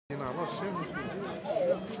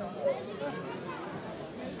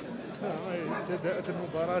بدأت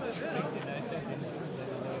المباراة.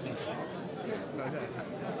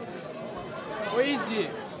 ويزي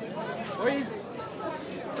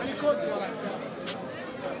الكوت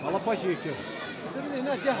والله باشيك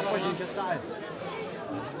هنا قهوة باشيك الساعة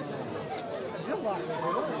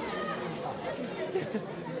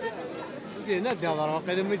هنا قهوة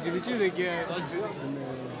واقع لما تجي بتجيك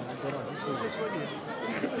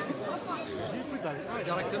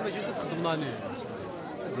جارك لما جيت تخدم معنا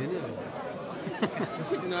هنا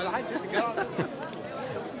كنت على حاجة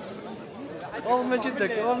والله ما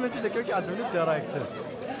جدك وقع عندهم الدايركتور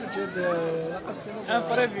جد نقصت ان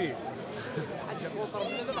بريفي حاجه قرب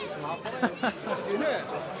من نقص مع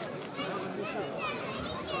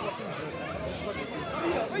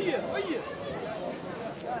هيا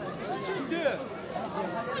شد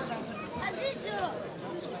عزيزو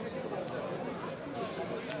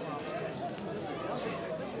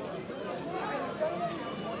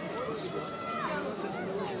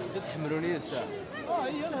تحملوني الساعه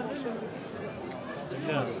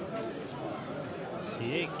لا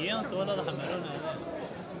كيان ولا تحملونا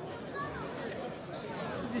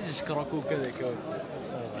ديجي شكركو كذا كذا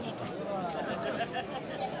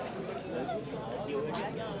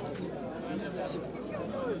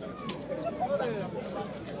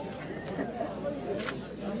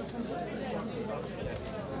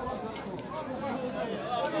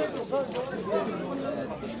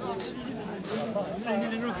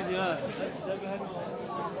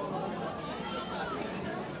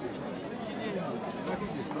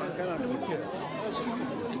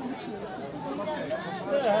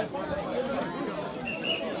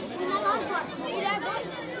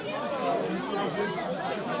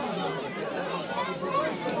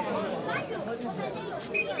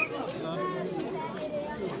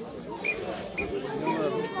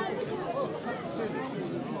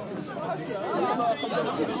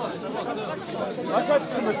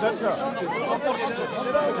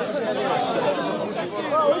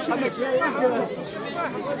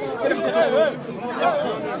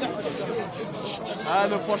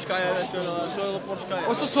انا بورشكاي انا شو بورشكاي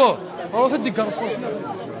وصو هو تدي قرب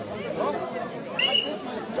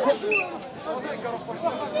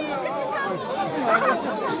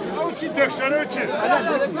Uči tekšan, uči.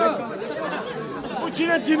 Uči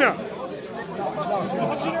Lentina.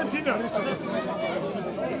 Uči Lentina.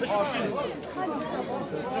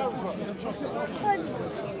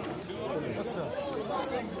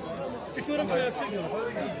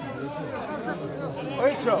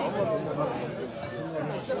 Ajša.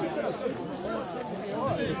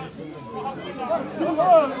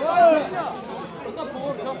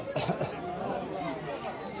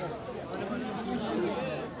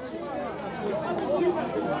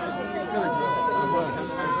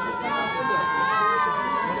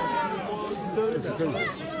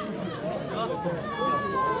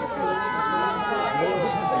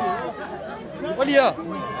 وليا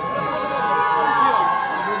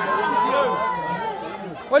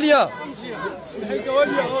وليا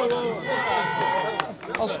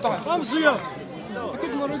أسطح Hamsiya.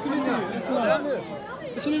 أكيد مرة كلنا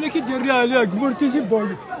بس أنا أكيد جريها لا قبر تجي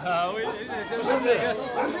بقول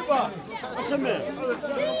Asame.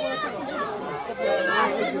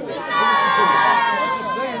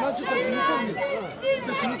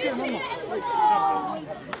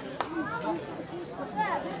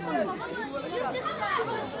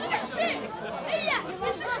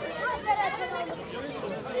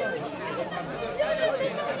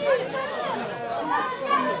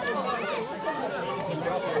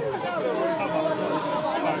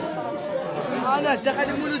 انا دخل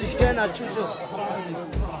المولود ايش كانت شوف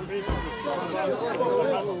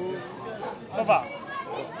Baba.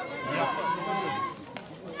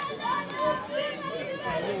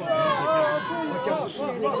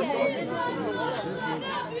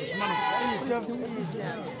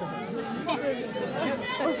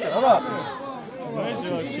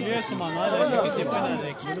 Çiliye suman hala şekil yapana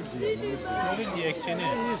dek. Böyle diyekçeni.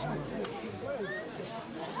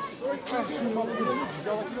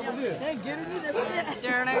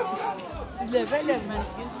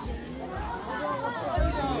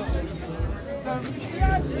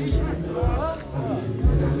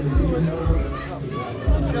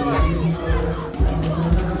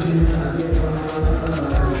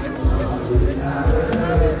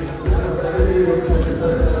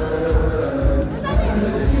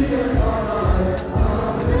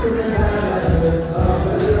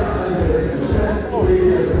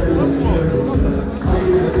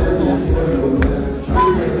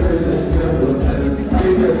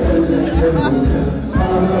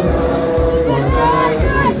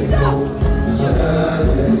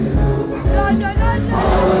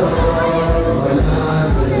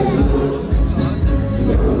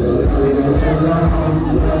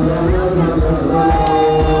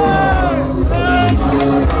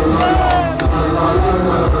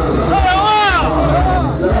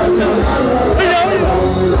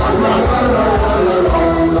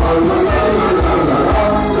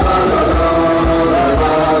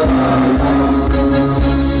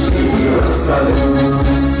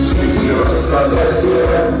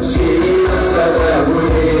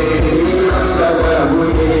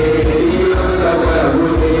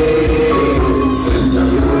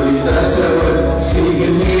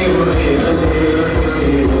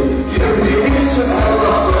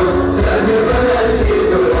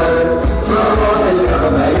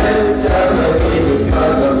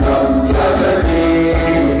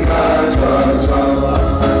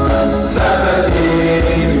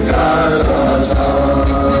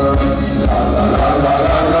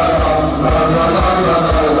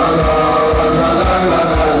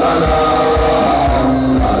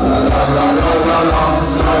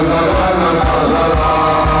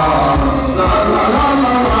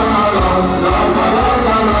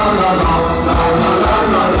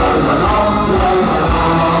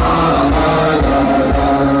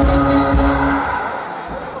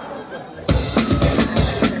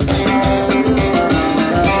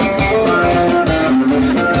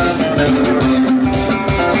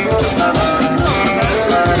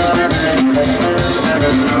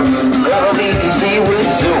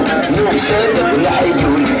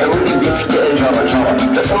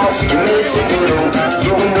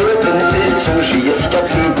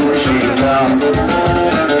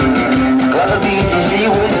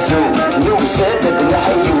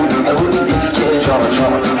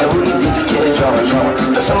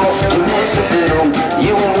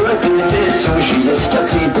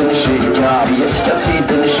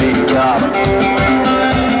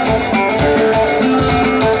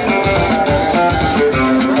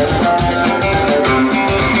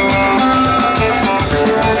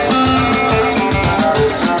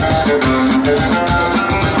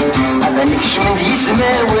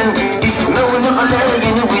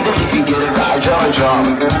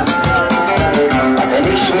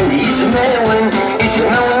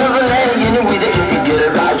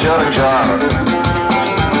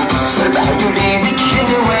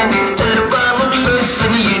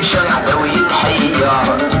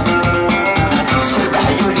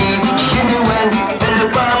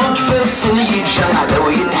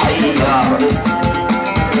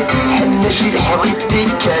 ماشي الحر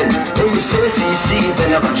يتكال الساسي يسيب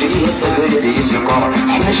انا رجعيه سبل ذي سكر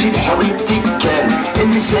ماشي الحر يتكال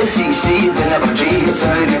الساسي يسيب انا رجعيه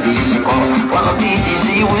سبل ذي سكر وغدي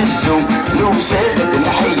تيزي والزوم لو سادت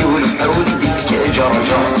نحيو الحول ديك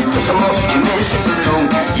جرجر بس ماسك ماسك اللوم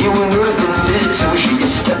يونور ذنزل سوشي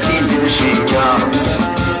يسكتي ذن شيكار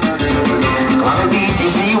غادي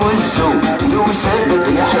تيزي والزوم لو سادت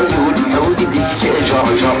نحيو الحول ديك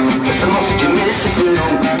جرجر بس ماسك ماسك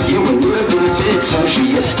اللوم يونور ذنزل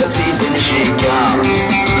سوشي يسكتي ذن شيكار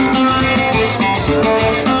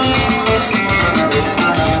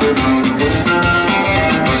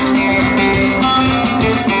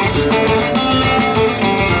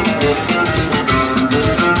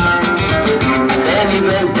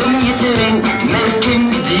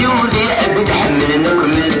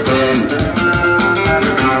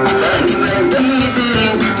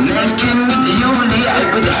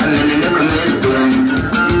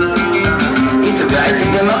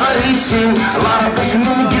الله رب اسم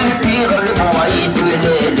قلبي غلب وايد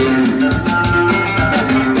ملالين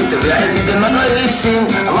تبعت دم غريسين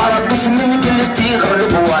الله رب اسم قلبي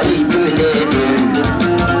غلب وايد ملالين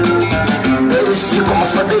درسيكم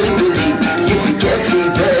صدري بلي يفكاتي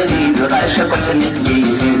بالي الغاشق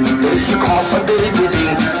سنجيزين درسيكم صدري بلي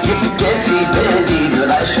يفكاتي بالي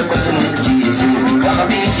الغاشق سنجيزين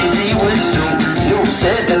غبيتي زي والزوم لو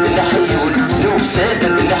سادة الحيول لو سادة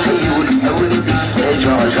الحيول حولتك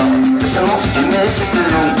جرجر بس نصك ماسك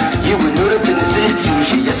اللوم يونور تنفيت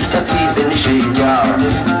سوشي يسكتي ذن شيكار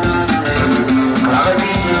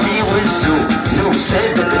غبيتي زي والزوم لو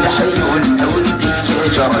سادة الحيول حولتك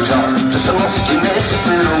جرجر بس نصك ماسك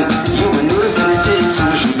اللوم يونور تنفيت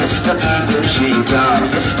سوشي يسكتي ذن شيكار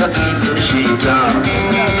يسكتي ذن شيكار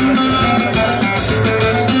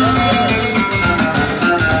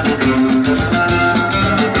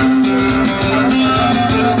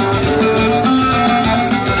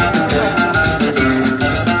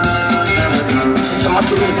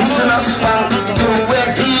نصفا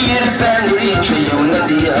دوادي يرفان وريجي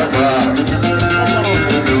ونادي أبار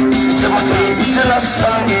سمكريد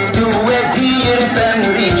نصفا دوادي يرفان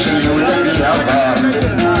وريجي ونادي أبار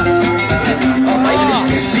طيلشت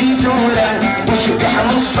الزيتونة وشبح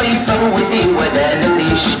من الصيفة وذي ولا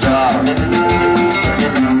نذي شكار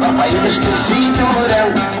طيلشت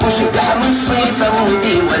الزيتونة وشبح من الصيفة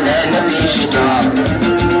وذي ولا نذي شكار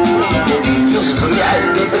يصدم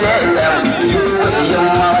يعذب ثلاثة يوث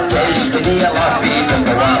يمر تشتري الله فيك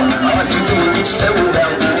الضوار رجل تستولى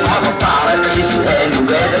هذا الطعر يسأل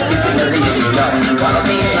وقالت تنبي يسكر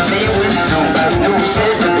ورضي يسي والزوم لو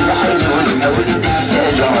سابت الحيول حولي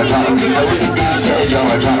يا جرجر حولي يا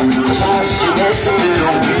جرجر قصص في ناس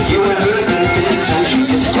اللوم يولي تنفلت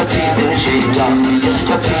سوشي يسكتي ذن شيكار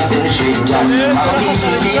يسكتي ذن شيكار رضي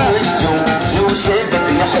يسي والزوم لو سابت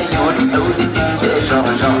الحيول حولي يا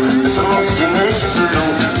جرجر قصص في ناس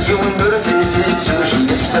اللوم يولي تنفلت سوشي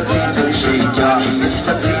يسكتي ذن شيكار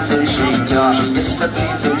يسكتي ذن شيكار يسكتي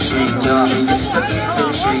ذن شيكار يسكتي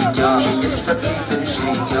ذن شيكار يسكتي ذن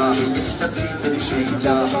شيكار يسكتي ذن شيكار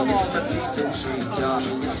يسكتي ذن شيكار يسكتي ذن شيكار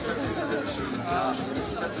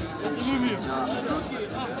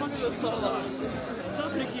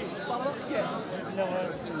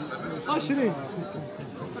عشرين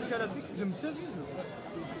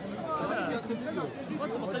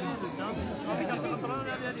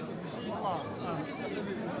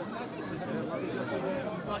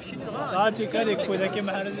صاتي كاريك فودا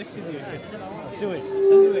كيما حرزك تدير سويت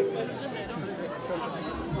سويت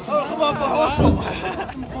خباب وصل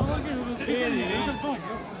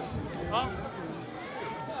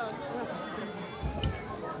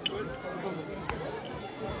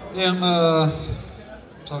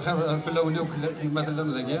صراحة في الأولى وكل كلمة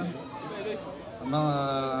لم ذكية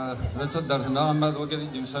ما لا تقدر هنا ما ذوق اللي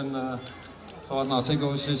جمسان خواتنا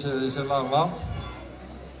سيقو سي لاربا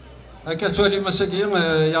هكا تولي مساكين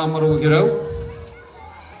يعمر وقراو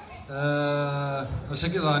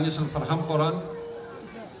مساكين ضاني سن فرحان قران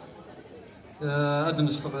هاد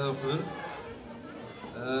نستقبل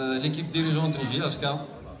ليكيب ديريجون ديال جي اس كا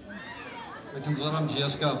لكن زرام جي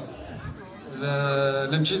اس كا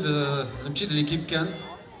المشيد ليكيب كان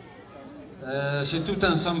سي توت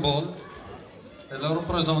ان سامبول elle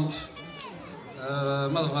représente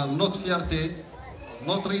notre fierté,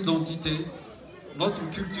 notre identité, notre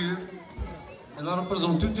culture. Elle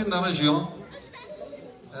représente toute une région.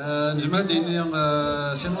 نجمع ديني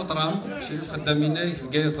سي notre âme شريف خداميني في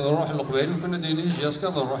قاية الروح القبيل كنا ديني JSK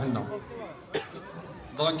الروح لنا.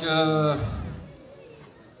 دونك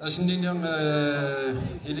أسنيني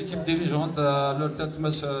l'équipe dirigeante leur tête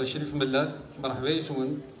مس شريف ملال مرحبا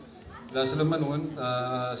يسون لا سلامة نون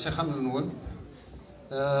سي خامل نون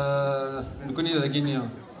نكوني ذاكينيا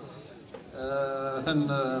ثن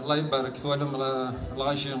الله يبارك ثوالم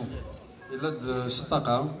الغاشيون إلا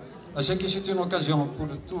ستاقة à chaque c'est une occasion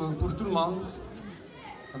pour tout le monde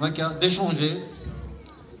d'échanger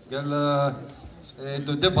et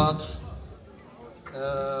de débattre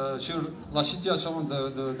sur la situation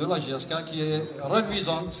de la JSK qui est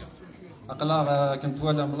reluisante. Quand tu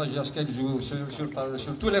vois la JSK joue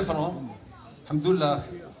sur tous les fronts, alhamdoulilah,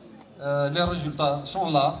 les résultats sont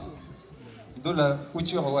là, de la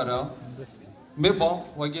couture voilà. Mais bon,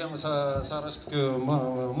 ça reste que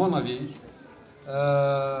mon avis.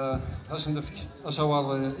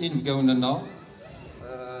 أصور إن بقولنا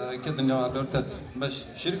كدنا لورتات باش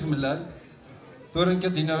شريف ملال تورن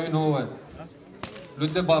كدنا وين هو لو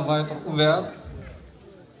ديبا va être ouvert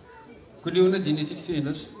كل يوم نديني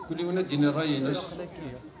تكتينس كل يوم نديني راينس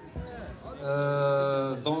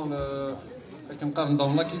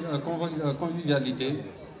dans la convivialité.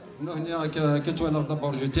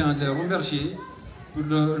 D'abord, je tiens à les remercier pour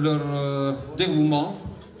leur dévouement.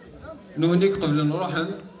 Nous قبل نروح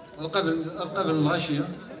قبل الغاشية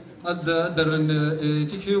أدر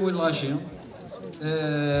تكفيو الغاشية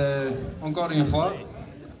encore une fois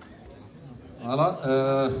voilà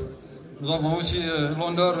nous avons aussi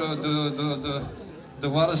l'honneur de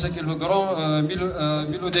voir ce qu'est le grand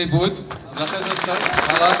Milo Debout la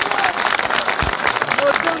voilà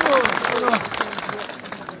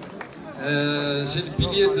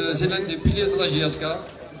c'est l'un des piliers de la JSK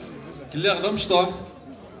qui l'air d'Amstor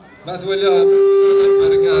بعد ولا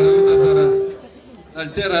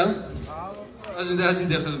التيران أزيد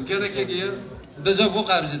داخل كذا كذا déjà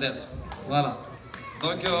beaucoup أزيدات voilà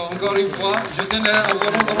donc encore une fois je donne un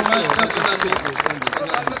grand hommage personnel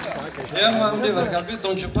et à moi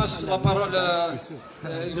donc je passe la parole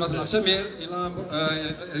à Samir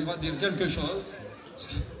il va dire quelque chose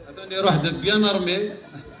il va dire bien armé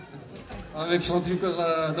avec son truc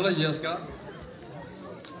de la JSK.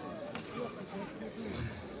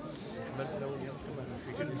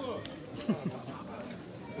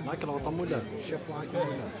 معك الغطم ولا الشيف معك ولا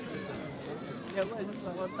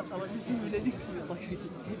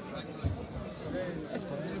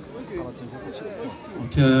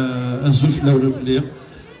دونك الزلف الاول اللي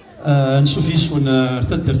نشوفيس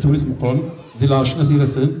ونرتد توريث مقرن ديال 10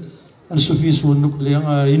 ثلاثه نشوفيس ونكلي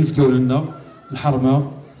ينفقوا لنا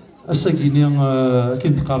الحرمه الساكيني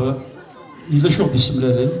كينتقر الا شو غادي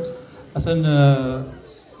السملالين اثن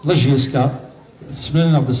لا جي اس كا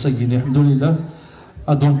السملالين غادي الساكيني الحمد لله.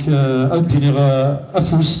 Donc, obtenir à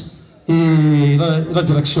Fous et la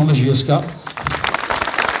direction de JSK.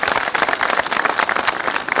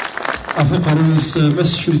 Avec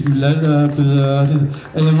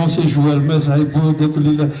l'ancien joueur,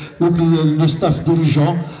 le staff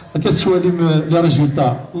dirigeant, quels sont les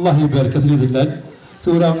résultats? Allah يبارك لله.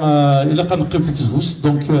 إلا كان نقيب في كزوس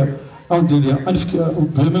دونك عاود لي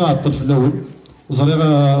بلا ما نعطل في الأول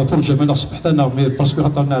زريغ فرجة ما نصبح حتى مي باسكو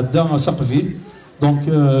خاطرنا عندنا سقفي دونك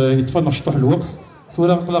يتفنى شطوح الوقت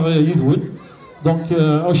ثورا قلا يذول دونك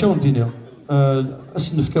واش ندير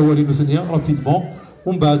اسنف كوالين ثانيه رابيدمون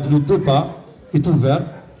ومن بعد لو ديبا est ouvert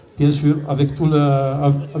bien sûr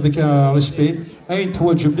avec un respect اين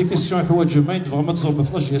تحواجم لي كيسيون حواجم اين فريمون تزرب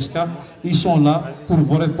في جي اس كا ils sont là pour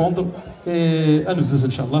vous répondre et انفذ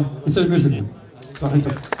ان شاء الله يتلمي الدنيا صحيح.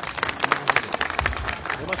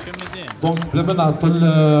 دونك بلا ما نعطل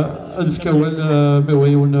الف كوال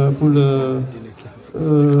موايون فول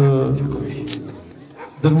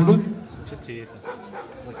دالولود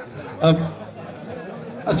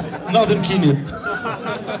ناظر كيني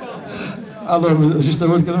alors juste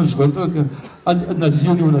avant الكلام شغل عندنا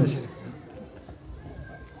ديونيون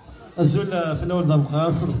الزول في الاول ضم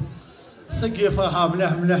خاصر سقي فرحه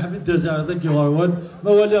ملاح ملاح من الدزاع ذاك يغرون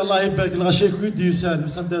ما ولي الله يبارك الغشيك ويدي يساند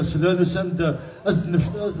مسند السلال وسند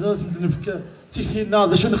ازد نفك تينا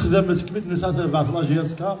ذا شنو نخدم سكمت نسات بعض لا جي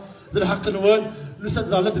اس كا الحق نوال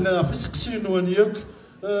نسد لدنا في سقسي نوانيك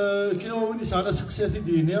كي ونيس على سقسياتي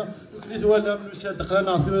دينيا كليت ولا مساد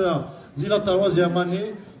قرانا ثورا زيلا طوازياماني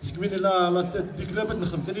سكمين لا ديك لابد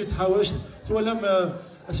نخدم كلي تحاوش ثولا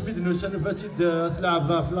اسميد نوسان فاتيد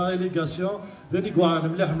تلعب في لا ريليغاسيون ذاني كوان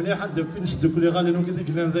مليح مليح عندك نسدو كلي غالي نو كيديك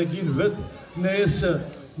لان ذاكي نفد ناس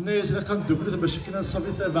اللي كندوكلوث باش كنا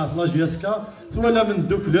صافي تبع لا جي اس كا ثولا من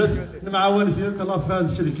دوكلوث المعاون فيك لا فان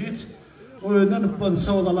سلكيت ونبقى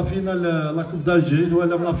نصوت على فينال لا كوب دالجي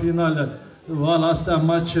ولا لا فينال فوالا ستا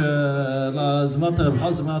ماتش لا زمات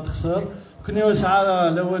بحال زمات تخسر كنا وسعى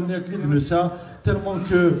الاول كليد نسا تيرمون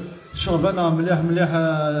كو شربنا مليح مليح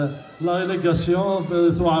لا ريليغاسيون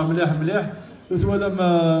ثوار مليح مليح ثوالم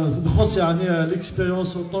نخص يعني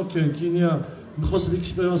ليكسبيريونس اون طونك كينيا نخص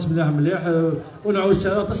ليكسبيريونس مليح ونعاود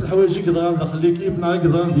ساعه تصل الحوايج يقدروا داخل ليكيب نعاود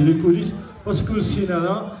يقدروا ندير لي كوليس باسكو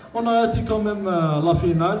السينما اون اتي كون ميم لا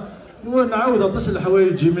فينال ونعاود تصل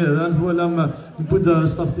الحوايج جميله ولا نبدا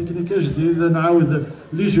ستاف تكنيك جديد نعاود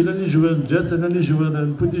لي جوان جات انا لي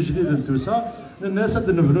جوان نبدا جديد تو سا الناس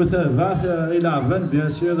نبنوا تابع يلعبن بيان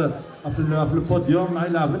سور في البوديوم مع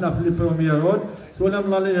يلعبن في لي بروميير رول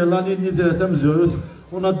ولا لاني اللي تمزوت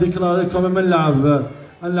ونا ديكلاري كوميم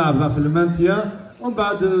نلعب في المانتيان ومن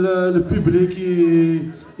بعد البوبليك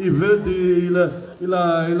يفيد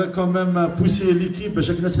الى كوميم بوسي ليكيب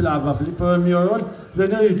باش الناس يلعبها في لي بروميير رول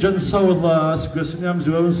لان يجي نصوض سكوسنيا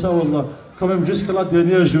مزوار نصوض كوميم جوسك لا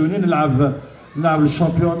ديرنيير جورني نلعب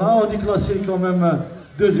الشامبيونا ونيكلاسي كوميم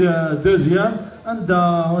دوزيام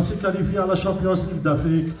عندها اون سي كاليفي على شامبيونز ليغ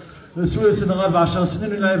دافريك سويس نغاب 10 سنين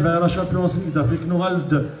نلعب على شامبيونز ليغ دافريك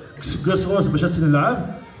نغالد كسكوس باش نلعب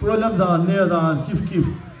ولا نبدا كيف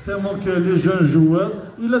تيمون كو لي جون جوار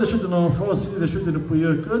الا دا شد نفوس الا شد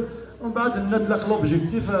نبويا كل ومن بعد نطلق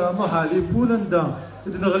لوبجيكتيف محالي بولندا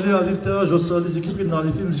نغلي هذه التراج وصل لي زيكيب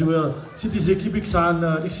نغلي زوار سي دي زيكيب كي عن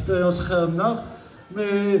اكسبيريونس خيرنا مي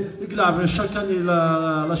يلعب شاكاني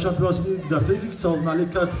لا شامبيونز ليغ دافريك تصورنا لي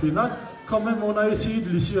كارت فينال quand même on a essayé de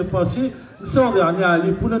les surpasser sans يعني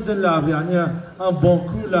علي بولندا نلعب يعني un bon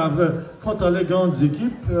coup لعب contre les grandes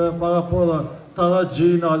équipes par rapport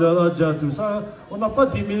Taradji, le Raja, tout ça, on n'a pas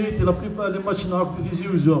diminué la plupart des matchs n'a pas été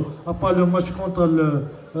usuels, à part le match contre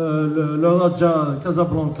le Raja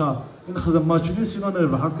Casablanca. Il y a des matchs sinon on a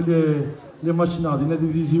les matchs n'a pas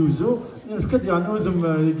été usuels. Il y a des أذم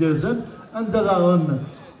يجازن عندنا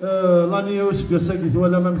l'année aussi bien ça qui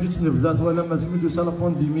ولا ما مكيتش نبدا ولا ما سميتو سا لا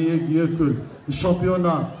بانديمي ياكل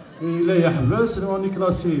الشامبيونا إلا يحبس اوني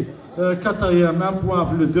كلاسي كاتريام 1 بوان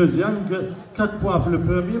في لو دوزيام 4 بوان في لو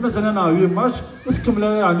بروميي مازال انا 8 ماتش وتكمل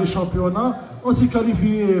يعني الشامبيونا اون سي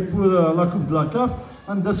كاليفي بور لا كوب دو لا كاف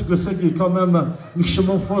عندها سكوساكي كوميم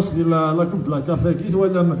نكشمو فوس ديال لا كوب دو لا كاف اكيد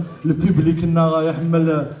ولا البوبليك لنا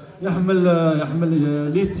يحمل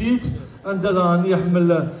لي تيت عندنا راني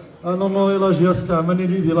يحمل نونوري لا JSK ماني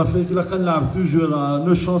لي ديال لافريك الا كنلعب توجور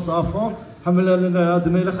نو شونس افون حمل لنا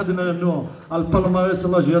هادنا الا خدنا نو على البالماريس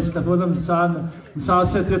لا JSK ولا نسعى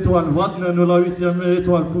 7 ايطوال فات نو لا 8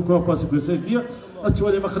 ايطوال بوكو باسكو سي كير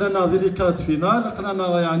اتوالي ما خلانا هذه لي كارت فينال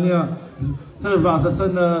خلانا يعني تربع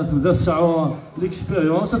سنه تبدا الساعه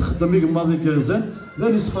ليكسبيريونس تخدم يما ديك كازن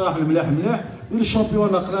لا صفاح مليح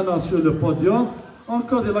الشامبيون خلانا سور لو بوديوم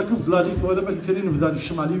اونكور ديال لا كوب دو لا ليغ ولا ما كاينين نبدا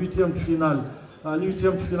نشم على 8 فينال اللي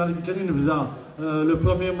تيام فينال كاينين نبدا لو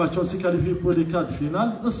بروميير ماتش اون سي كاليفي بور لي كارت فينال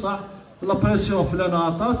بصح لا بريسيون فلان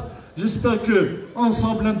عطاس جيسبر كو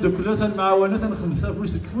اونصومبل ندوكلو المعاونه نخدموا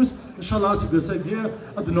فوس كفوس ان شاء الله سي ساكير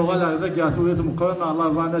ادنو على هذا كاع تويت مقارنه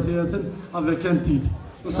على فاناتيات افيك ان تيت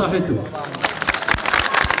صحيتو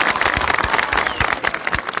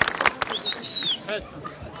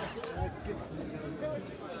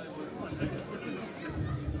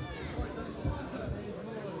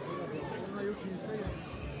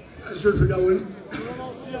الزلف الأول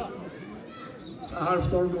عارف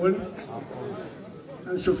طول الأول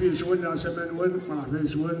نشوف يسون على سبع نول مرحبا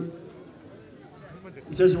يسون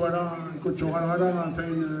تزورا كنت صغيرة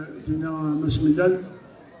فين دينا مسمدل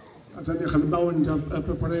ثاني خدمة وانت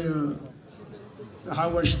ابوبري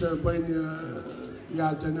حاولت بين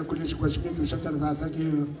يعطينا كل شيء كويسميك وسات أربعة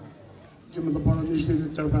كيما دبروني جديد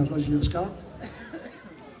التربعة لا JSK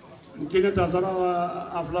كاينة تهضر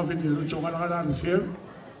أفلا فينير صغيرة نفير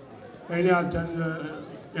أين عاد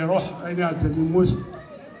يروح أين عاد يموت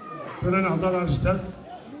كنا نهضر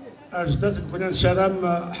على جدات كنا نسلم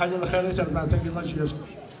حاجة الخيرات 4 لا JSK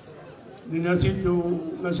لأن تيدو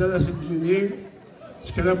مسألة الجنين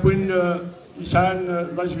سكنا بوين يسعان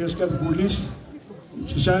لا JSK البوليس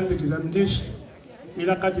يسعان ديك زمنيس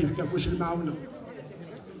إلا قد يفكفوش المعاونة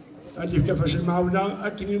غادي يفكفوش المعاونة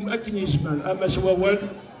أكن يزمان أما سواوال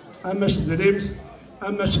أما سدريمت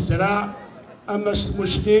أما سدراع اما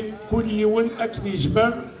المسلم كل يوم اكل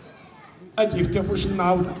يجبر ادي يفتفوش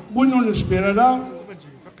المعاونه بونو نسبير لا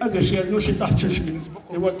هذا شيء نوشي تحت شكل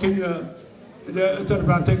هو كاين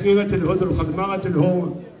تربع تكينات الهدر الخدمه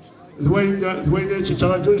الهو ذوين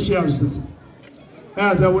تتراجعون سياسه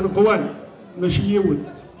هذا هو القوان ماشي يول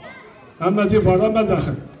اما دي برا ما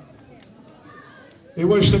داخل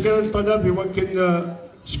ايوا اشتكى الطلب يمكن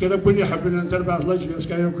شكرا بني حبنا تربع الله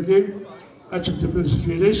JSK كلين اتبدا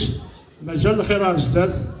بالفيليش مازال الخير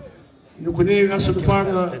ازداد نكوني ناس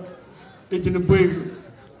الفار اللي نبوي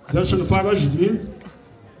ذا الفار جديد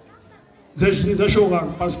ذا جديد ذا شغل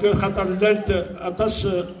باسكو خاطر لالت اطاس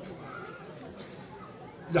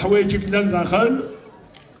الحوايج كلان داخل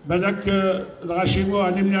بالك الغاشيمو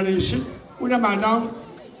علمنا ريسي ولا معنا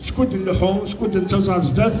شكون اللحوم شكون انتظار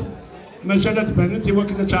زدات مازالت بانت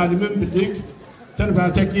وكنا تعلمين باللي تربع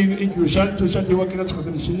تاكي يوسال توسال اللي وكنا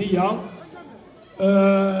تخدم سنيه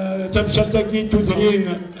تمثال تاكي تدرين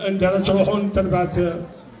عندها تروحون تربع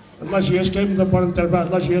الله JSK مدبر تربع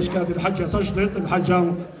الله JSK هذه الحاجه تشطيط الحاجه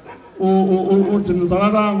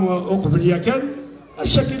ونضرارا وقبل كان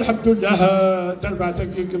الشكل الحمد لله تربع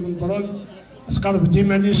تاكي من برد تقرب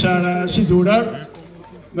ديما نساء سيدولار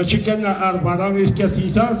ماشي كان 4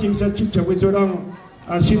 كثيثه تيتاوي دولار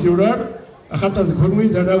 $6 خاطر ذكروني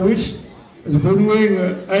دراويش ذكروني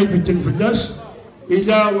اي بنت الفلاس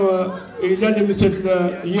الى مثل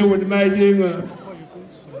يوم المالين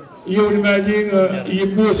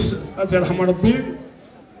يموت الله يرحم ربي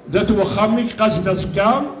ذات وخامي قاصده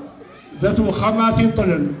زكا ذات وخامه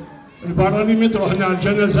تنطلن البراني مي تروحنا على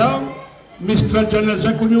الجنازه مستفى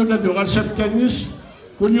الجنازه كل يوم نديو غير سبت كنيس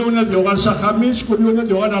كل يوم نديو غير خميس كل يوم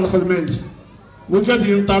نديو غير على الخدمانس وقال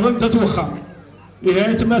ينطلن ذات وخام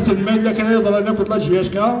إيه تماثل ما إلا كان يضرب ناكل الله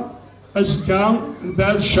JSK أزكى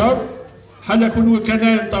بعد الشهر حنا كل كان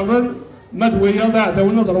ينتظر مدوية بعد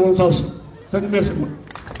ونضر ونتصل تنمية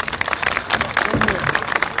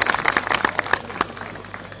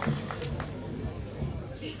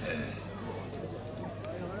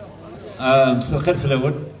مساء الخير في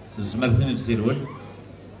الأول زملتني في الأول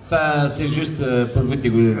فسي جوست بور فو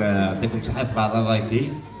تقول يعطيكم صحة في بعض ضيفي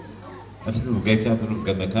نفس الوقت كانوا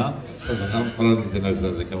في مكان صدقهم قرروا الجنازة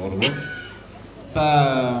ذاك الغربة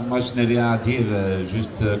فمoi je n'ai rien à dire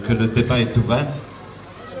juste que le débat est ouvert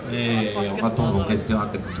et on attend vos questions à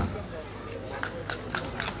quelque chose.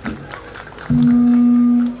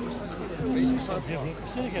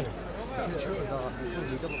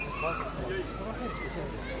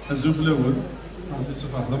 الزوج الأول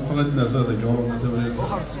بصفة عامة قررنا هذا كورونا دوري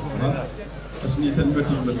أسني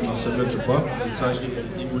تنفتي مثل سبب جبار تاعي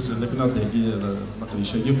يقول لك نعطي نقدي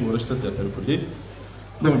شيء وراش تدير كلي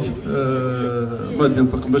دونك غادي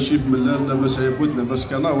ننطق ماشي في ملان ما سيبودنا بس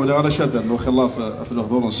كان ولا راه شاد انه خلاف في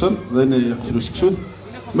الحضور نصل لان يقفلوا سكسوت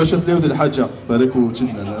ما شاف لي هذه الحاجه بالك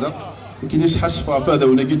وتجينا لا ما كاينش حس في هذا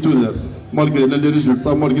ولا قلت دارت مارغري لا لي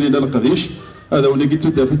ريزولطا مارغري لا القديش هذا ولا قلت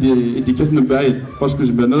دارت دي كانت من بعيد باسكو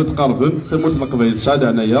جبنا نتقاربن ثمرت القبائل سعاده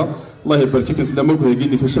انايا الله يبارك فيك انت لما كنا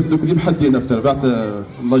قايلين في سبت دوك ديما حدينا في تربع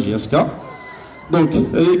الله JSK دونك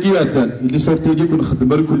كيادان اللي صورتي لي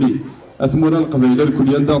كنخدم الكلي اثمونا القبائل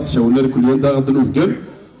الكليه ندا تساونا الكليه ندا غدنو فكان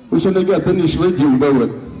واش انا قاعد نشري ديال الموال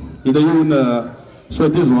الى يوم سوا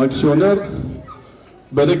ديزون اكسيونير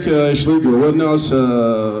بالك يشري ديال ناس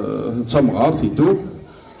تمغار تيتو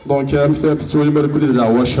دونك مثلا تسوي الكليه ديال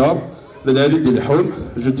العواشر ديال العالي ديال الحون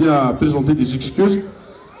جو تيان بريزونتي دي زيكسكوز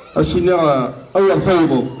اسينا اول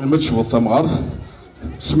فوضى ما تشوف الثمغار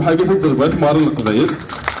سمح لي تضرب ثمار القبائل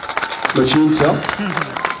ماشي انت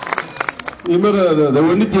إمر هذا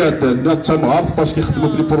ندي هذا الثمغار باسكو يخدموا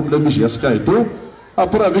في لي بروبليم JSK ايتو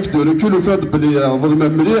ابرا افيك دو ريكول وفاد بلي ظلمه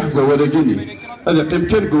مليح ولكن هذا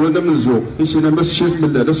يمكن قولنا من الزوق يسينا ما شيف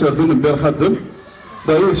من لا سردون بير خدم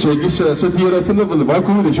داير شي سثيره تنظ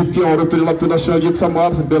الفاكو اللي شوف كي اوريبي لابيلاسيون ديال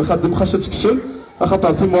ثمغار بير خدم خاصها تكسل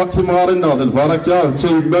خاطر ثمغار الناض الفركه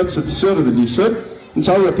تيمات ستسير اللي يسير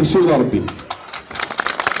نتاوي تيسير ربي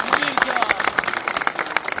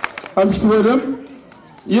امك توالم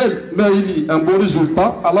يال ما يلي ان بون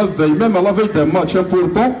ريزولتا على في ميم على في دان ماتش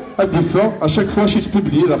امبورطون اديفا اشاك فوا شي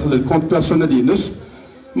تبوبلي داخل الكونت بيرسونيل ينس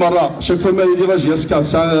مره شاك فوا ما يلي لا JSK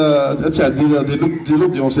تعدي دي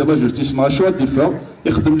لودونس ديال لا جوستيس مع شوا ديفا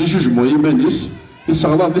يخدم لي جوجمون يمانيس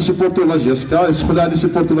يسغلا لي سيبورتو لا JSK يسخلا لي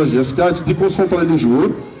سيبورتو لا JSK تدي كونسونطري لي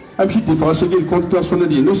جوور امشي ديفا سيكي الكونت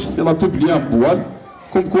بيرسونيل ينس يلا بوبلي ان بوال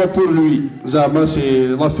كوم كوا بور لوي زعما سي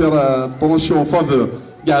لافير طونسيون فافور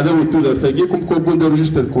قاعد ودو دار تاكي كوم كوا بون دار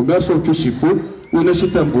ريجستر كوميرس وكو سيفول وناشي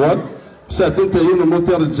تنبوال ساعتين تايون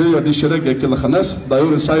الموتير الجزائر دي شراكه كل الخناس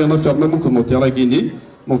دايور ساي لافير ما ممكن موتير كيني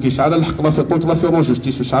دونك يسعى الحق لافير دونك لافير اون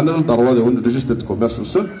جوستيس وسعى للدروا هذا هو ريجستر كوميرس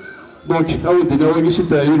نصل دونك اودي نواقي سي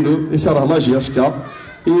تايون يكره لا JSK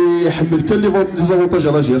يحمل كل لي زافونتاج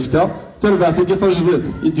على JSK تربع تاكي تجديد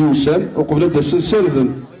يديوسان وقبل هذا سنسان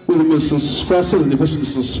وذم الصفا سرني فاش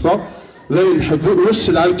الصفا لا ينحب واش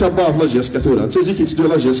السلعه الكبار لا JSK ثورة انت زي كيتسدو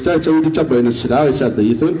لا JSK تاوي لي كابين السلعه يساعد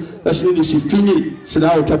دايثون اسني سي فيني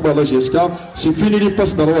سلعه وكبار لا JSK سي فيني لي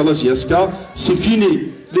باس دروا لا JSK سي فيني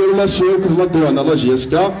لي ريلاسيون كذ لا دوانه لا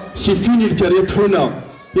JSK سي فيني الكاريه طحونه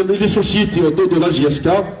يلا لي سوسيتي دو لا JSK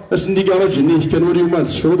اسني كراج نيه كانوا اليوم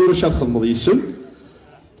نستفادوا دور واش تخدموا يسن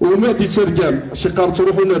وما دي ترقام شي قار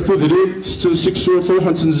تروحوا نرثو ذرين سكسو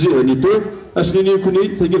تروحوا تنزيه نيتو اسنين يكوني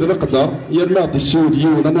تجد القدر يا الماضي السعودي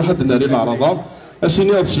ولا واحد الناري العرضه اسنين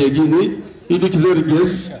هذا الشيء كيني إليك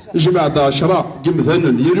ذرقاز جمع 10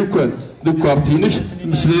 قمذان يلو كان ذو كارتينك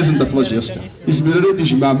مسليز ندف لاجيسكا يزمر راه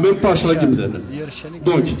يجمع ميم با 10 قمذان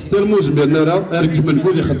دونك تلموز بيرنا راه اركب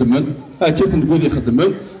نقول يخدمن اكيد نقول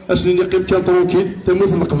يخدمن اسنين يقيم كان تروكيل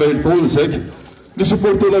تموت القبائل فونزاك لي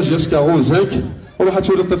سوبورتي لاجيسكا غونزاك وراح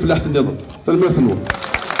تولي تفلاحت النظام فالمثنون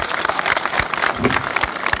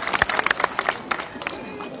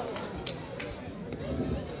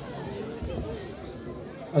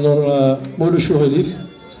Alors, moi, le Chourelif,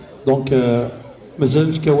 donc, Mazel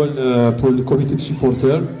Kawal pour le comité de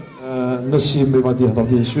supporters, Nassim,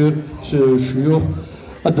 bien sûr, Chouyour,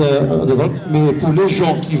 mais pour les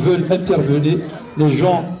gens qui veulent intervenir, les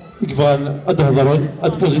gens qui veulent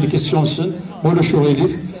poser des questions, moi, le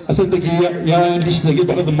Chourelif, il y a une liste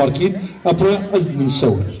de marquées, après,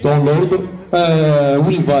 dans l'ordre où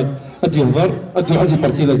il va dire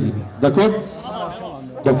marquer la guide. D'accord?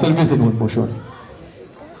 Donc, faites le méthode, mon cher.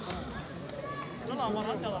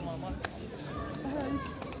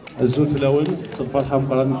 الزول في الاول الفرحه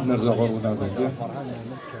مقرن نرجع غورنا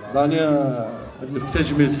داني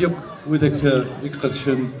تجميلتي وذاك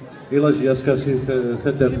يقدشن الى جي اس كاسي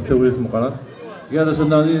تدار في التوريث مقرن قال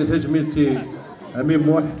سناني تجميلتي امي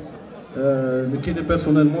موح كاين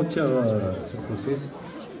بيرسونيلمون تاع الكورسيس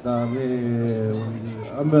داني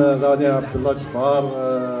اما داني عبد الله جبار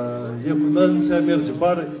يمن سمير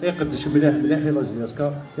جبار يقدش مليح مليح الى جي اس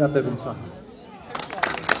كا يعطيكم الصحه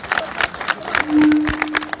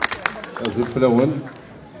الزول في الأول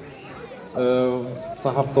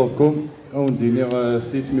صحة فطوركم ونديني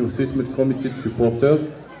سيسمي وسيسمي كوميتي دو سيبورتور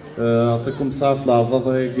نعطيكم صحة في الأعضاء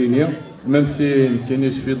غينيا ميم سي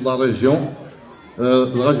مكاينيش في لا ريجيون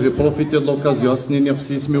الغاج في بروفيتي دو لوكازيون سنيني في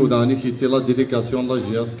سيسمي وداني كيتي لا ديليكاسيون لا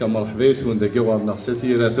جي اس كمرحباش ونداكي وارنا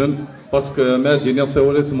حساسيراتن باسكو ما ديني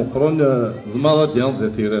ثوريث مقرون زمارة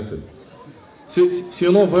ديال ثيراتن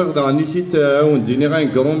Sinon, vraiment, je un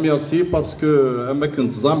grand merci parce que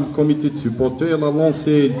le comité de supporters a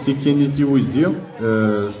lancé un ticket Nitiwizir,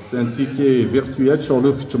 c'est un ticket virtuel sur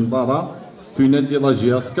le Kchumdara, c'est une aide de la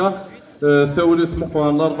JSK.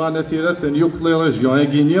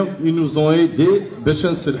 Ils nous ont aidés à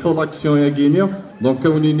l'action Guinée. Donc,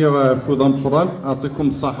 on est à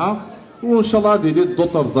Inch'Allah,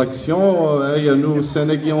 d'autres actions, nous,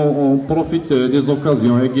 Sénégalais, on profite des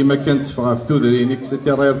occasions, etc.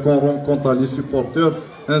 Quand on rencontre les supporters,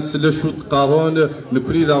 le shoot caron,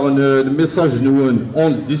 le message, on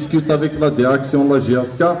discute avec la direction de la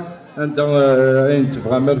JSK.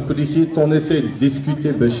 On essaie de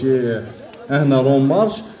discuter, en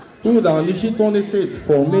marche. Ou dans l'équipe, on essaie de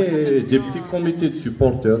former des petits comités de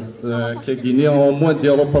supporters qui ont au moins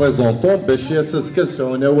des représentants.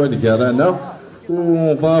 Où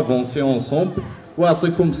on va avancer ensemble. Ou un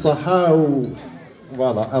truc comme ça.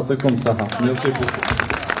 Voilà, un truc comme ça. Merci beaucoup.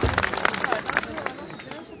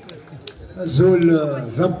 زول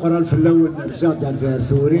زنقرا في الاول رجع دار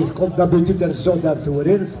ثوريس كوم دابيتود رجعوا دار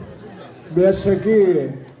ثوريس بيسكي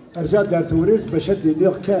رجع دار ثوريس باش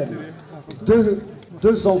دير كان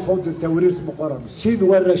deux enfants de terrorisme مقرن سين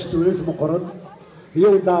ورش terrorisme مقرن هي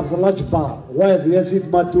ولد عبد الله جبار وهذا يزيد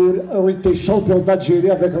ماتور او était champion d'Algérie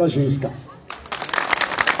avec la JSK.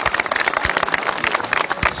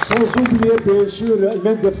 Sans oublier bien sûr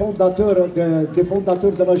l'un des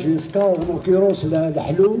fondateurs de la JSK en l'occurrence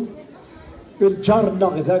الحلو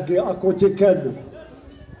الجارنا ذاك اكوتي كان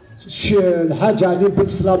الحاج علي بن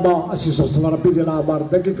سلامه اسيس ربي يدير العمر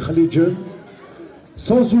ذاك خليجون.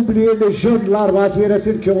 Sans oublier les jeunes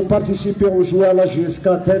l'arbatirati qui ont participé au jouet à la JSK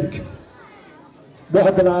tels que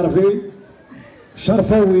Mohamed Al-Arfi,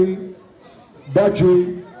 Sharfawi, Badji,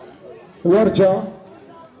 Warja,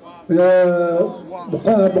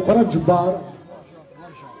 Moukran Djoubar.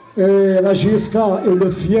 Et la JSK est le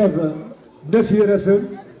fief de Thirathun.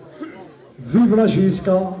 Vive la JSK,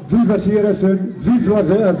 vive Thirathun,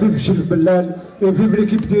 vive Chif Bellal et vive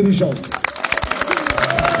l'équipe dirigeante.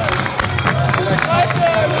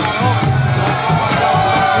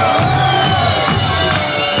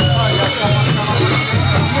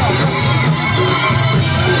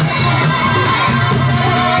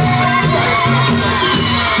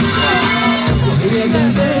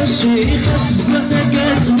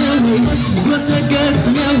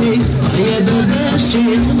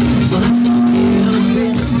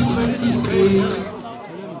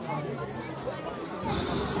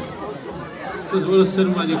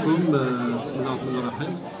 السلام عليكم بسم الله الرحمن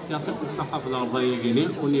الرحيم يعطيكم الصحة في الأرض غينيا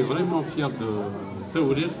وني فريمون فيار دو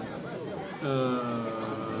ثورير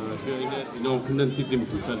إلا كنا نتدم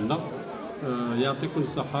في بالنا يعطيكم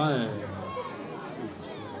الصحة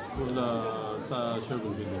ولا شنو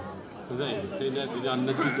نقول زين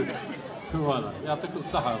عندنا فوالا يعطيكم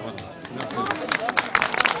الصحة.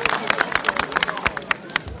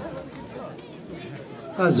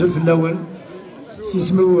 الزول في الاول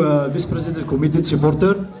سيسمو فيس بريزيدنت كوميتي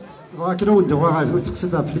سيبورتر وكنا ودوا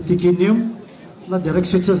تقصدها في التيكينيوم لا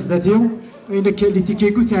ديريكسيون تازداتيو اين كاين لي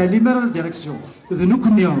تيكيكو تعليم راه لا ديريكسيون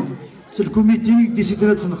ذنوكنيا سي الكوميتي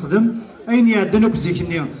ديسيدنا تنخدم اين يعدنا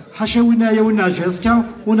كزيكنيا حاشا وينايا وينا جاسكا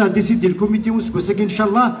ونا ديسيدي الكوميتي وسكوساكي ان شاء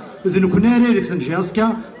الله ذنوكنا راه في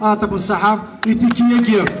جاسكا اعطاكم الصحه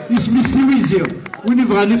يتيكيا اسمي سلويزيو وين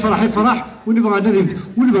يبغى نفرح يفرح وين يبغى نذم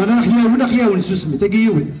وين يبغى نحيا ونسوسمي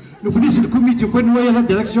تاكيوت نكونيس الكوميتي كون ويا لا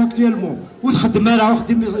ديريكسيون اكتيالمون وتخدم راه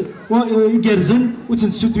وخدم يقرزن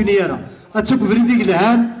وتنسوتوني راه اتشوف فريدي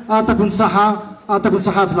الهان اعطاكم الصحه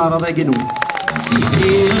في الاراضي كينو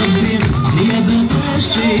سيدي ربي يا بابا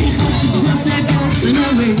الشيخ سيدنا سكت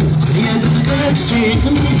سناوي يا بابا الشيخ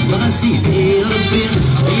سيدي ربي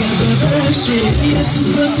يا بابا الشيخ يا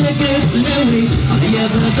سيدنا سكت سناوي يا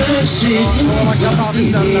بابا الشيخ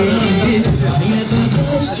سيدي ربي يا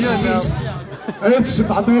بابا الشيخ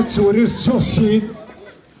اسم عطيت سوريس جوسين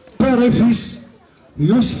باريفيس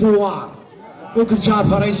يوسف وار وكنت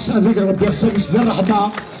جعفر عيس هذيك ربي يغسل يسدر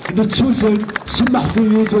الرحمه نتسوسن سمح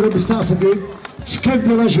فيني وربي تاخذني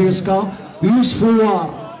تكلم لنا JSK يوسف وار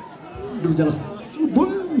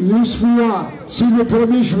يوسف وار سي لو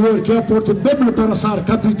برومي جوور كي ابورت ميم لو براسار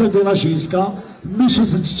كابيتال دو لا JSK مش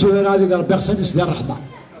تتسوير هذيك ربي يغسل يسدر الرحمه.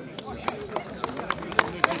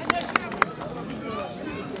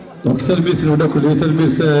 دونك تلميذ هنا كل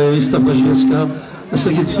تلميذ يستفاد JSK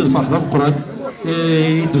السيد سلف حفظ القران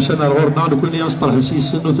يدو سنه غورنا كل يسطر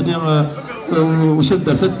حسيس نثني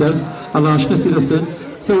وسدر ثدر على 10 ثلاثه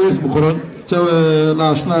ثوث بقران لا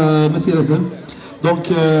 10 مثيله دونك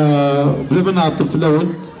بلا ما نعطل في الاول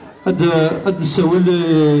قد السوال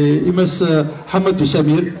يمس حمد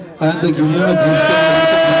وسمير عندك يا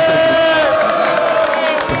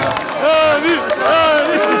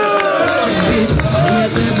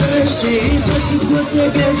بابا الشيخ سيدنا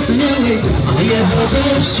سكت سناوي يا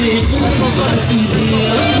بابا الشيخ سيدي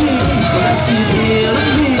ربي يا سيدي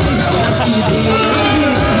ربي يا سيدي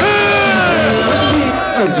ربي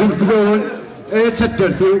الزول في الاول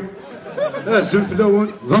تدرتو الزول في الاول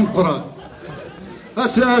ضم قران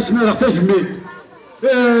اسمع راه تجميل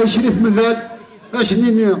شريف ملال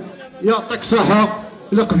اشنيني يعطيك صحه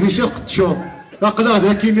لقضي شيخ تشوف اقلاه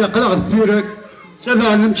ذاكيم يقلاه الفيرك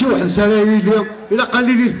سلا نمشي واحد سلايلي الى قال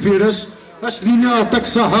لي الفيرس اش دينا يعطيك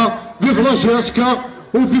صحه في فلا JSK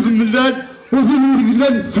وفي الملال وفي المدلل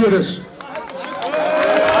الفيرس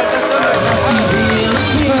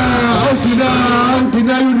عوفنا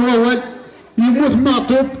عندنا ينوال يموت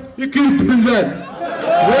معطوب يكيد ملال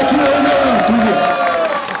لكن انا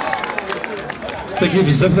تجي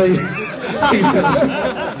في سفاي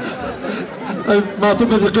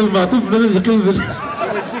معطوب هذا يقيم معطوب بلا يقيم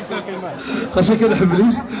خاصك انا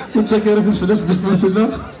حمليت وانت كارف في الناس بسم الله.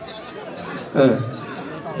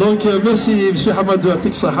 دونك ميرسي مسيو حماد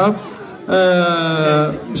يعطيك الصحة.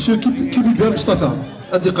 مسيو كي بيبان مصطفى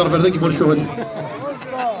هادي قرب هذاك يقول شو هادي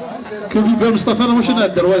كي بيبان مصطفى انا واش انا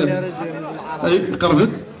عند الرواية اي قربت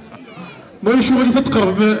ما شو غادي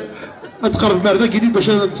تقرب مع هذاك باش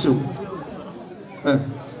انا نسو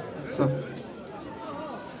صح.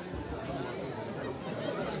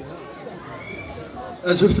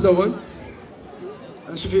 الزول في الاول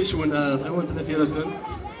نشوف يسون غيوان ثلاثة فوالا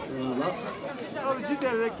سيتي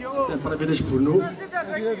ان بريفيليج بور نو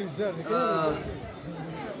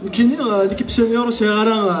كاينين ليكيب سينيور سي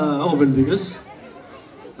غير اوفن فيغاس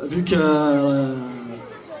فيك لا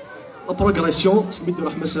بروغريسيون سميتو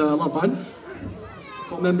رحمس لافان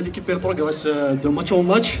كون ميم ليكيب بروغريس دو ماتش اون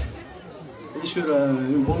ماتش بيان سور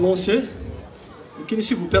اون بون لونسي كاين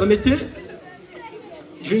سي فو بيرميتي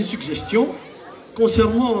j'ai une suggestion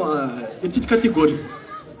concernant les petites catégories.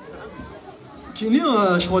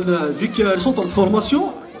 Vu que le centre de formation,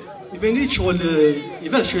 il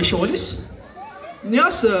va chez Cholis, il y a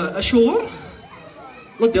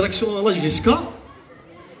la direction de la JSK,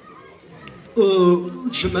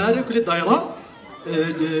 je m'arrête que les daïra,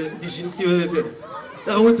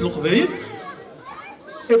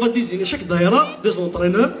 et va désigner chaque daïra des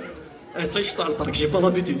entraîneurs. J'ai pas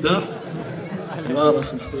l'habitude. Voilà,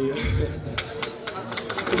 c'est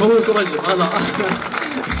فهو الكراج فوالا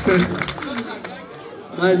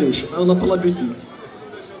معليش انا با لابيتود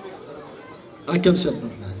هكا مشى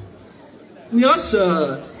نياس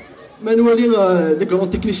مانوالي لي غران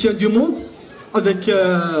تكنيسيان دو موند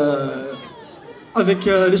avec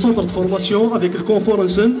les centres de formation, avec le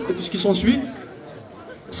conference et tout ce qui s'ensuit,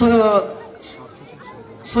 ça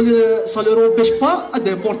ne leur empêche pas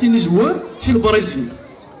d'importer les joueurs chez le Brésil.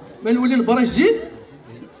 Mais le Brésil,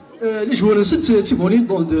 les joueurs sont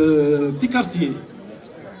dans des petits quartiers.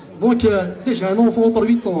 Donc, déjà, un enfant entre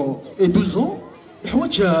 8 ans et 12 ans, il y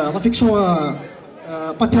a l'affection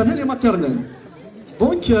paternelle et maternelle.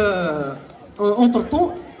 Donc,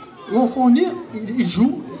 entre-temps, l'enfant il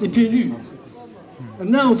joue les pieds nus.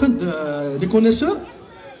 On a en fait des connaisseurs,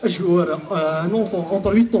 un enfant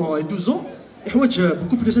entre 8 ans et 12 ans, il y a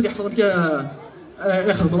beaucoup plus de la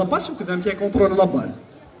passe ou de contrôler la balle.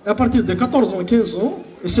 À partir de 14 ans, 15 ans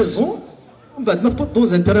et 16 ans,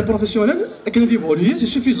 dans un terrain professionnel, avec les évoluer, c'est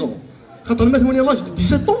suffisant. Quand on met l'âge de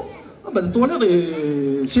 17 ans,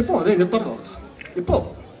 c'est bon, il est tard. Et pas.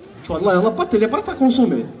 Tu vois, la pâte, elle est prête à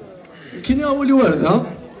consommer. Qui n'est pas le cas,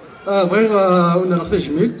 on a la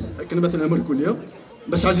جميلت كنا مثلا مركوليه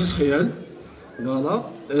بس عزيز خيال فوالا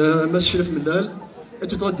ماشي شرف ملال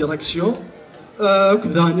توت لا ديريكسيون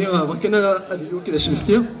وكذا هاني كنا كذا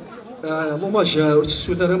سمحتي لوماج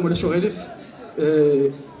السوثرام ولا شغيلف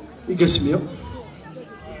يقسميا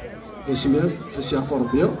فاسي عفو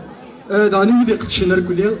ربي داني ودي قدشي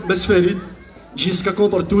نركوليه بس فريد جيسكا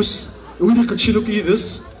كونتر توس ودي قدشي لو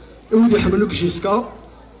كيدس ودي يحملوك جيسكا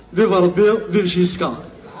فيفا ربي فيف جيسكا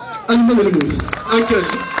الملموس هكذا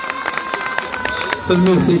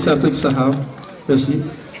الميرسي يعطيك الصحة ماشي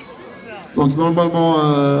دونك نورمالمون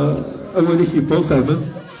أول إيكيب فاهمين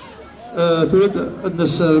تولد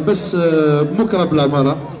الناس بس مكره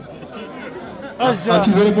بالعمارة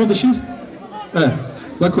كي ريبوند شي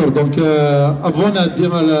داكور دونك افون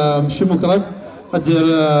دير ماشي مكره دير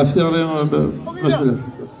افتياري مسؤول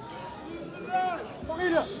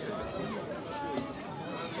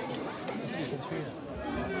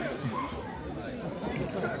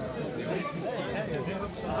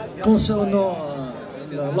Concernant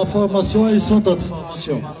la formation et le centre de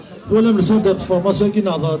formation. Voilà le centre de formation qui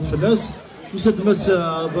n'a pas de faiblesse. Vous êtes monsieur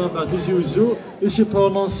et c'est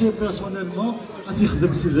prononcé personnellement à dire de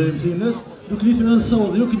ces élèves. Donc les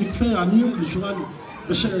financeurs qui nous fait un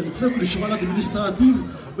le chemin administratif,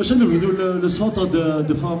 le centre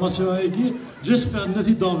de formation aiguë. J'espère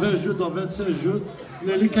que dans 20 jours, dans 25 jours,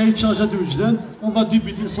 les cahiers de charge de Oujdan, on va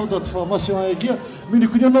débuter le centre de formation aiguë. Mais nous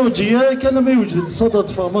connaissons le centre de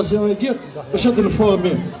formation aiguë, je vais le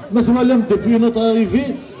former. Maintenant, depuis notre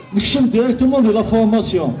arrivée, nous sommes directement de la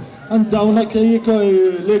formation. On a créé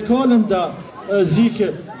l'école, on a Zik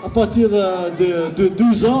à partir de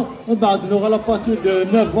 12 ans, on aura à partir de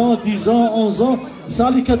 9 ans, 10 ans, 11 ans. Ça,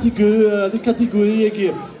 les catégories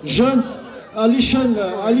jeunes à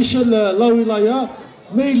l'échelle la wilaya,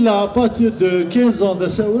 mais il a à partir de 15 ans de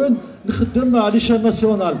Saouen, nous à l'échelle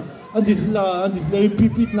nationale. On dit une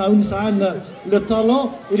pipite, le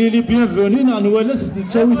talent, il est bienvenu,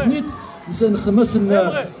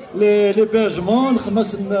 l'hébergement,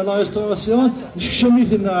 la restauration,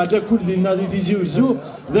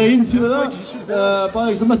 par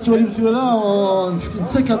exemple,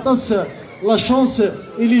 la chance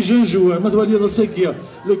et les jeunes joueurs.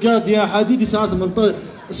 Le gardien Hadid, il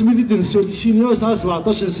سميتي دنسو السينيور ساعة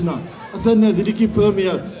 17 سنة مثلا هذه ليكيب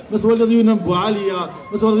بروميير مثلا ديونا بوعالية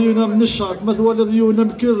مثلا ديونا منشط مثلا ديونا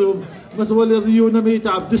مكرم مثلا ديونا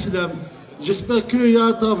ميتع عبد السلام. J'espère qu'il y a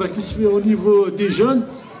un travail qui se fait au niveau des jeunes.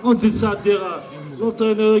 On dit ça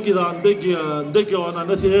l'entraîneur qui a un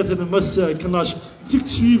intérêt de masse knash. Si tu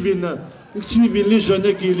suivis les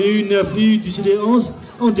jeunes qui les U9, les U10, les 11,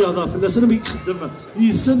 on dit à la fin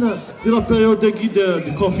ils sont de la période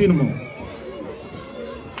de confinement.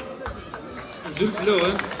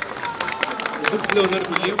 زرت لون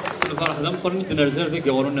نقول الفرح ذا مقرن نرزر ذيك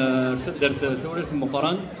يقولون درت ثورة في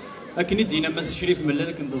المقرن لكن دينا مس شريف من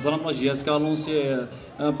اللي كنت زرم JSK لونسي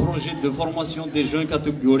بروجي دو فورماسيون دي جون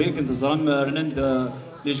كاتيجوري كنت زرم رند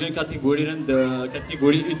لي جون كاتيجوري رند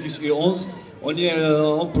كاتيجوري U10 U11 on est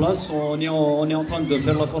en place, on est en train de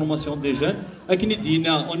faire la formation des jeunes.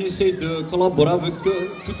 On essaie de collaborer avec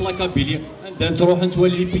toute la Kabylie.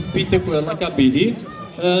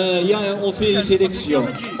 On fait une sélection.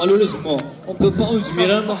 Malheureusement, on ne peut pas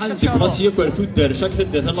déplacer chaque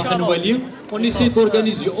semaine. On essaie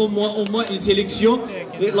d'organiser au moins une sélection.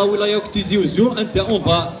 Là où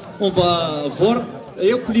on va voir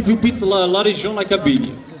la région, la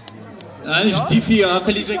Kabylie. جدي في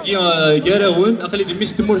أقل زكي جاراون أقل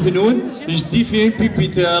مستمر ثنون جدي في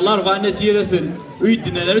بيبيت الأربع نتيرة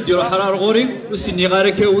ويدنا نردي روح حرار غوري وسني غير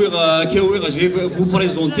كاوي je vais vous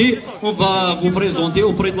présenter on va vous présenter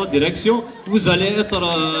auprès de la direction vous allez être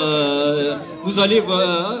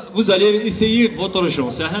vous allez essayer votre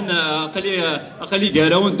chance أقل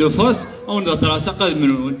جاراون de face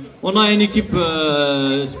on a une équipe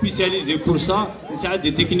spécialisée pour ça c'est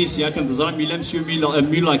des techniciens كنت زرا Monsieur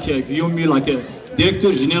Milak, Guillaume Milak,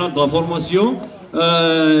 directeur général de la formation.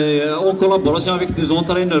 en collaboration avec des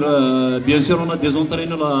entraîneurs. Bien sûr, on a des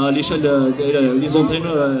entraîneurs à l'échelle, les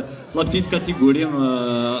entraîneurs, la petite catégorie.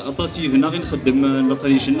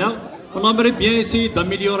 On aimerait bien essayer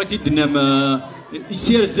d'améliorer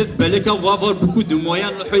ici on va avoir beaucoup de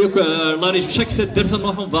moyens. Chaque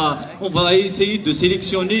on va essayer de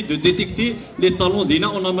sélectionner, de détecter les talents d'Ina.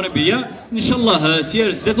 On aimerait bien, Inch'Allah,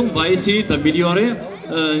 on va essayer d'améliorer,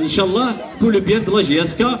 Inch'Allah, pour le bien de la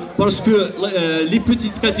JSK, parce que les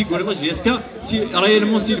petites catégories de la JSK,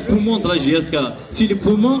 réellement c'est le poumon de la JSK. C'est le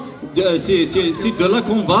poumon, c'est de là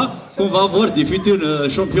qu'on va avoir des futurs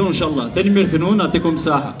champions, Inch'Allah. Comme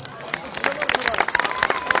ça.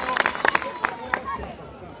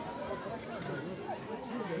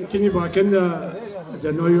 كني كان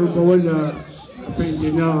لانه يقول فين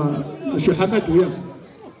دينا شو حمد وياه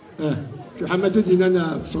شو حمد دينا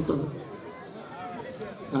انا بسطر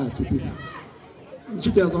تبي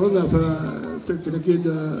نسيت هضرنا في تلقيت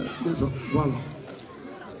فوالا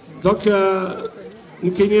دونك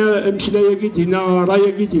يمكن مشلايا كي دينا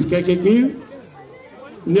رايا كي في كاكاكي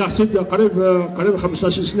نحسد قريب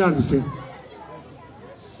 15 سنه الفين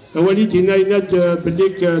اولي دينا يناد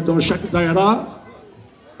بليك دون شاك دايره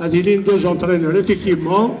هذه لين دوز انترينور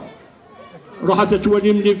افيكتيفمون روح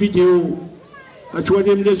تتولي من لي فيديو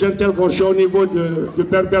تولي من لي انترفونسيون نيفو دو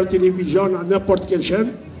بربر تيليفزيون على نابورت كيل شان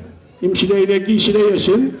يمشي لها الى كي يشري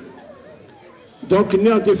ياسن دونك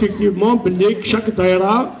نعرف افيكتيفمون بلي شاك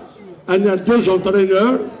دايره انا دوز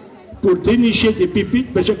انترينور بور دينيشي دي بيبيت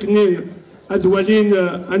باش كني ادوالين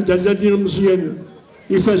عند الذين مزيان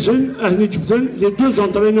يفازن اهني جبدن لي دوز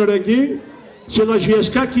انترينور هاكي سي لا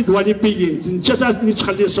JSK qui doit les payer. انت تعرفني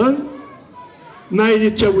تخلصن ما اللي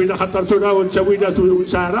تسوي لا خاطر ثورة ونسوي لا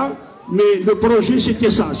سهرة mais le projet c'était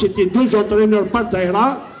ça, c'était 2 entraîneurs par daïra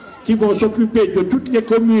qui vont s'occuper de toutes les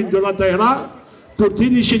communes de la daïra pour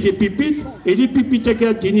dénicher des pépites et les pépites qui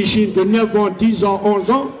ont déniché de 9 ans, 10 ans, 11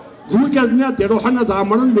 ans vous regardez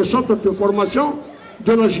le centre de formation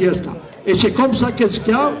de la JSK et c'est comme ça qu'est-ce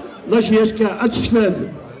qu'il y a la JSK a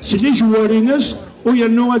c'est les joueurs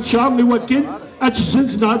وينو هادشام يوكل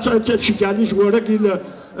اتزنزنا تشكى لي جوارك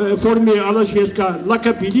فورمي على JSK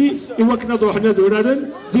لاكابيلي يوكلنا روحنا دورارن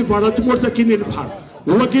في فارات مورتا كاين البحر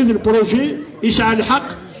هو كاين البروجي يسعى الحق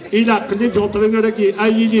الى قلي جونترينور كي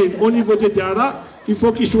ايلين او نيفو دي دارا il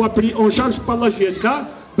faut qu'il soit pris en charge par la JSK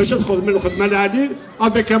باش تدخل من الخدمه العاليه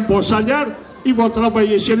avec un bon salaire ils vont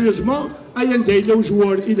travailler sérieusement ايا دايلو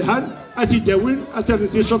جوار الهان اتي داول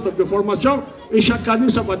اتي centre de formation et chaque année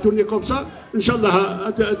ça va tourner comme ça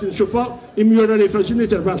inchallah نشوفها يميورا لي فاسيني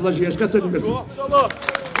تبع لا JSK ان شاء الله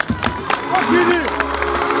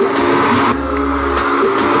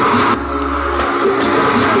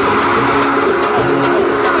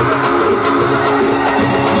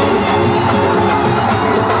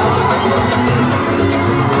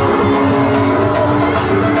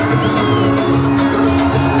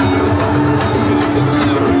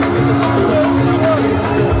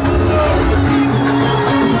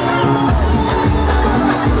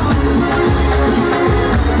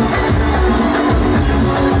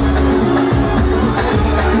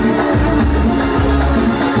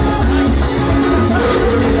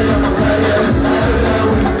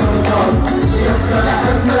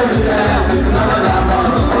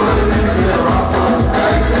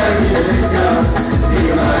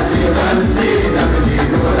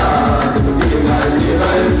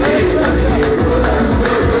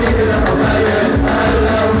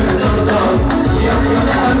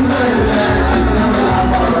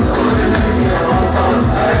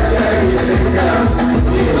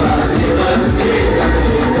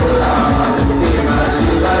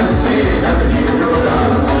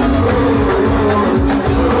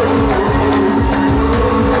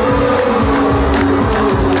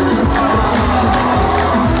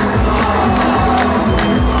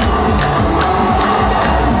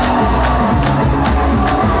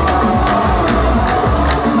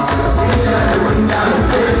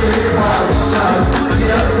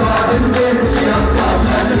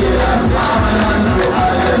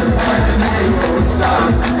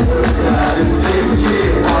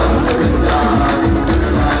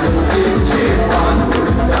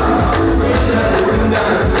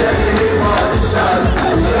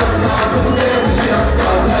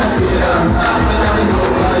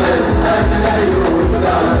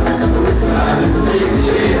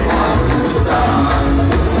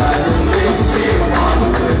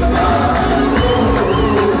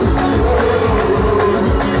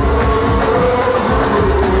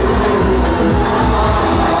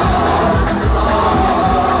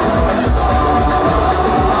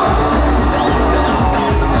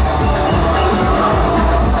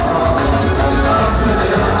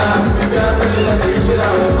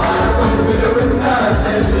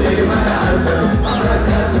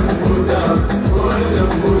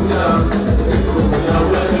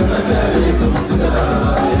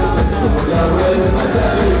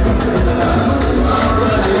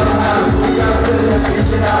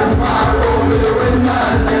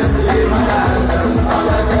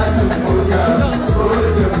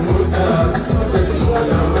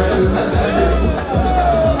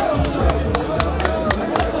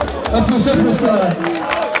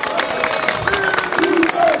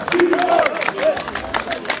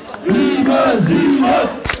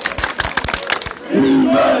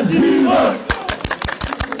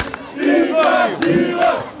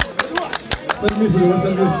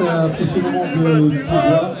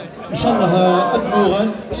Inshallah,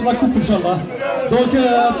 la coupe, Inshallah. Donc,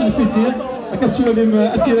 c'est le fêtier. كسوا لهم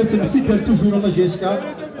أثيرة في دار توجور لا JSK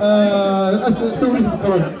تولد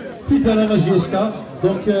القرن في دار لا JSK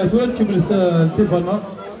دونك ثوال كملت التيبانا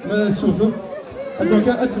ما سوفو دونك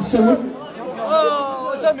أتساوي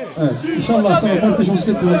إن شاء الله صافي بارتاج وسكت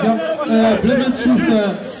هكا بلا ما تشوف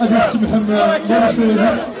هذا تسمحهم مورا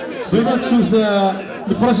شويه بلا ما تشوف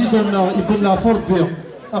البريزيدون يكون لا فورت بير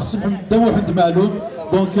أخصهم دا واحد معلوم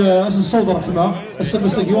دونك أصوض رحمة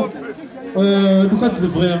السمساكيون لو كان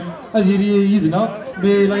ديفغي هذه اللي يدنا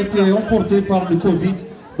مي لا ايتي امبورتي بار لو كوفيد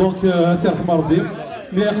دونك تيرحم ربي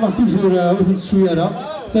مي احنا توجور وثن السياره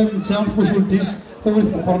تم فوشولتيس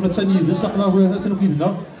ثورت مقارنه ثانيه يدس احنا ثانو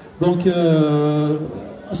كيدنا دونك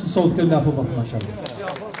الصوت كان نعرفوا برك ان شاء الله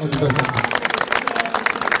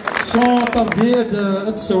سون ترديد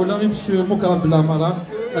التساوله مي مسيو مكرم بلا مرة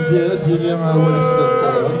ديالي مع ولد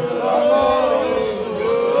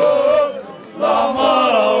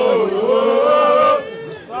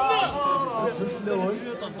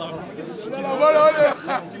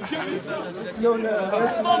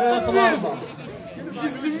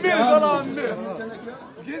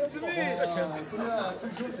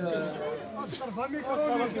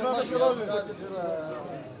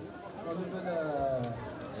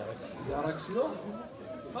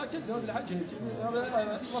ما كدهون الحاجه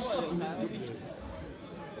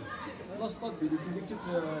لاصطاد بلي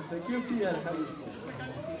تاكيو كي يرحل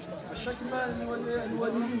الشك ما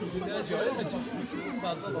الوالدين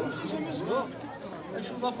بعد الظهر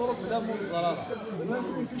شو لابروك بلا مو الضرر ما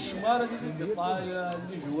نكون في الشماره ديال القطايا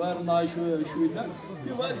اللي جوار ناي شويه دا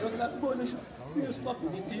يبغى لا بون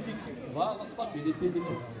ستابيليتي ديك فوالا ستابيليتي ديك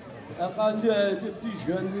قال لي بتي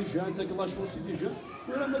جون تاك لا شوسي دي جون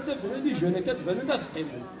ولا ما تبان لي جون كتبان لنا ثقيل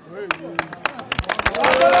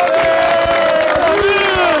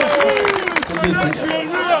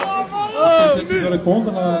هذا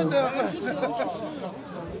قبنا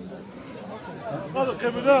هذا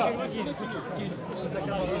قبنا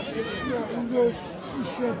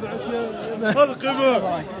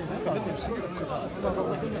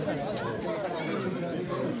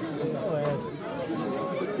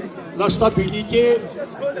La stabilité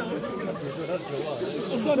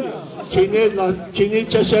كاينين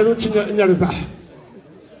تسارع نربح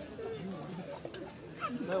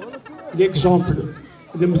ليكزومبل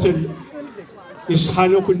المثل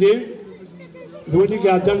يسخانو كلين ذولي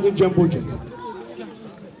قاعدين جنبو جنب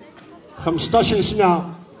 15 سنة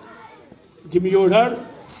ديميورار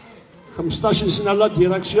 15 سنة لا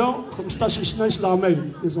ديراكسيون 15 سنة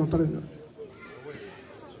إسلامية لي زونترينور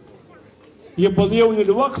يبغيون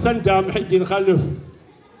الوقت نتا محيدين خلف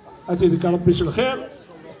أتيك ربي الخير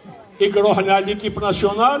يقروا حنا ليكيب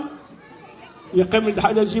ناسيونال يقيم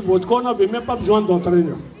الحالة جيب وتكون بي ميم با بجوان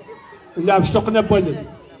دونترينور اللاعب شتقنا بولد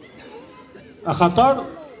خاطر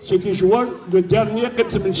سي كي جوار لو ديرني قيم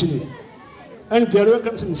 8 سنين نديرو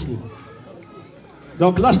قيم 8 سنين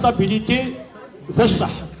دونك لا ستابيليتي ذا الصح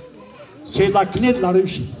سي لا كلي دو لا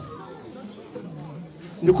ريوسيت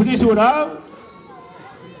نكوني ثورا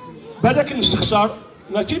بالك نستخسر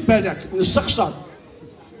ماشي بالك نستخسر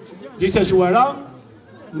دي تزوارا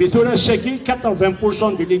مي ثورا ساكي 80% دو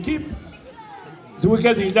ليكيب ذوك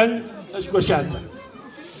هادي لان اسكو شاد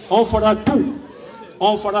on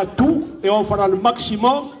fera tout et on fera le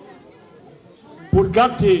maximum pour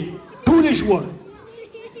garder tous les joueurs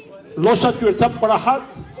l'ossature Tabrahat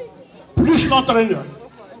plus l'entraîneur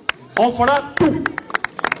on fera tout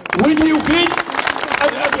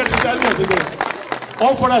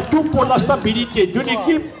on fera tout pour la stabilité de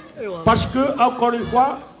l'équipe parce que encore une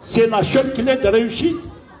fois c'est la seule clé de réussite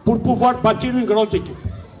pour pouvoir bâtir une grande équipe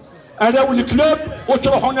alors le club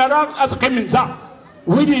وتروحوا نرى أذقي من ذا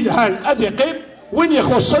وين الهان أذقي وين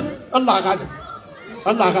يخصن الله غالب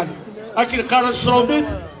الله غالب أكيد قارن ستروميت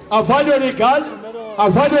أفالو ريغال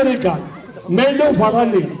ميلو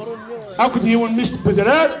فراني أكيد يون مست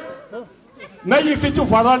بدرار ما يفيتو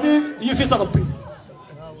فراني يفيت ربي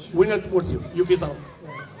وين تمرتي يفيت ربي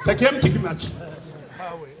فكيم تكماتش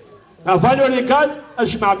أفالو ريغال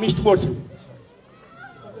أجمع مست مورتي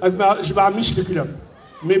أجمع مست الكلام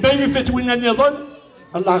مي بين يفيت وين النظام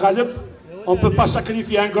الله غالب on ne peut pas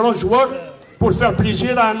sacrifier un grand joueur pour faire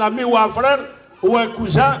plaisir à un ami ou à un frère ou à un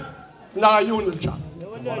cousin نرايون الجار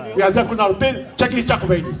هذا كنا ربي تاكي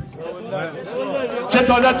تقبيلي c'est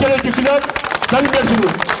dans l'intérêt du club dans le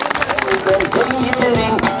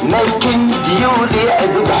ممكن ديولي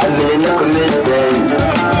عبد حملنا كل الدين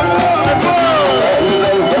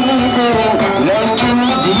ممكن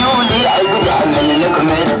ديولي عبد حملنا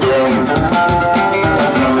كل الدين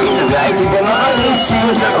إذا بعد دمع غيسي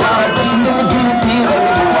وعرض اسم الجلدي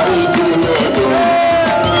غلب وعيد النادم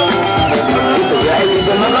إذا بعد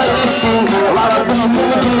دمع غيسي وعرض اسم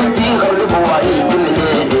الجلدي غلب وعيد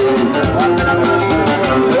النادم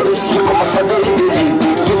برسيكم صديقي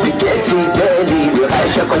كاتي بالي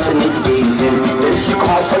العاشق سنجيزن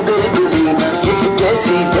برسيكم صديقي كيف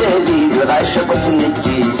كاتي بالي العاشق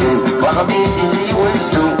سنجيزن وغبيتي زي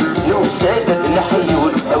وزو نو سادة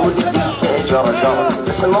نحيول أولدي حاجة رجع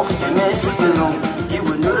بس النصف ما سفرو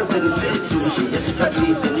يونور بالفيتسو شي يسفتي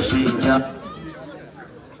تنشيجا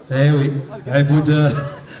ايوي عبود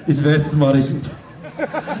يتبعت ماريسي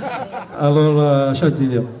alors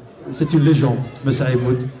Châtillon, c'est une légende, Monsieur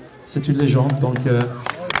Aïboud, c'est une légende, donc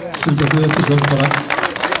s'il te plaît, plus d'enfants,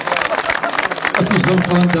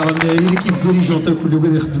 l'équipe dirigeante الكل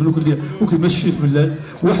وقاعد يخدم له كل وكل ماشي في ملال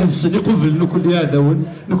واحد السن يقبل له كل عداون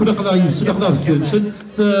نكون نقدر ينسى نقدر في السن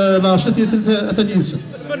لا شتي ثاني ينسى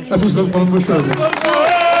افوز القرن مشاهد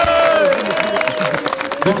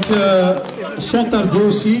دونك سون تاردي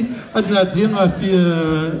اوسي عندنا ديما في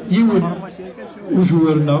يون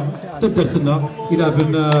وجوارنا تدرتنا الى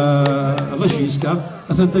فينا لا جيسكا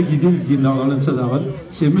اثنا داكي ديالنا على نتداول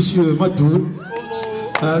سي مسيو مادور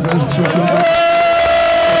هذا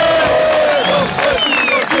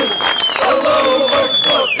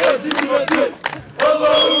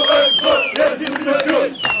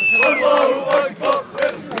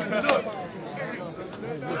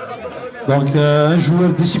Donc un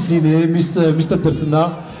joueur discipliné, Mr. Dertna,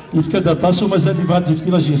 يفكد الطاس ومازال يبغى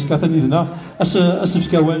في لا جيسكا ثاني ذنا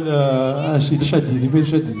اسف كوان اشي شاديني بين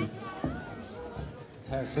شاديني.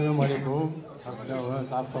 السلام عليكم حفله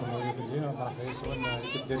صعب فرنا لي مرحبا يسون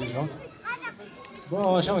ليكيب ديريجون.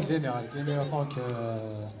 بون شنو ندير يعني طونك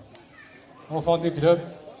enfant du club,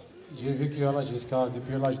 j'ai vécu à la JSK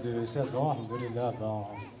depuis l'âge de 16 ans, alhamdoulilah.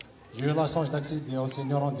 J'ai eu la chance d'accéder au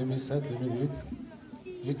senior en 2007-2008.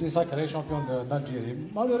 J'étais sacré champion d'Algérie.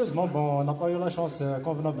 Malheureusement, bon, on n'a pas eu la chance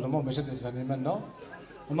convenablement, mais j'ai décidé maintenant.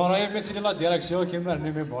 On aurait aimé mettre la direction qui m'a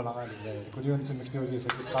animé. Bon, là, كل يوم نسمع كتابي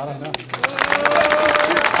سكت قارنا.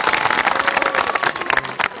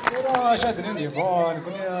 ورا شادني bon,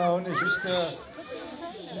 on est juste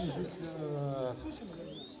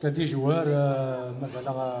que des joueurs,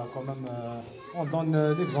 quand même, on donne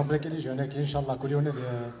l'exemple que les jeunes, Inch'Allah, كل يوم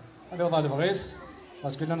on est dans le vrai.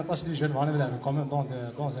 Parce que nous avons des jeunes quand même dans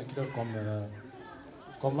un club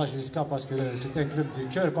comme la JSK, parce que c'est un club de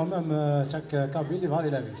cœur quand même, chaque Kabyle va aller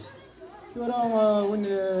la vis.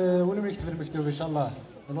 Inch'Allah,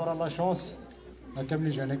 on aura la chance, comme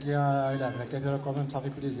les jeunes qui quand même, ça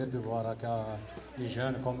fait plaisir de voir les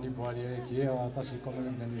jeunes comme les Boaliers qui est quand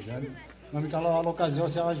même les jeunes. Donc à l'occasion,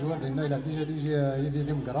 c'est un joueur, il a déjà dit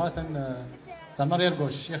c'est un arrière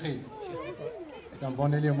gauche, chéri. C'est un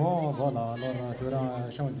bon élément, voilà. Alors,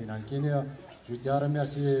 je tiens à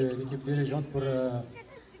remercier l'équipe dirigeante pour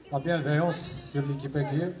la bienveillance sur l'équipe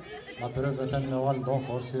équipe, la preuve d'un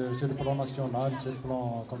d'enfort sur le plan national, sur le plan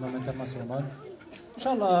quand même international.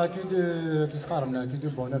 Inch'Allah, qui du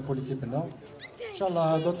bonheur pour l'équipe là. Inch'Allah,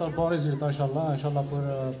 d'autres bons résultats, Inch'Allah,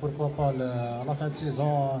 pourquoi pas à la fin de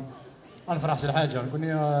saison, on fera cette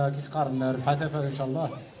Inch'Allah.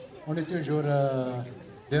 On est toujours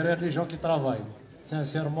derrière les gens qui travaillent.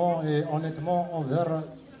 Sincèrement et honnêtement envers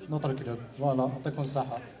notre club. Voilà, on te conseille.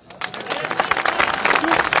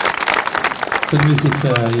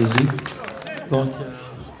 Donc,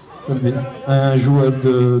 un joueur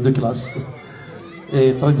de classe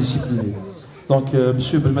et très discipliné. Donc,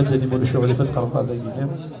 monsieur Belmadani, mon chef, il a fait le travail avec lui.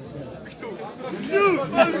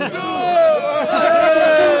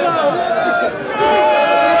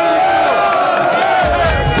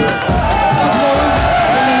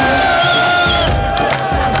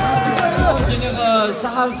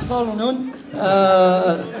 الصالونون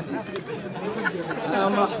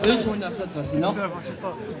ما حبيش وين فتنا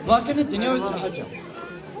لكن الدنيا وين حاجه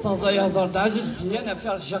صافا يهضر تعزز هي انا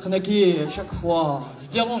في شقنا كي شاك فوا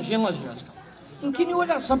ديرونجي لا جياسك يمكن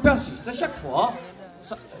ولا سا بيرسيست شاك فوا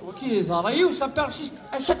وكي زراي وسا بيرسيست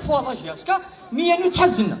شاك فوا لا جياسك مي انا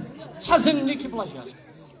تحزن ليكيب لا جياسك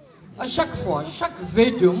شاك فوا شاك في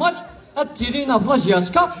دو ماتش التيرينا في لا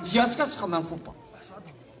جياسك تخمم فوبا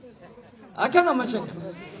هكذا مشاكل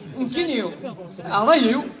يمكن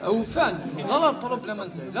رايو او فان زرا البروبليم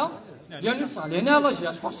نتاعنا يعني صالينا لا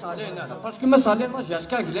جياس صالينا باسكو ما صالينا لا جياس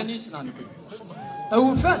كاع لاني سنان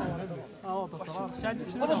او فان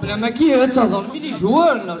بلا ما كي تهضر بين لي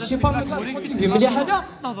جوار سي با كي مليح هذا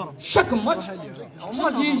شاك ماتش هما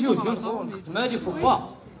ديجيو نختم هادي فو با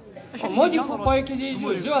هما دي فو با كي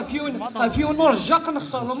ديجيو فيو نرجع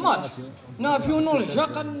نخسر الماتش فيو نرجع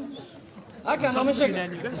هكا انا ماشي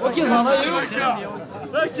وكي ظهرايو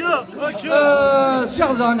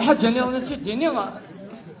سي زان حاجه انا تديني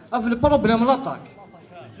في البروبليم لاطاك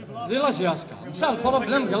دي لا جياسكا نسى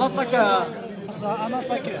البروبليم ديال لاطاك انا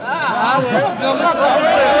طاكي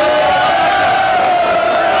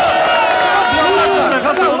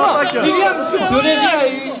il vient me donner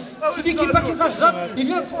c'est l'équipe qui s'achète il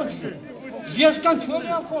vient fond de jeu JSK نشوف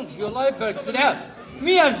لي فون جو الله يبارك في العام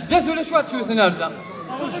مي الجداد ولا شو تشوفنا هذا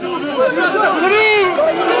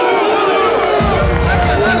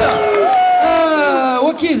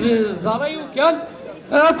وكي زرايو كان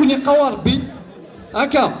كون يقوى ربي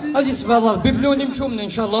هكا غادي يسبق ربي فلوني نمشيو من ان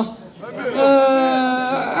شاء الله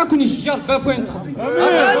كون يشجع ربي فين تخدم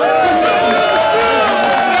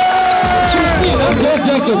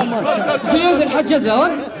زياد الحاجه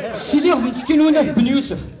دار سيليغ مسكين هنا بن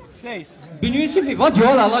يوسف بن يوسف يفاديو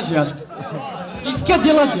على لا جياسك يفكا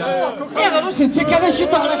ديال لا جياسك غير انت كذا شي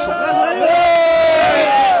طاح شو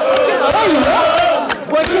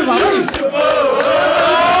وكيف عليك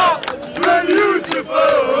بن يوسف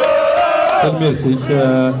ميرسي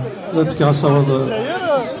في غنصاوب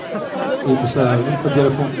باش ندير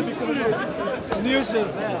لكم يوسف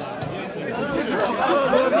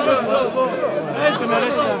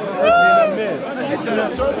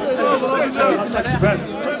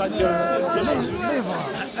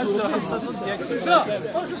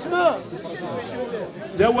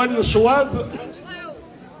ذوان الصواب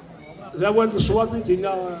ذوان الصواب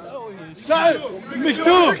دينا سعد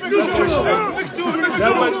مكتوب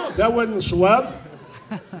ذوان الصواب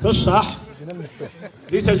في الصح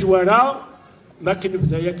دي تجوارا ما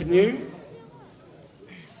كنبدا ياكني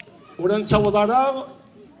ولا نتصور راه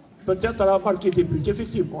peut-être la marque débute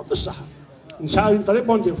effectivement de ça. Nous avons une très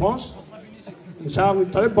bonne défense, nous avons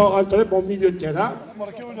un très bon milieu de terrain.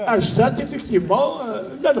 Ajdat effectivement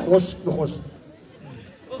لا نخص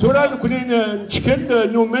ترى كنا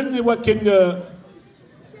نشكل نومن ولكن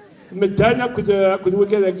مدانا كنا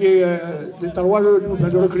وكذا دي تروار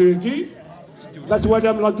الركريتي là tu vois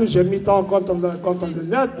la deuxième mi-temps contre le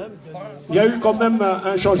net il y a eu quand même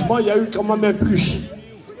un changement, il y a eu quand même un plus.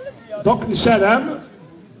 Donc Salam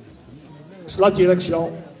la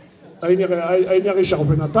direction أين يشرب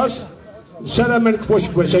بنطاس سلام عليك فوش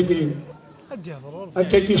كواساكين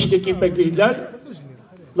أنت كيشتي كيما كيلان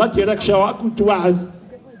لا ديريكسيون كنت واعد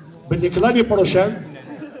باللي لاني بروشان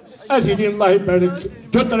هذه اللي الله يبارك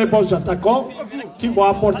دو تري بونز اتاكون كي فو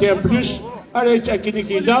ابورتي ان بلوس انا تاكيني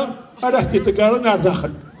كينا انا حتى تقارن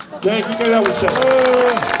داخل لكن كذا وسام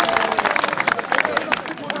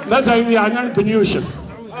ماذا يعني بن يوسف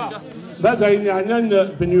ماذا يعني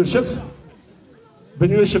بن يوسف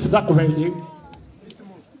بن يوسف ذا قبيلي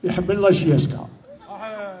يحمل لا جياسكا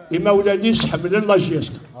إما ولاديس حملن لا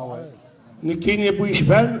جياسكا نكيني بو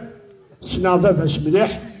يشبان سناضة باش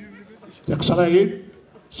مليح في قصرايين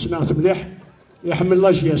سناضة مليح يحمل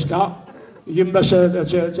لا جياسكا يما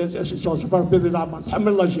سوسبار بيض العمر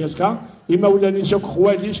تحمل لا جياسكا إما ولاني سوك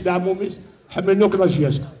خواليس لعموميس حملنوك لا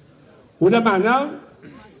جياسكا ولا معنى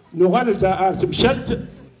نغال تمشلت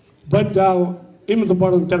بدا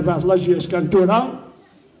إمضبر نتربعت لا جياسكا نتورا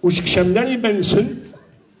وش كشملاني بنسن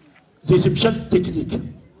دي تمشلت تكنيك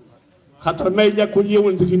خاطر ما إلا كل يوم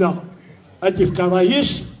ذكنا أدي في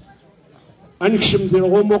كرايس أنكشم ديال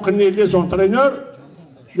غوموقني لي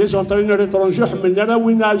زونترينور إترونجو حملنا راه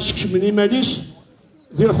وين نكشمني ماليس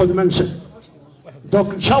ديال خدمة نسن دونك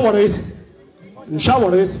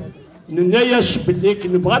نشاوريت ننايش باللي كي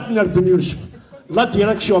نبغات نرد يوسف لا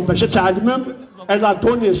ديريكسيون باش تعلمهم elle a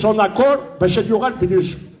donné son accord باش يوغال بن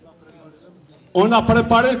يوسف on a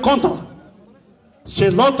préparé le contrat c'est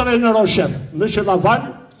l'entraîneur en chef monsieur Laval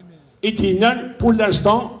il dit non pour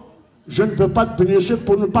l'instant je ne veux pas de Ben Youssef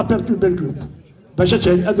pour ne pas perturber le groupe باش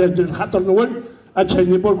خاطر نول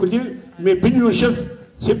اتهني بوركلي مي بن يوسف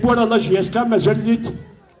سي بور لا JSK مازال ليت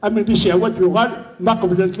امن بشهوات يغال ما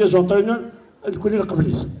قبلت لي زونترينور الكل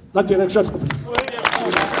قبليت لا ديريكسيون قبلت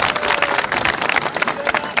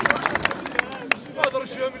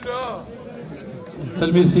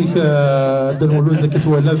تلميذ فيك المولود اللي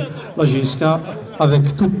كتولى لا JSK avec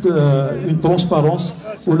toute une transparence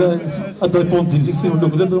ou là à répondre directement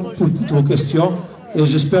pour toutes vos questions et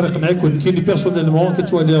j'espère que personnellement que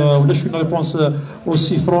tu as une réponse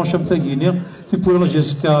aussi franche مثاقيني في بور لا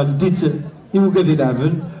JSK ديت يوقع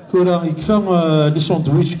يلعبن تورا يكفى لي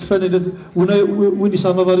ساندويتش كفى وين يسا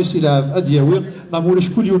نظري سيلعب ادياوي نعملوا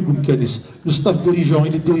كل يوم كم كانيس لو ستاف ديريجون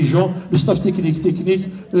لي ديريجون لو ستاف تكنيك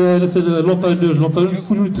لونطرونور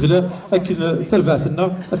كل يوم تغلا اكن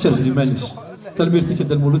تربعثنا اترفد مانيس تلبيرتي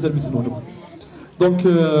كدا المولود تلبيت نونو دونك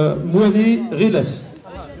موالي غيلاس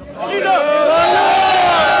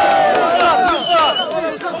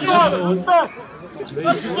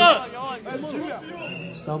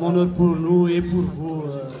C'est un honneur pour nous et pour vous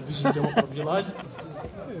visiter notre village.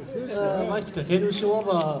 كاين شي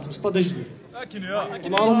وضع في الستاد جديد.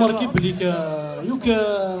 On a remarqué بلي يوك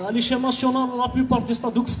ليشيل ناسيونال لا بلوبار دي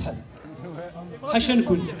ستاد دوك فتحوا. حاشا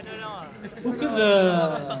نكون.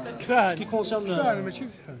 وكذا كي كونسيرن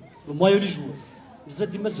المايو لي جوور. بزاف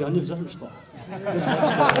ديما زيانين بزاف مشطوح.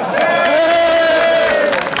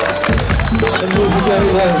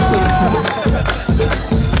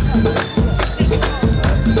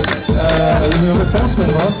 Une réponse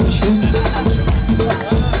maintenant, Michel.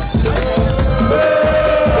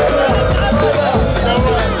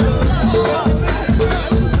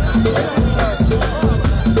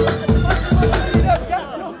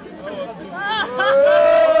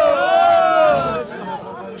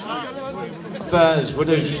 Enfin, je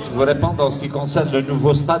voulais juste vous répondre en ce qui concerne le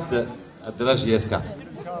nouveau stade de la JSK.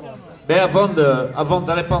 Mais avant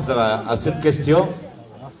de répondre à cette question,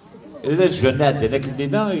 le jeune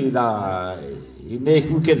il n'est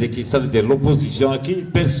que qui savent de l'opposition qui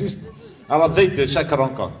persiste à la veille de chaque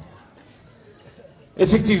rencontre.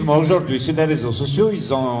 Effectivement, aujourd'hui, sur les réseaux sociaux,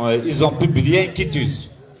 ils ont publié un quitus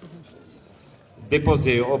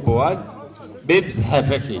déposé au Boal, mais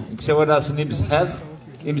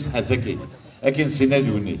لكن سينا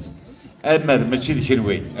لونيس اما ماشي ذيك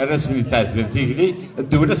الوين الرسمي تاع ثيغلي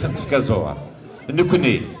الدوله سنتفكا زوار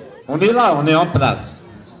نكوني اوني لا اوني اون بلاس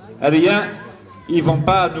rien ils vont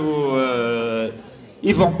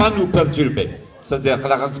pas nous perturber c'est-à-dire que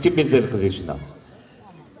la غنسكمل ديال القضيه.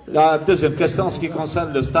 La deuxième question en ce qui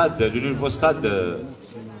concerne le stade, le nouveau stade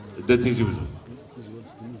de Tizi Ouzou.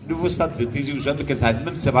 Le nouveau stade de Tizi Ouzou,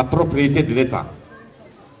 c'est la propriété de l'État.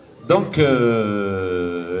 Donc,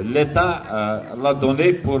 l'État l'a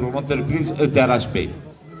donné pour l'entreprise ETRHP.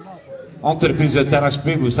 Entreprise ETRHP,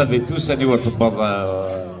 vous savez tous,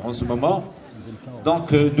 en ce moment.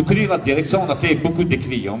 Donc, nous, la direction, on a fait beaucoup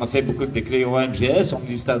d'écrits. On a fait beaucoup d'écrits au MGS, au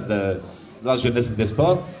ministère de la Jeunesse et des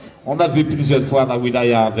Sports. On a vu plusieurs fois la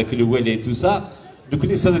wilaya avec le Welle et tout ça. Donc,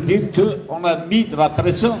 ça veut dire qu'on a mis de la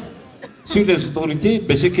pression sur les autorités,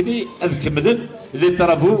 les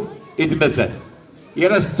travaux et de Mazel. Il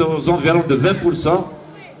reste aux environs de 20%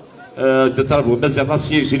 de travaux. Mazel la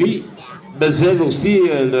siègerie, Mazel aussi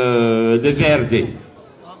le VRD.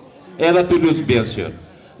 Et la pelouse, bien sûr.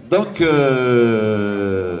 Donc,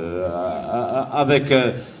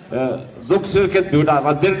 donc sur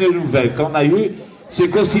la dernière nouvelle qu'on a eue, c'est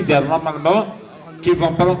considère normalement qu'ils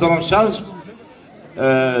vont prendre en charge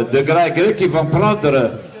de gré à gré, qu'ils vont prendre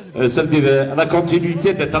la continuité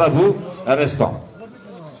des travaux restants.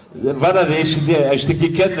 Voilà, la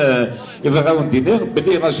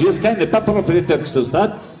JSK n'est pas propriétaire de ce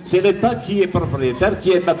stade, c'est l'État qui est propriétaire, qui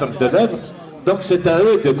est maître de l'œuvre, donc c'est à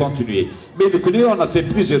eux de continuer. Mais le courrier, on a fait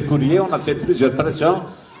plusieurs courriers, on a fait plusieurs pressions,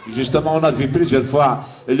 justement on a vu plusieurs fois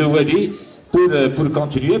le Wali, pour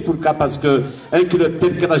continuer, parce qu'un club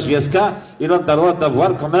tel que la JSK, il a le droit d'avoir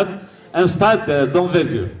quand même un stade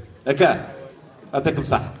d'envergure. D'accord? C'est comme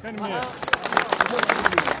ça.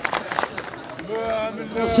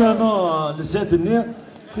 Concernant les Zedniers,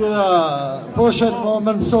 prochainement,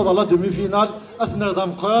 من صور la demi-finale, أثناء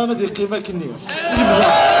ضمقان ذي قيمة كنية.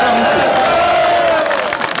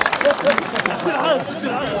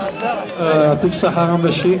 يعطيك الصحة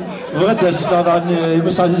ماشي بغيت الأستاذ عني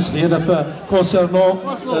يبوس عزيز خير كونسيرنون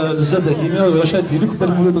الزاد كيميا واش هادي لك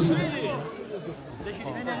بالمولود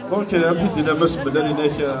دونك بديت الى ما سبنا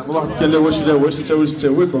ليناك واحد قال لا واش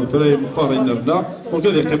تساوي دونك راهي مقارنه بنا دونك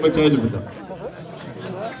هذه قيمه كاين البدا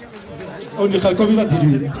اللي قال لكم الى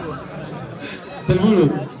ديري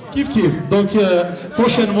بالمولود كيف دونك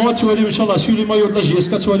بروشينمون توالي ان شاء الله سوي لي مايو لا جي اس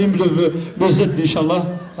كا توالي لو زد ان شاء الله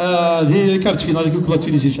هذه كارت فينال اللي كنت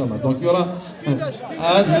تونيزي ان شاء الله دونك يورا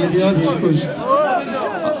هذه كلش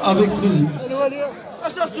افيك بليزير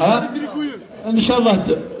ان شاء الله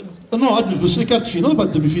نو عاد الفلوس كارت فينال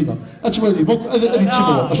بعد دمي فينال اتوالي دونك هذه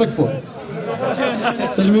تسيبوها اشاك فوا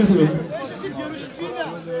تلميذ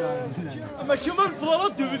اما كمان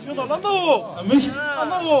بلارات دمي فينال اما هو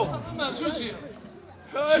اما هو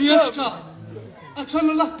JSK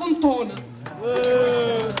أتمنى له طنطونة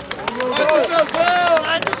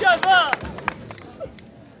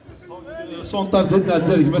سونتار ديالنا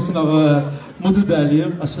الدرج مثلا مدود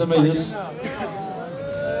عليهم السلام عليكم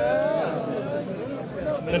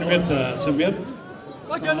تنوير سمير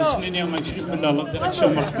سنيني ما نشرف من الله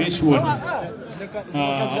ديريكسيون مرحبا سوان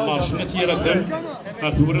الله شنا تيرا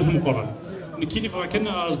ثورة مقرن نكيني فكان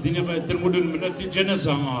قصدينا درمولو من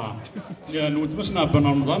الجنازة نوتمسنا بن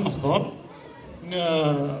رمضان نحضر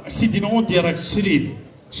اكتدينا اون ديراكت سريد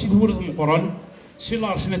سي ثورة مقرن سي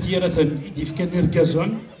لارشنا تيرا يدي في كان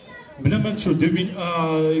ركازان بلا ما نشوف 2000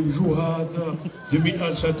 يوجوها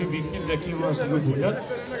 2000 ساتو فيكتيم لا كلمه سمعت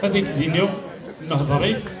هذيك دينيو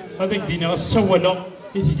نهضري هذيك دينيو السواله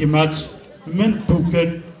يتجمعت من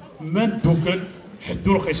بوكل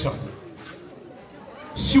حدو الخصام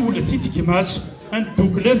سولة يتجمعت ان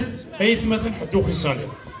بوكلت ايت مثلا حدو خصام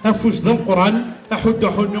افوز ذا القران احد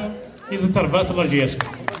حنو اذا تربات الله JSK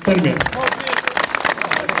ترميم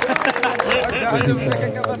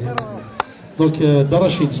دونك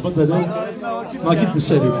درشيد زبد انا ما كنت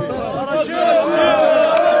نسالي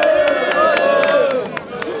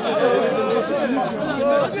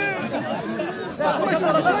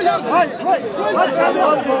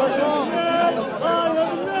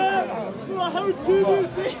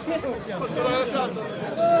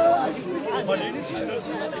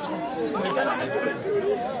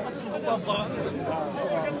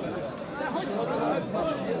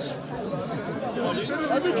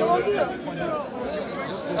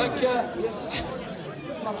هكا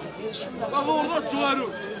غمورات توارو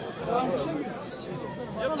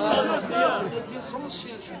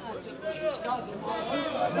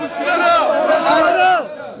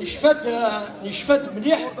نشفت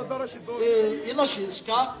مليح الى JSK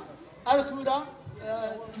الكورة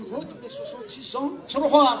تهود ب 66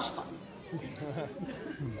 تروحوا على السطح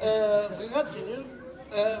غادينا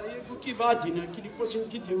كي غادينا كي بوزين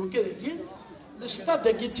تيتي وكذا الستاد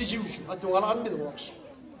كي تيجيوج هادو راه ما يدورش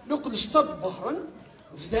لوك الستاد بحرا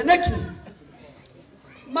فداناكني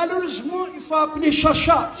malheureusement il faut appeler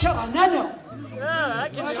Chacha Karanana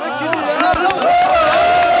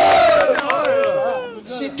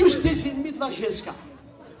c'est tous des ennemis de la JSK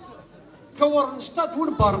كور الستاد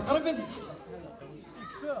والبار قريب هذيك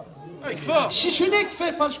شي شنو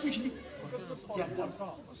كفايه باسكو جلي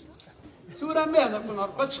ثورة ماذا كنا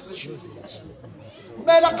ربطش نشوف الناس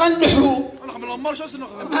ما لقى النحو نخمل مارش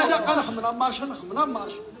ما لقى نخمل مارش نخمل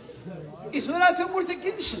مارش إثورة تمور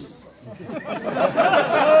تكيدشن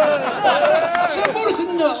تمور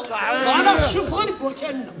ثنا أنا شوف غنقول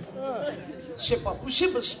كأنه سي با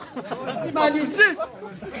بوسيبل مالي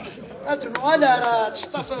أدنو على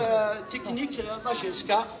تشطف تكنيك لا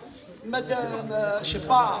JSK مادام شي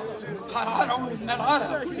با قرارهم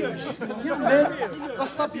المرارة لا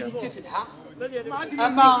ستابيليتي في الحق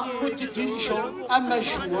اما كنت ديريجون اما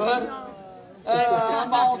جوار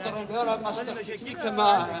اما اونترينور اما ستاف تكنيك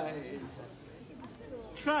اما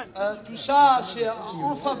tout ça c'est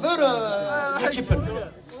en faveur de l'équipe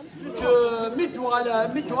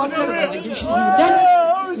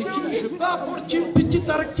je peux apporter une petite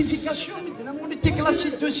rectification maintenant on était classé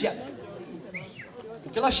deuxième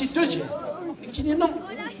classé deuxième. Non,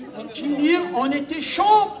 on était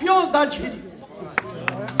champion d'Algérie.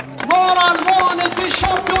 Moralement, on était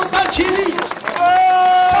champion d'Algérie.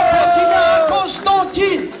 Ça continue à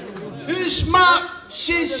Constantine, Usma,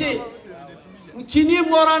 Cessé.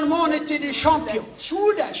 Moralement, on était les champions.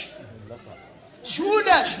 Soulage.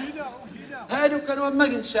 Soulage. هذو كانوا ما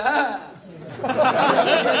ننساها.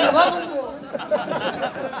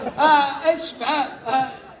 اسمع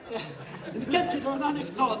كانت لون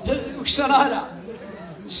انكدوت واش صرا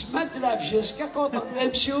سمعت لها في JSK كونتر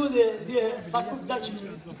نمشيو لا كوب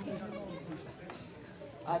دالجيري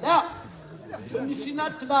انا في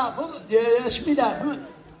فينال تلافظ سميتها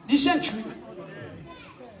لي 5 جوي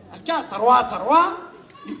هكا 3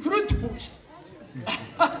 يكرو تبوس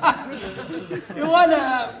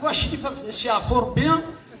وانا واش اللي في سي فور بيان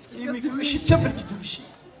ماشي تبرك دوسي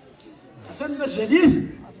ثم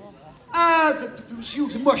زليت دوسي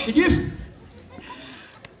وثم حليف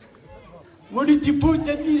وليدي بوت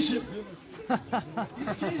النيسم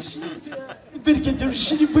بركة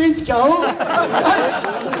دوسي اللي بويت كاهو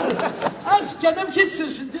اسك انا مشيت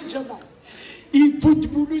سرسلت ان شاء الله يبوت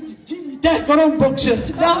مولود الدين تاع كرون بوكسر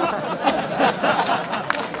لا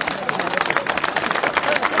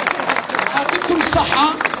يعطيكم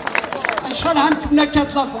الصحة ان شاء الله عندنا 4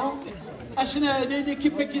 لافون اسنا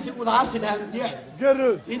ليكيب كي تقول عارفينها مليح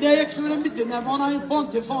إذا يكثر مدنا اون ان بون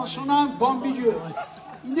ديفونس اون ان بون ميليو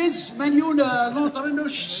ينز مليون لونترينور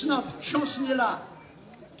سنات شونسني لا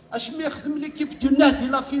اسمي يخدم ليكيب دو نادي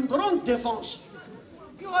لا في غروند ديفونس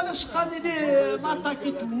يوالا سقاني لي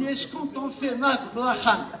لاطاكي تونس كونت اون في ماك بلا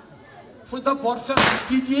خان faut d'abord faire un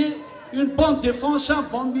pilier, une bonne défense, un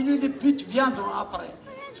bon milieu, les buts viendront après.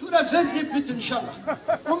 سوره في ديبيت ان شاء الله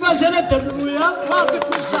وما زال درنا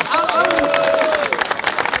يعطيكم الصحه.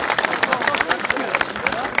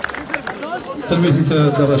 تلميذ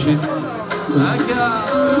الرشيد هكا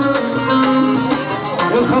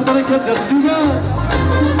والخطر كتسليمات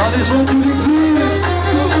غادي يصوتوا ليكزيل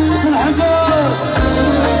صلاح الناس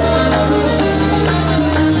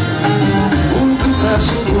وكيفاش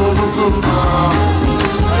نديرو نصوصنا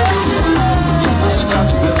كيفاش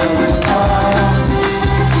كتبان النار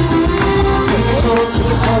تنفرو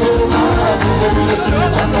تدخلو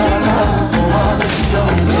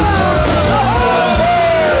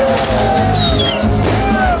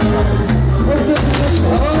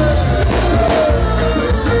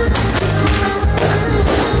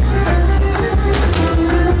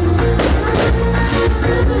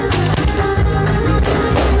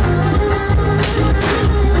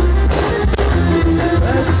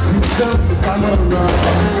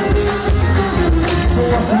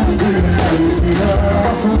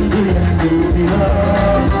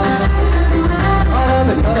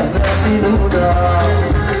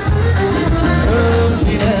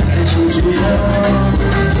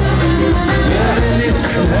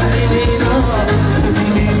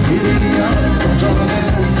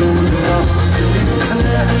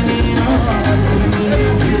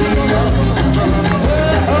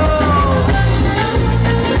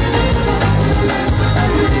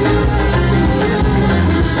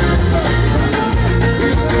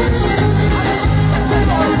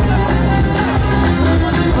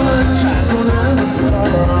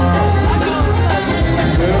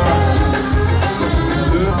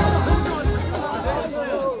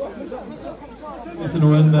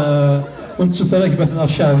كنت شفت راكبة مع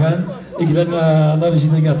شعبان يقول لنا الله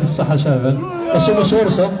يجزينا يعطي الصحة شعبان السومة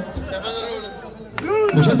صورصة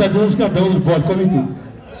باش انت عندنا كاع داول البوا الكوميتي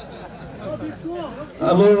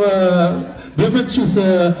الور بلا ما تشوف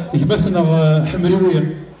يكملنا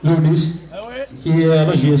حمريوية لونيس كي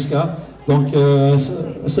لا جي اس كا دونك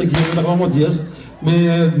ساكي نورمالمون دياز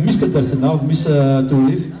مي ميس تدرتنا ميس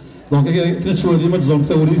توليف دونك كنا تسولي ما تزوم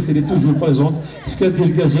توريث اللي توجور بريزونت تفكاد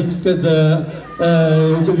ديال كازان تفكاد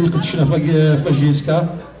وكان يقدشنا في جي اس كا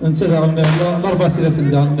انت الاربعه ثلاثه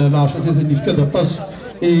لا 10 ثلاثه اللي فكاد الطاس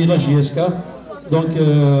اي لا جي اس كا دونك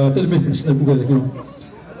تلميذ نسناب وكذا كلهم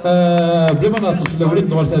بلا ما نعطي في الاولين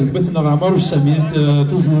نوار تاع البث عمار والسمير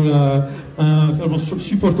توجور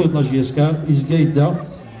سوبورتور دو لا جي اس كا ازكايدا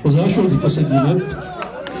وزعما شغل دي فاسادينات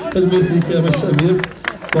تلميذ ديك السمير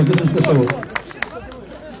دونك تستصور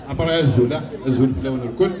ابرا الزول في الاول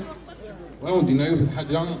الكل وندينا يوث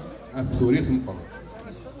الحاجه في سوريا في مقر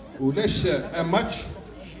ولاش ان ماتش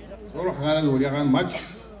نروح غير نولي غير ماتش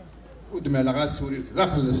ودمالا غير سوري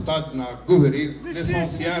داخل الاستاد نا كوفري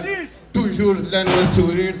ليسونسيال توجور لان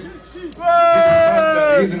سوري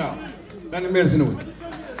يدنا لان ميرزنون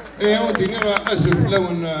اي ودينا الزول في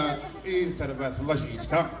الاول تربات الله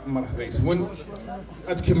جيسكا مرحبا يسون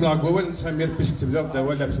اتكمل قول سمير باش تبدا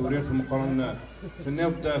ولا في سوريا في مقارن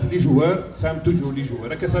سناو في لي جوار سام توجور لي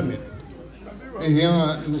جوار هكا سمير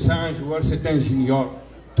هي نسان جوار سي ان جينيور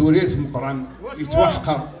تورير في مقران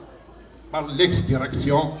يتوحقر بار ليكس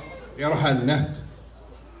ديريكسيون يروح للنهد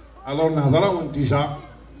الور نهضروا ديجا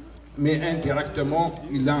مي انديريكتومون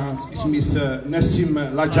الى سميس نسيم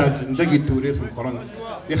لاجاج ندقي تورير في مقران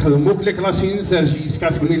يخدموك لي كلاسين سيرجي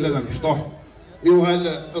سكاسكني لا مشطوح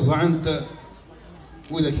يوغال زعنت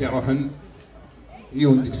وذاك يروحن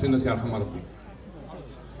يوم ديك السنه يرحم ربي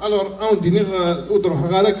الور اون دينيغ ودروح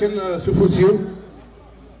غالا كان سوفوسيو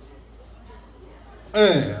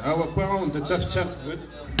هو باون دو تشاف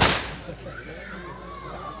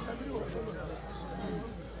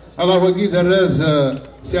الور وكي دراز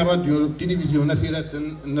سي راديو تلفزيون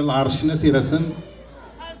نثيرسن العرش نثيرسن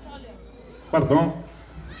باردون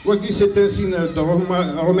وكي سي ان سين دو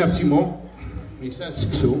روميرسيمون يسا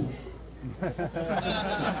سكسو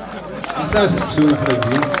يسا سكسو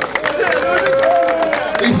الحراجين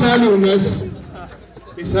يسالو الناس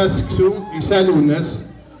يسا سكسو يسالو الناس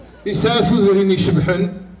يسا ثوذرين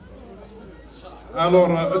يشبحن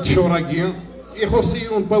الور تشوراكي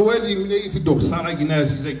يخصيون بوالي ملايث دوخ صاراكي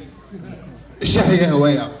نازي الشحية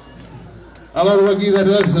هوايا الور وكي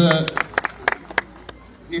دراز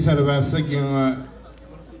يسال باسكي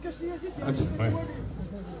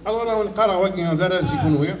الور نقرا وكي دراز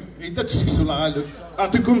يكون ويا اذا تسكسو الغالب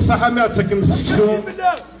اعطيكم الصحه ما يعطيكم السكسو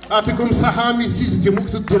اعطيكم الصحه مي ستيزكم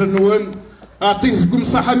وقت دير النون اعطيكم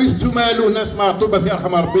الصحه مي ستو مالو ناس معطو بس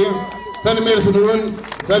يرحم ربي تنمير فنون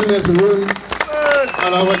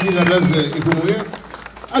على وكي دراز يكون ويا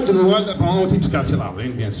ادنوا هذا بون تيتكاسي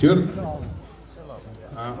العظيم بيان سور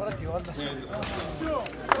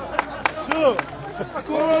شو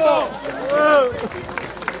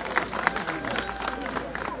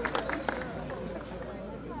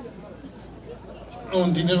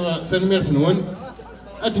وندير تنمير نون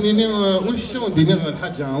ادنيني واش ندير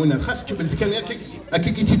الحاجه هنا خاص كملت كان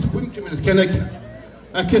هكا كي تكون كملت كان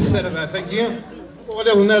هكا السربه ثاني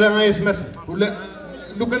ولا هنا راه يتمثل ولا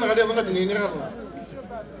لو كان غادي يظن ادنيني غير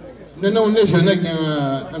لأنه ونا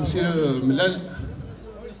جانا أمسي ملال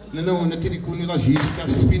لأنه ونا تيليكوني لا JSK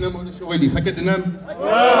سفينة مولا شوالي فكتنام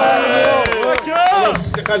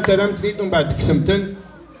قال تنام تنيت ومن بعد كسمتن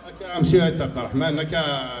هكا أمسي عبد الرحمن هكا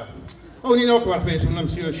ونينا وكبر حبيت ونا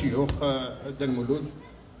أمسي شيوخ دا المولود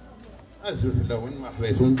أزول في اللون مرحبا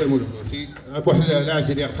يسون دا المولود وشي بوح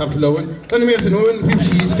العاشر ديال الخرف اللون تنمية تنون في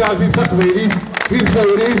JSK في سقبيلي في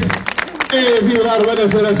ثوريس في الغربة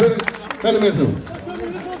سلاسل تنمية تنون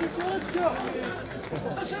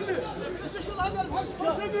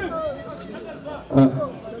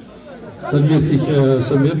تنمية فيك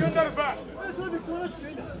سمير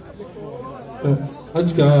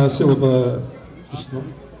عندك سيوض شنو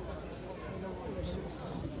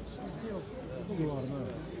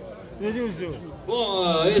Bon,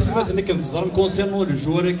 c'est concernant le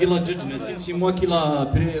joueur qui l'a judgé, c'est moi qui l'a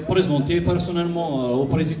présenté personnellement au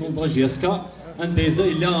président de la JSK.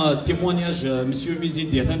 Il y a un témoignage, M.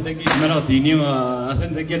 Mizidi,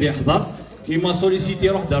 il m'a sollicité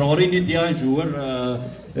un joueur.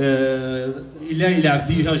 Il a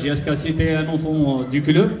déjà JSK, c'était un enfant du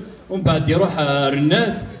club. On va dire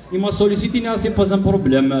Renat. Il m'a sollicité, c'est pas un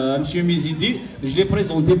problème. Monsieur Mizidi, je l'ai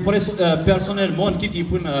présenté personnellement, qui dit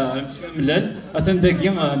Monsieur Mlal,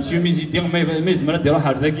 Monsieur Mizidi,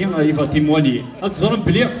 il va témoigner.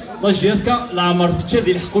 La JSK, la Amar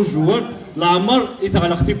Tchadi, le joueur, la Amar, il a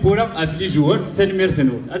l'acheté pour les joueurs, c'est le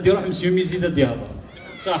meilleur. Monsieur Mizidi, il a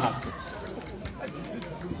ça.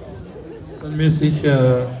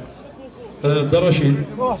 تنمية درشين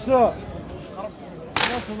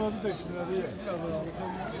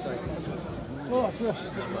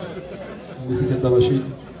درشين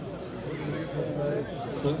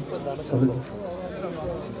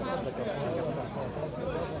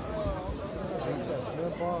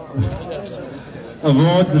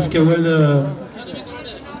افون الفكاوال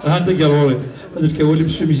هذا قالوا هذا الفكاوال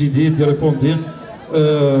باش مزيدي دي ريبوندير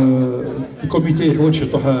الكوميتي يحوج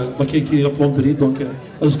يطوح كاين كي بلوندري دونك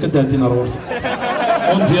ازكا دادينا روح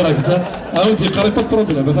اون ديريكت اودي قريب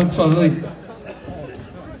البروبليم مثلا تفضلي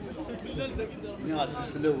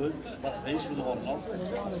السوس الاول ما تبعيش في الغرفه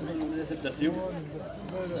درتيو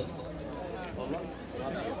والله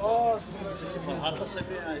فرحه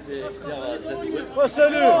السبيع الزيتون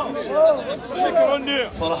وسلام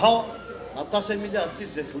فرحه اتصل مليار كي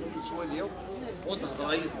الزيتون وتوليو وتهضر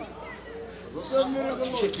عيط بص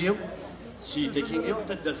شكيو سي دكينيو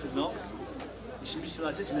تدرسنا اسمي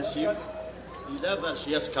سلاجت نسيم لا باش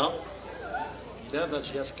يسكا لا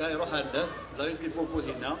باش يسكا يروح هنا لا يدي بوبو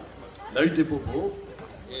هنا لا يدي بوبو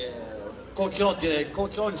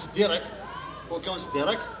كونكورونس ديريكت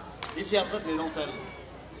يسير زاد لي لونتاري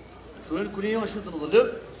فين كوني واش نظلم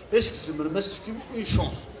اسك زمر ماسكم اون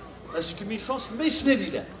شونس اسكم اون شونس ما يسندي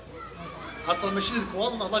له خاطر ماشي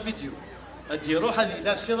الكواد نهضر فيديو هادي يروح هادي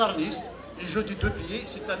لا في سيدارنيس il joue du 2 pieds,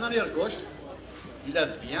 c'est un arrière gauche, il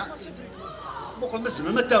lève bien. Bon, comme ça,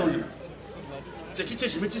 même à Taouli. C'est qui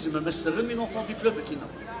je me dis, c'est le enfant du club qui n'a.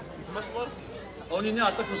 On est né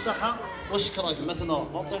à Takoussaha, au Shkrag, maintenant,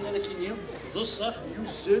 l'entraîneur qui est, Zossah,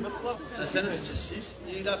 Youssef,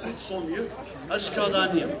 il a fait de son mieux, à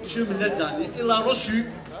Shkadani, je me l'ai donné, il a reçu,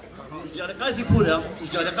 je dirais quasi pour là,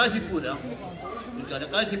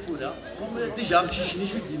 comme déjà,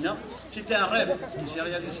 c'était un rêve qui s'est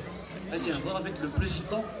réalisé. هذه هضره avec le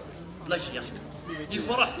président de la JSK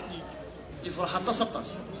يفرح حتى 16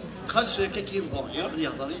 خاص كي بون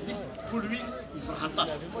يهضر يديك pour lui يفرح حتى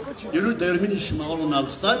يقولوا داير من يشمعوا لنا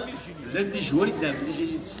الستاد لا دي جوار يلعب اللي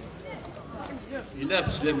جاي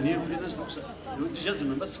يلعب سلامني وكل الناس بوكسا ديجا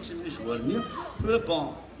زعما ما تسكتي من جوارني بون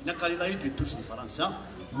il a eu du touche de France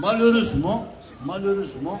malheureusement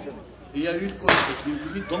il y a eu le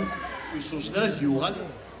Covid donc ils sont là يوغان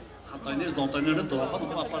حطيناش دونطينور الدروحه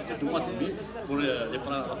à partir du mois de mai pour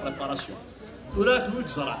la préparation. وراك لو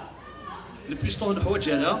يزرع البيستون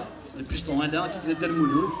حوايجها البيستون هذا كي دار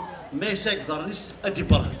المولود ما يساك دارنيس ادي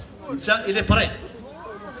برا انت الي بري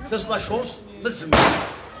تاس لا شونس بالزمان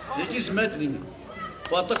هيك زماتني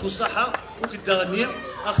وعطاك الصحه وكداغني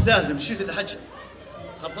اخذها مشيت للحج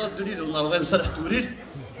خاطر الدنيا والله غير نصلح كوريت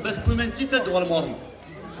ما تبومنتي تدور المورن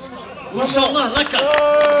وان شاء الله هكا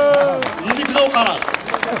اللي بلاو قرار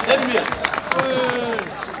تنميه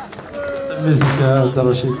تنميه عبد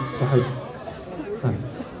الرشيد صحيح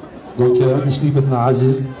دونك نسليبتنا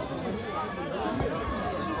عزيز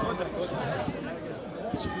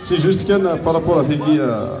سي جوست كان بارابور ا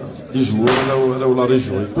لي جوار ولا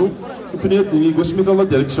ريجيون ايتو يمكن يديني كوا سميتها لا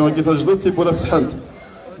ديريكسيون كي تجدد تيبولا فتحانت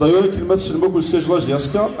دايوغ كلمه تسلموا كل سيج لا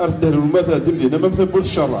جياسكا ارده المثل ديالنا ما مثل بول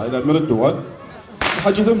الشرع الى امير الدول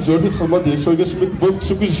حاجه ثم زورتي تخدم لا ديريكسيون كي سميت بول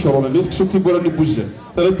كسو كي الشرون اللي كسو تيبولا ني بوزه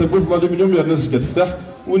ثلاثه بول الالومنيوم يا الناس كتفتح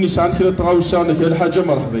والنساء كي تغاوسا انا كاين الحاجه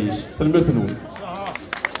مرحبا يس تنمير تنوي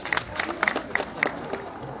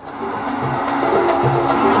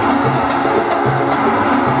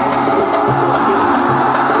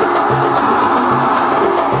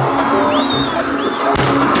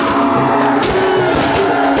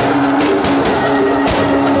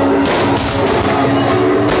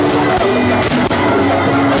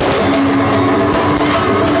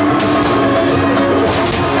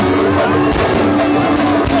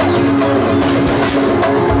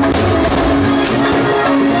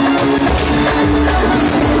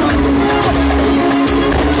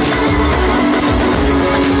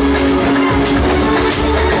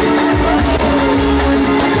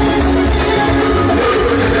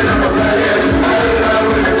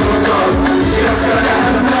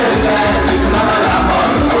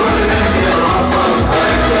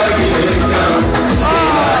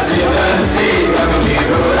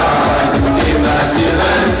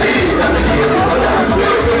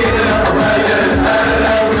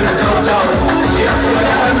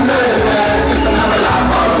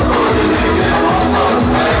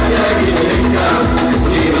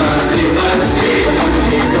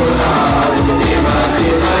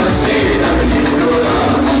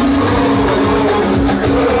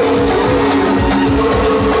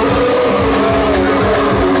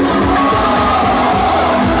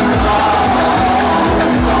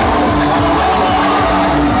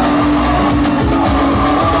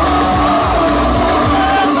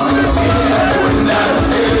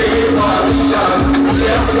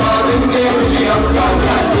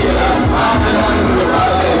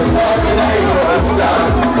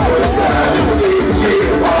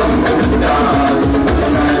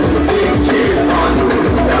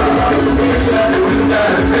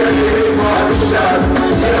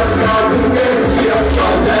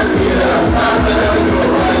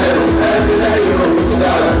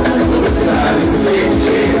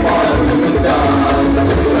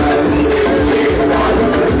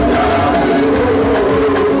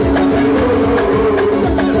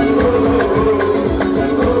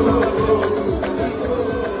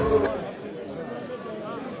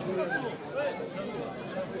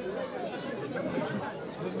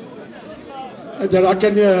هذا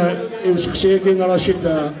كان شخصيه كاين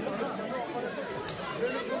رشيد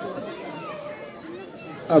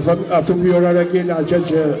افوميورا لكن عجاج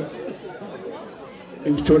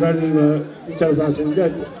الكتران ترفع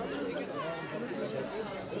سندات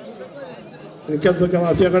نكذب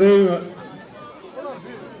كما في غري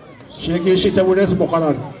شيكي شي تولات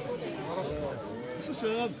مقرر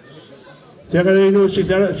تغرينو شي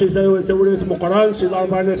تولات مقرر شي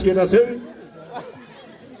 4 كيلاتين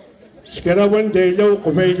شكراون دايلو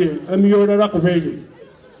قبيلي اميورا لا قبيلي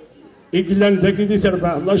إجلان ذاكي دي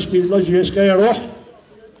تربع الله شكي الله JSK يروح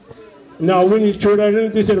وين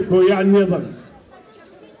يتشوران دي تربو يعني نظام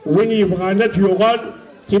وين يبغانا يغال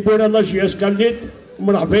تيبونا الله JSK ليت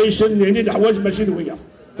مرحبا يسن يعني الحوايج ماشي نويا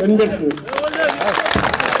كنمرتو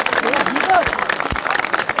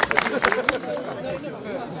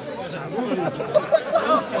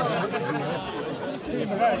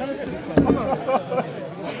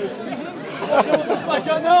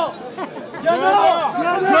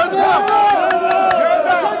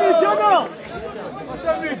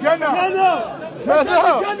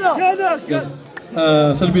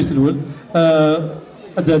في البيت الاول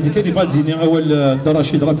هذا هذيك اللي فاديني اول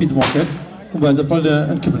الرشيد رابيدمون كان ومن بعد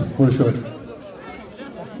نكمل ولا شو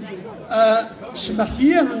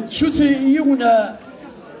سمحتي شوت يونا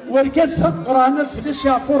ورقصها قرانا فلاش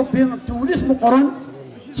يعفور بين توليس مقرن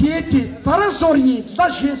qui était trésorier de la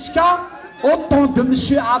JSK au temps de M.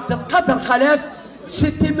 Abdelkader Khalef,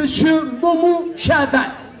 c'était M. Momo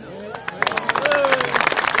Chaval.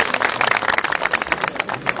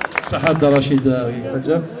 صحة رشيد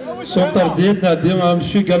حاجة سلطة ديالنا ديما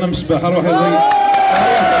مشي كان مصباح روح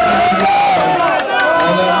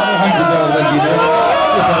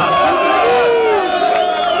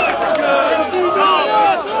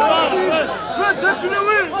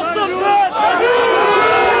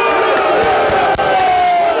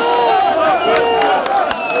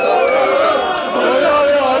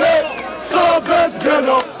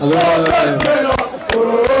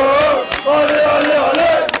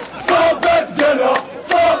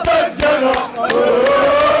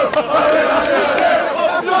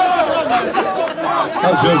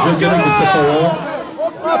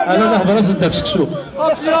أنا نهضر أزيد في سكسو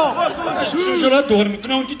شجرة دور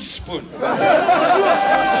مكنا وانت تسبون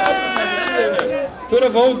ترى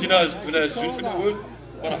فاو ديناز كنا زول في الأول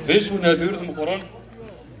راح فيس ونادور ثم قرن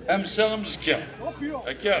أمسا مسكا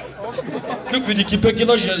هكا لوك في ليكيبا كي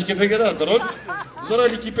لاجيز كيف هكذا هضرون زرا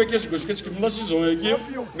ليكيبا كي سكوش كتكمل لا سيزون هاكي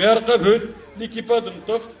مي رقابل ليكيبا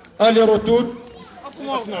دنطف الي روتور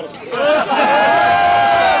لا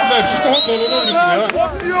مشيت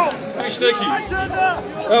هضروا ايش تاكي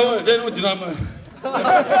ذا ودنا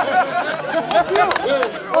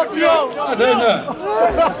هذا هنا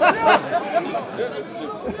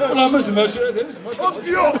والله ما سمعش هذا ما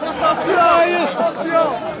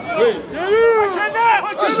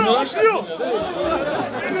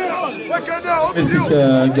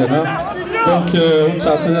دونك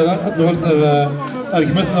تعطينا الوقت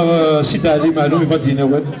رقمتنا سيدي علي معلوم يبغى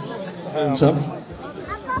يناول انت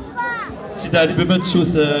سيدي علي بما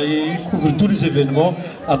تسوث يكوفر تو لي زيفينمون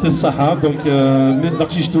عطي الصحة دونك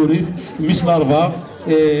ناقشيش توريد ميس الاربعة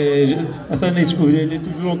اثاني تكون لي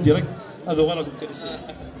توجور ديريكت هذا هو راكم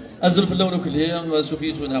ازل في اللون كليا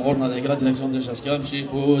سوفي سونا غورنا ديك لا ديريكسيون دي جاسكا مشي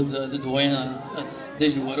بود دوين دي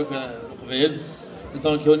جوارو قبيل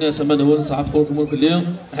دونك هنا سمانون صحفتكم كليا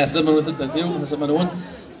حسب ما مثل تاعو سمانون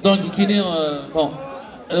دونك كاينين بون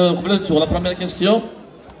قبل sur la première question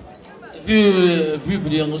vu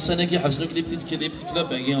بلي السنه كي حبسنا لي بتيت كلوب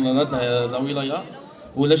باقيين لا ولايه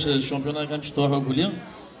ولاش الشامبيونات كنشطوح وكليا.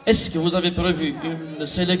 Est-ce que vous avez prévu une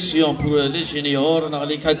sélection pour les juniors,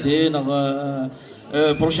 les cadets,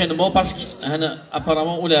 prochainement parce que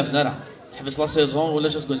apparemment on l'a fait la saison ou la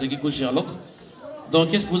chose que j'ai donc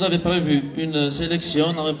est-ce que vous avez prévu une sélection,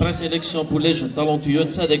 une présélection pour les jeunes talentueux,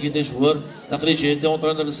 ça des joueurs. Après j'ai été en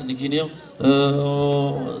train de le sélectionner.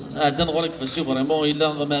 Vraiment il a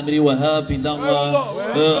Mamri Wahab, il a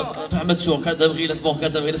Mohamed Sour, Kadabri, le sport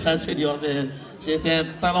Kadabri, c'est un senior, c'est un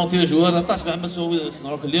talentueux joueur. Parce que Mohamed Sour, c'est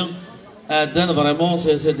vraiment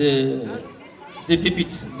c'est des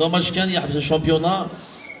pépites. Dommage qu'il y a ce championnat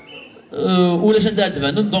où les jeunes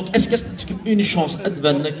advenent. Donc est-ce que c'est une chance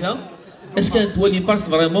advenue? Est-ce que tu parce que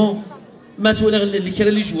vraiment ما تولي اللي كان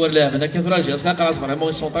لي جوار لاعب كيف راجع اسكا خلاص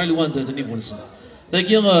فريمون ils sont très loin de niveau là.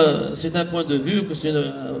 C'est-à-dire c'est un point de vue que c'est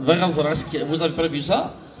vous avez prévu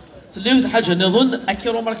ça. اللي حاجه نظن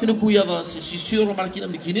اكيرو ماركينو كويا سي سيور ماركينو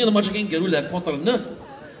مكينين الماتش كاين قالوا له كونتر النوت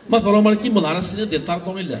ما فرو ماركين من عرس ديال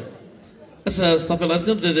طارطوني لا صافي لا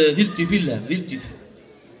سنه ديال تيفي لا ديال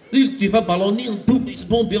تيفا بالوني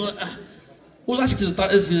بون بيان ولاش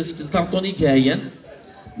طارطوني كاين.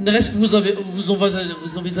 Est-ce que vous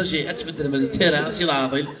envisagez le terrain sur la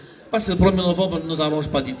ville? Parce que le 1er novembre ne nous arrange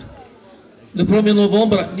pas du tout. Le 1er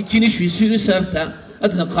novembre, je suis sûr et certain. Le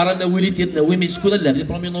 1er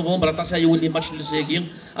novembre, attention les matchs de Séguin,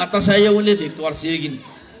 attention les victoires Séguin.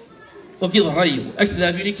 Donc il va y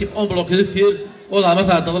avoir une équipe en bloc de fil. Oh là,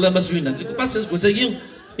 dans la masculine. Parce que Séguin,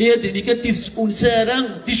 il y a des négatifs, une série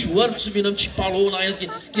de joueurs qui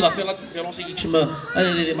qui va faire la différence et qui va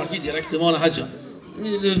marquer directement la Hadja.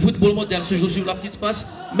 Le football moderne se joue sur la petite passe,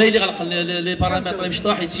 mais il y a les paramètres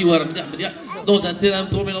dans un terrain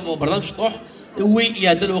oui, il y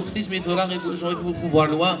a de l'octisme, il faut voir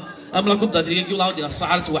loin. La Coupe d'Afrique, je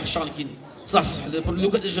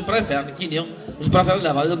préfère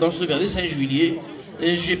dans ce vers le 5 juillet,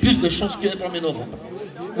 j'ai plus de chances que le 1er novembre.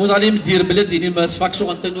 Vous allez me dire,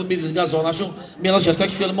 mais là, j'ai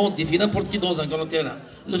actuellement défie n'importe qui dans un grand terrain.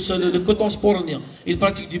 Le coton sport, il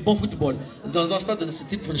pratique du bon football. Dans le stade de ce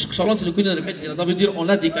type, ça veut dire on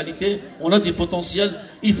a des qualités, on a des potentiels,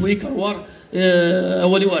 il faut y croire.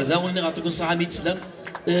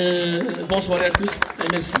 Bonsoir à tous et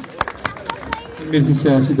merci. Merci,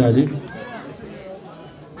 Sidi Ali.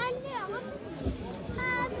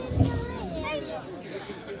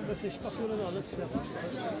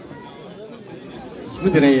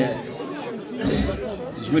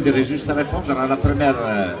 Je voudrais juste répondre à la première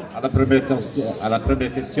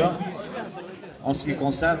question en ce qui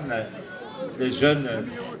concerne les jeunes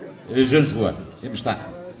joueurs. Il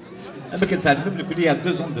y a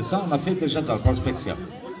 2 ans de ça, on a fait déjà de la prospection.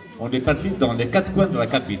 On est parti dans les 4 coins de la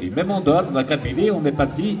Kabylie. Même en dehors de la Kabylie, on est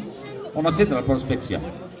parti, on a fait de la prospection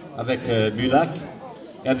avec Mulac,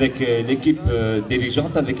 avec l'équipe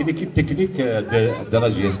dirigeante, avec l'équipe technique de la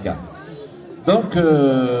JSK. Donc,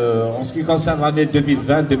 en ce qui concerne l'année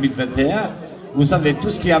 2020-2021, vous savez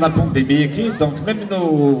tout ce qui est à la pandémie écrit, donc même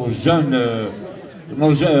nos jeunes,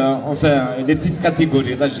 enfin les petites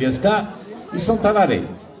catégories de la JSK, ils sont à l'arrêt.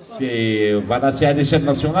 Voilà, c'est à l'échelle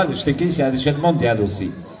nationale, je sais que c'est à l'échelle mondiale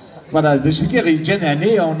aussi. Voilà, de ce qui est une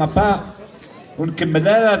année, on n'a pas, on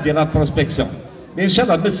de la prospection. Mais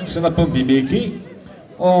Inch'Allah, c'est la pandémie qui,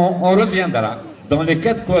 on reviendra. dans les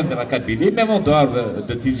 4 coins de la Kabylie, même en dehors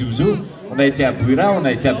de Tizi Ouzou. On a été à Bouira, on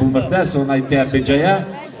a été à Boumerdas, on a été à Béjaïa.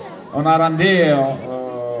 On a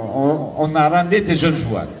ramené des jeunes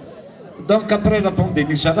joueurs. Donc après la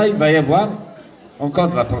pandémie, Inch'Allah, il va y avoir encore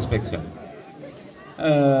de la prospection.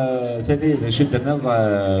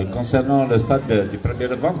 Concernant le stade du 1er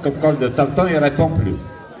novembre, comme quand le tartan ne répond plus.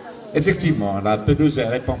 Effectivement, la pelouse ne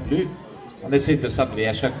répond plus. On essaie de sabler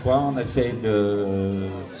à chaque fois, on essaie de...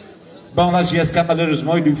 Bon, la JSK,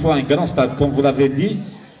 malheureusement, il lui faut un grand stade, comme vous l'avez dit.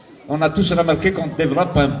 On a tous remarqué qu'on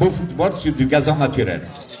développe un beau football sur du gazon naturel.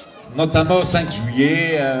 Notamment au 5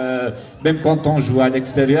 juillet, même quand on joue à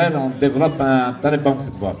l'extérieur, on développe un très bon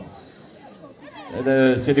football.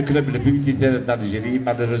 C'est le club le plus titulaire d'Algérie.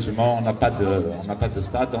 Malheureusement, on n'a pas de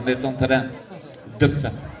stade. On est en train de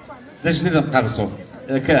faire.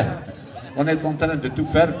 On est en train de tout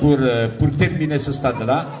faire pour terminer ce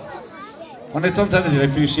stade-là. On est en train de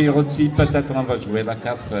réfléchir aussi, peut-être on va jouer la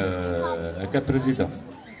CAF président.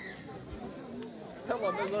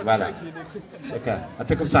 Voilà.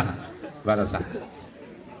 D'accord. comme ça. Voilà ça.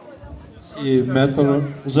 maître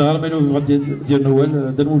وزهر منو غادي ديال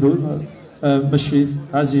نوال ديال المولود مشرف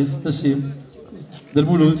عزيز نسيم ديال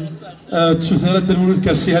المولود تسوثرات ديال المولود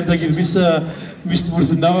كاسي هذا كيلبس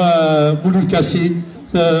تبورثنا مولود كاسي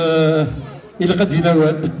الى قد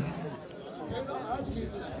نوال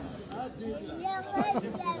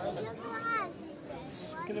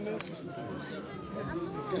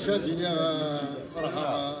كشادينا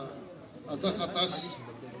صراحة أطاس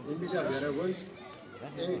المليار d'euros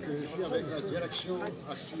et que je suis avec la direction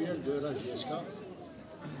actuelle de la JSK.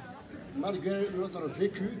 Malgré notre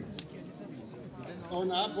vécu, on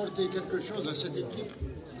a apporté quelque chose à cette équipe,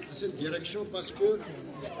 à cette direction, parce que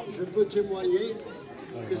je peux témoigner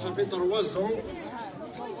que ça fait 3 ans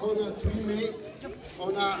qu'on a trimé,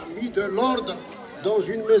 on a mis de l'ordre dans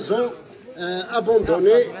une maison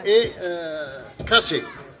abandonnée et cassée.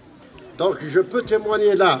 Donc je peux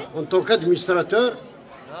témoigner là, en tant qu'administrateur,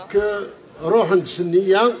 que Rohan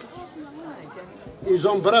Snia, ils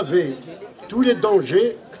ont bravé tous les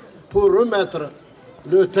dangers pour remettre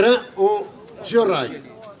le train sur rail.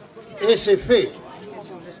 Et c'est fait.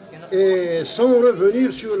 Et sans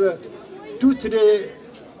revenir sur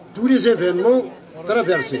tous les événements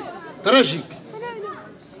traversés, tragiques.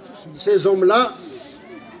 Ces hommes-là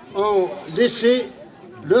ont laissé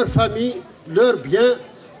leur famille, leurs biens,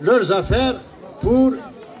 leurs affaires pour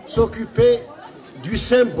s'occuper du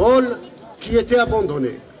symbole qui était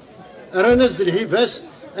abandonné. Ranas de l'Hives,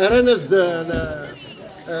 Ranas de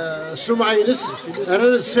Soumaïnis,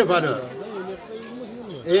 Ranas de ses valeurs.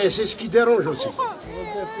 Et c'est ce qui dérange aussi.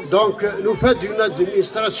 Donc, nous faites une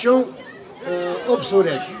administration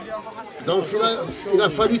obsolète. Donc, il a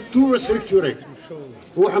fallu tout restructurer.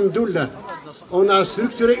 Alhamdoulilah, on a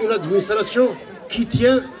structuré une administration qui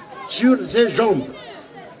tient sur ses jambes,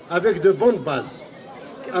 avec de bonnes bases,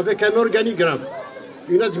 avec un organigramme,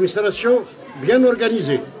 une administration bien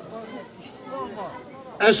organisée,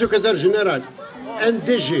 un secrétaire général, un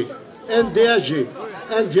DG, un DAG,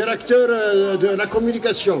 un directeur de la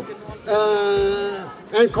communication,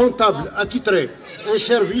 un comptable attitré, un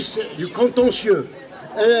service du contentieux,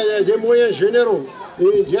 des moyens généraux,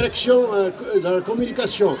 une direction de la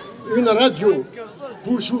communication, une radio,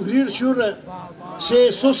 pour s'ouvrir sur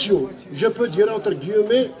ces sociaux. Je peux dire entre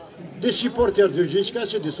guillemets, des supporters de JSK,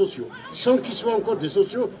 c'est des sociaux. Sans qu'ils soient encore des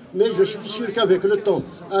sociaux, mais je suis sûr qu'avec le temps,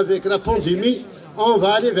 avec la pandémie, on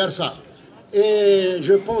va aller vers ça. Et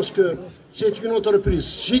je pense que c'est une entreprise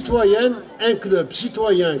citoyenne, un club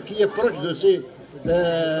citoyen qui est proche de ses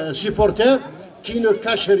supporters, qui ne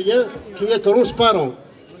cache rien, qui est transparent.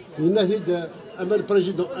 Le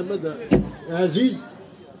président Ahmed Aziz,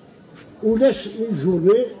 on laisse une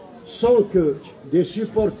journée sans que des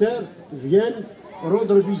supporters viennent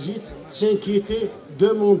rendre visite, s'inquiéter,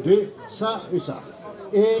 demander ça et ça.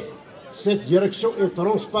 Et cette direction est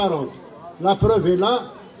transparente. La preuve est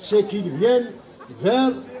là, c'est qu'ils viennent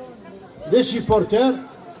vers les supporters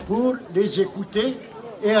pour les écouter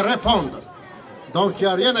et répondre. Donc il n'y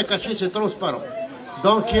a rien à cacher, c'est transparent.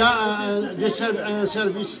 Donc il y a un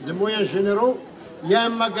service de moyens généraux, il y a un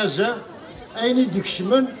magasin, un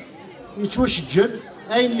éducation,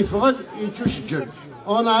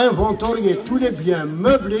 on a inventorié tous les biens,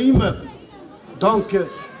 meubles et immeubles. Donc,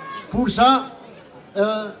 pour ça,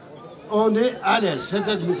 on est à l'aise. Cette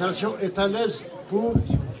administration est à l'aise pour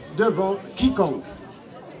devant quiconque.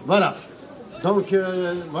 Voilà. Donc,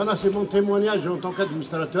 voilà, c'est mon témoignage en tant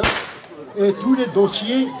qu'administrateur. Et tous les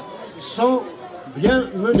dossiers sont bien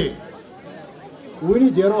menés.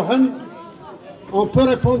 On peut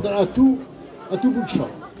répondre à tout bout de champ.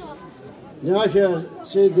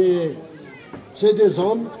 c'est des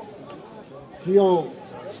hommes qui ont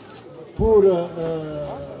pour,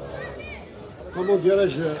 comment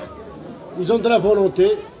dirais-je, ils ont de la volonté,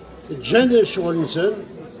 Jen Schrolinson,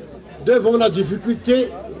 devant la difficulté,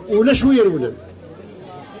 ou la chouiroule,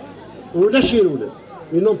 ou la chiroule.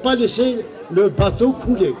 Ils n'ont pas laissé le bateau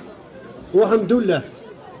couler. Alhamdoulilah,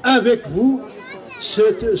 avec vous,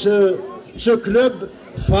 ce club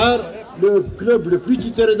phare, le club le plus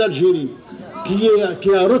titré d'Algérie, qui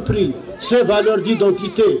a repris ses valeurs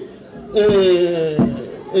d'identité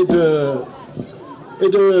et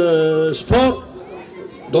de sport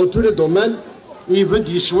dans tous les domaines, il veut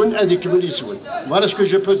dissoudre un équipe dissoudre. Voilà ce que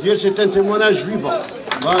je peux dire, c'est un témoignage vivant.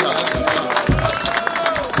 Voilà.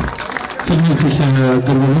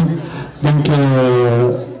 Donc,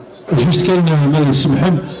 jusqu'à ما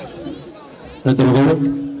يسمحهم هذا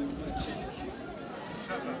الغرض.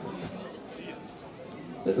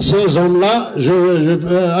 Ces hommes-là, je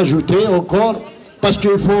vais ajouter encore, parce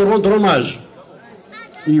qu'il faut rendre hommage.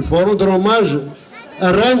 Il faut rendre hommage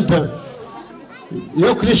à Rennes,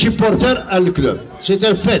 et les supporters à le club. C'est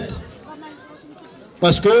un fait.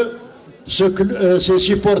 Parce que ces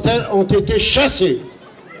supporters ont été chassés.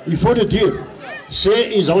 Il faut le dire.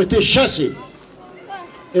 Ils ont été chassés.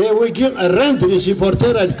 Et oui, rendre les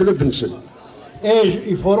supporters à le club. Et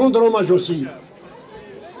il faut rendre hommage aussi.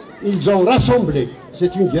 Ils ont rassemblé.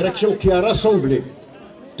 C'est une direction qui a rassemblé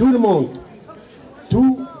tout le monde,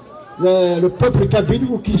 tout le peuple kabyle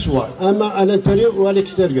où qu'il soit, à l'intérieur ou à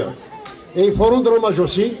l'extérieur. Et il faut rendre hommage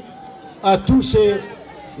aussi à tous ces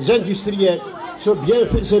industriels,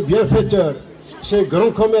 ces bienfaiteurs, ces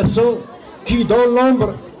grands commerçants qui, dans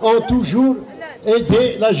l'ombre, ont toujours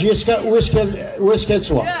aidé la JSK où est-ce qu'elle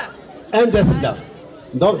soit. Indéfinable.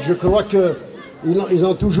 Donc je crois qu'ils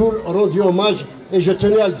ont toujours rendu hommage, et je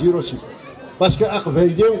tenais à le dire aussi. Parce que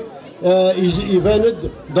ils viennent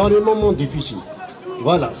dans les moments difficiles.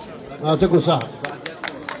 Voilà. C'est comme ça.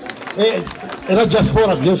 Et la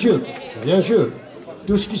diaspora, bien sûr. Bien sûr.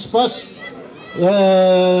 Tout ce qui se passe,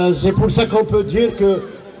 c'est pour ça qu'on peut dire que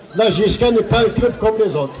la JSK n'est pas un club comme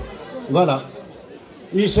les autres. Voilà.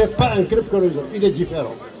 Il n'est pas un club comme les autres. Il est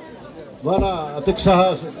différent. Voilà. C'est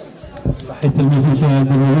ça.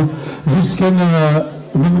 Jusqu'à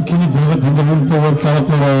ممكن يبغى par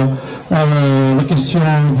à la question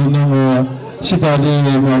de c'est allé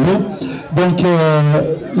donc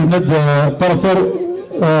par rapport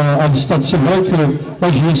à le stade, c'est vrai que la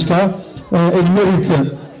JSK elle mérite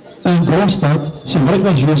un grand stade. C'est vrai que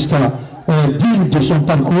la JSK digne de son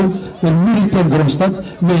parcours, elle mérite un grand stade,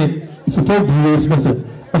 mais il ne faut pas oublier مثلا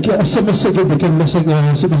السمسكه كان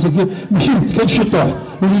السمسكه ماشي كان شطوح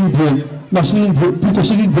اللي ندير ناصرين بلوتو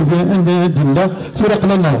سيدي عندنا فرق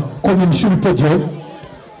لنا كومون سور البوديوم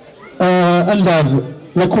un lave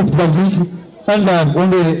la coupe de la ligue, un lave on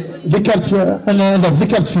est les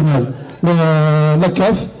cartes finales, la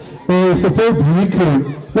CAF, et il ne faut pas oublier que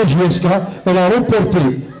la JSK elle a remporté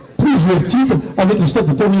plusieurs titres avec le stade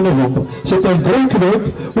du 1er novembre. C'est un grand club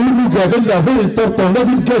où nous avons la important, la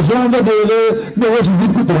dédication,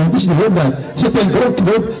 c'est un grand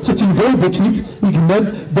club, c'est une grande équipe,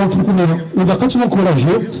 donc on a continué à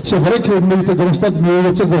encourager. C'est vrai que le mérite grand stade, mais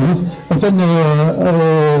le stade enfin,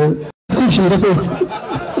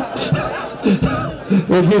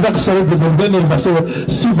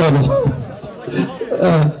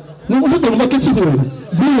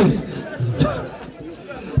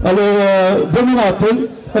 alors, bon matin,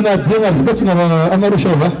 on a bien arrivé à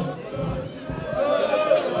Marochawa.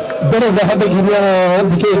 Bon, on va avoir une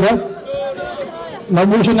bouquet. La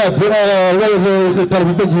mouche n'a pas le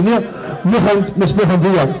permis de venir, mais c'est pas un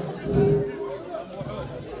dia.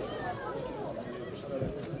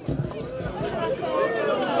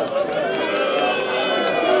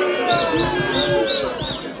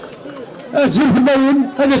 زلف اللون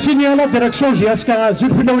هذا سيني على ديريكسيون JSK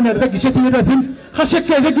زلف اللون هذاك كثيرات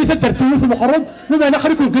خاصك هذاك تدرتو المحرم بما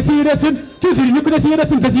نخرج كثيرات تثري كثيرات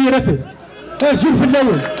زلف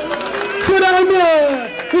اللون ترى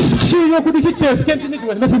يسخشي يكون كتاف كانت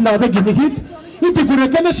ندوه مثلا هذاك نكيت انت تقول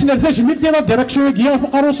لك انا سنرتاج من ديريكسيون كيا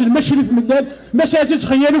فقروس المشرف من مساجد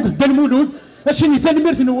خيالك قدام المولود اشني ثاني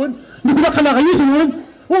مرثنون نقول لك انا غيثون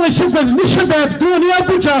ويشوف الشباب الدنيا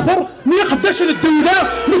ابو جعفر ما يقداش للدوله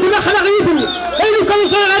نقول اخنا غيثو ايوا كانوا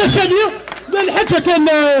صغار على الثانيه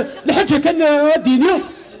الحاجه كان دينيو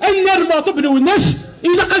ان الماطب والناس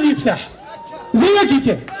الى قد يفتح ذي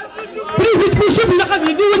كيكا بريفيت بوشوف الى قد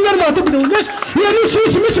يدي وان الماطب والناس يعني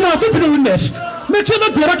شو مش ماطب والناس ما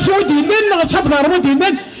كان ديراكسيون ديالنا اصحاب الهرم ديالنا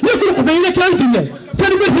ياكلوا قبيله كانوا ديالنا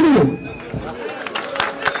ثاني مثلوا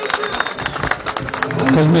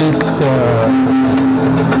كلمه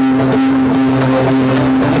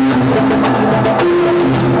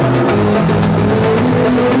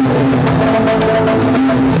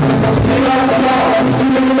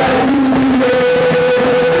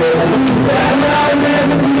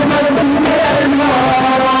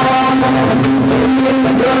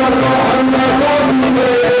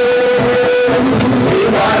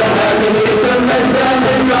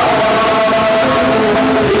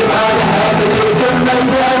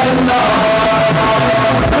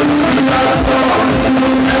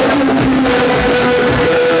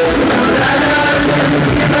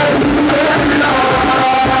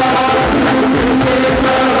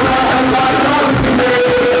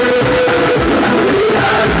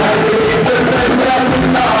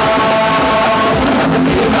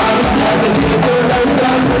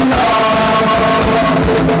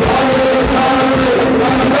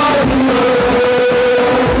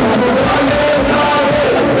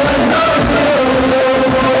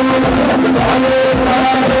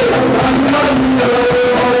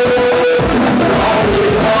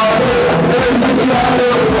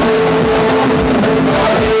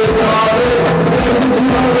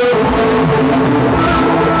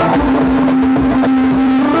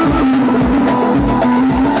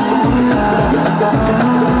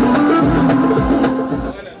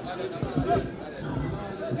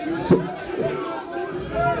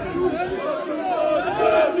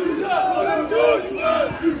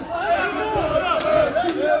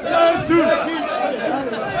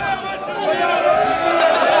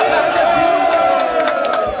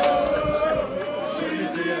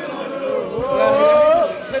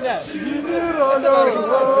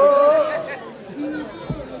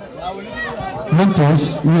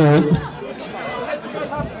ممتاز.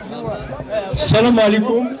 السلام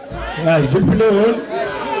عليكم. جيب الاول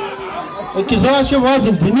كي صرا شوف هذه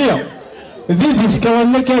الدنيا في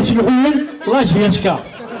سكران كاس الاول لا JSK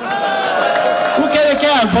وكذا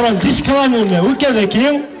كاع فرنسي سكرانونا وكذا كي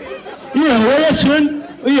هو يسن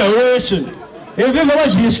هو يسن في لا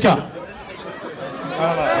JSK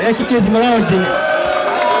ياك كيزمرا الدنيا.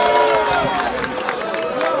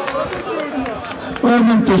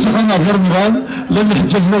 ومن سخنا في رمضان لما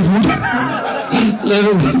حجزنا فيه لا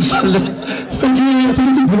لا فجي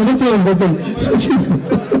في الغطاء البطل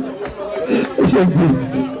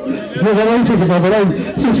Travail,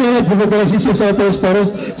 c'est ça la démocratie, c'est ça la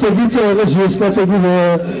transparence, c'est vite la JSK, c'est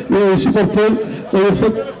le supporter, et le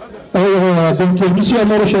fait. Donc, monsieur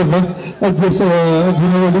Amaro Chevron, adresse à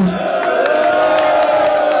Dinawalis.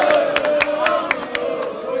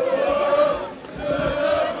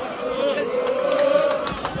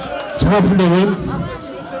 شغال في الأول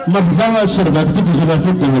مرفوع السربات كنت زمان في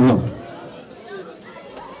الدولة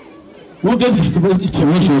وقال يكتبوا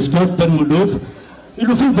JSK تنملوف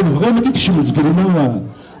إلو فين تنفغي ما كيفش مزقلنا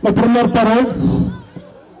ما برمير بارول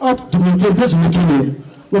أطد من كركاز وكيلين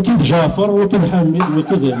وكيف جعفر وكيف حميد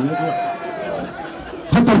وكذا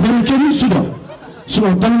خاطر في الكريم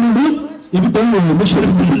سنة تنملوف يبدأ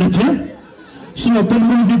مشرف بالإلتين سنة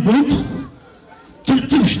تنملوف في بيت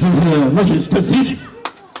تلتلش في مجلس كثير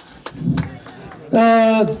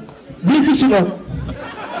ذيك سنة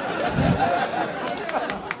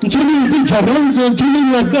نتولي بن جرام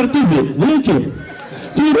نتولي بارتيبي هيك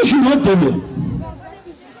تيرا شوف هالدنيا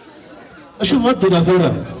اشوف هالدنيا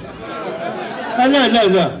ثورة لا لا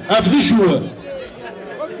لا افدي شو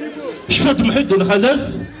شفت محد الخلاف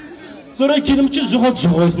ثورة كي نمشي زغط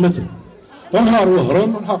زغط مثل روح غار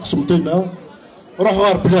وهران روح قسمطينة روح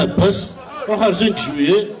غار بلاباس روح غار زنك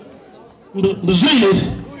شوية مزيف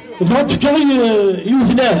فهاد فكري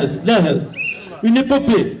يوث لاهذ اون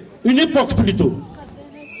ايبوبي اون ايبوك بليتو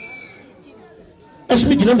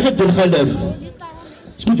اسمي كلام حد الخلاف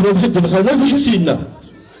اسمي كلام حد الخلاف واش سينا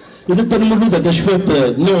إلا تنمرو ذاك شفات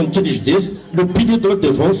نوع تاع الجديد لو بيلي دو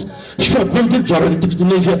ديفونس شفات بان ديال الجار ديك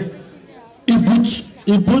النيجا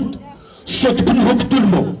يبوت سوت بنهوك تو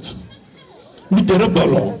الموند مدير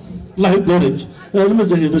بالون الله يبارك انا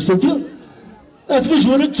مازال هذا السنتيا في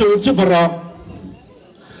الجوالات تفرع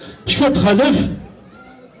شفات خلاف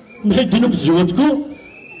محيدينو بتزواتكو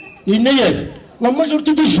يناياك لا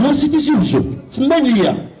ماجورتي دي جوار سيتي سيوزو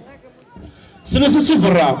 8 3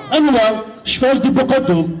 صفر انواع شفاز دي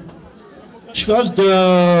بوكادو شفاز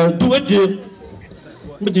دوادي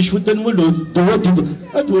مدي شفت المولود دوادي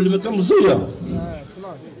هادو اللي كان مزويا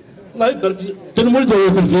الله يبارك تنولد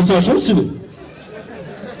في 13 سنه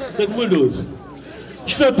داك المولود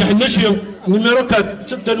شفات حناشيه نيميرو 4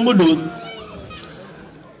 حتى المولود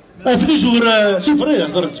في لي جوار صفريه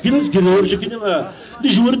هضرت كاين ورجع كاين لي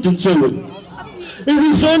جوار تنساوي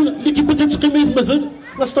الانسان اللي كيبغي تقيميه مثلا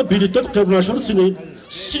لا ستابيليتي قبل 10 سنين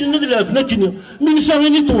السنين اللي لعبنا كاين من شاغي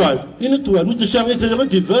نيطوال من شاغي ثاني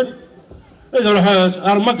غادي فان اذا راح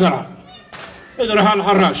ارمقرا اذا راح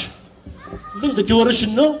الحراش لندك ورا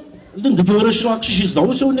شنو لندك ورا شنو هاكشي شي صداع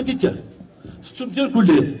وسوينا كي كان ستم ديال كل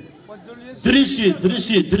دريسي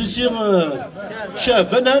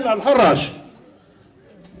شاف انا على الحراش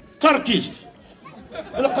كارتيست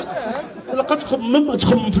الا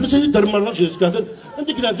تخمم فلوس دار مره JSK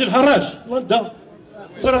عندك لا ديال الحراش وانت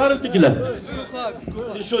غير عندك لا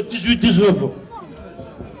شو 18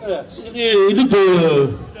 il est de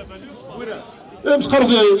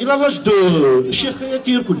مسقرض الى لاج دو الشيخ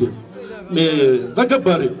كير كله مي ذا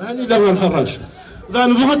كباري هاني لا الحراش ذا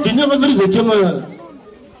نبغى الدنيا غير ذاك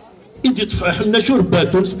انت تفرح لنا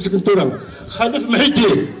شربات ونسبتك انت راه خلف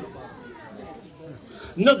محيدين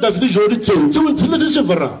نقدر في جوري تو ثلاثة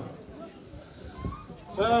صفر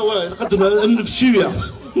واه قد نفس شويه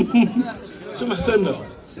سمحت لنا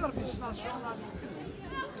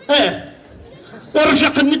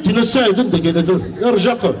ارجع ندينا السايد انت قاعد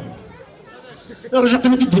ارجع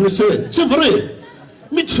ندينا السايد صفري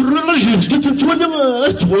متفر الرجل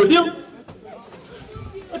قلت تولي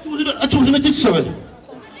اتولي ما تتسال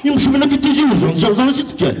يمشي منك تيزيوزون زعما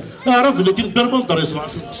تتكال اعرف لكن بالمن طريق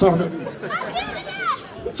صار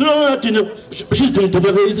ثلاثين باش يزدري انت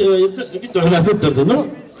انت هنا تدردنا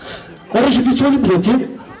الرجل كيتولي بلاتي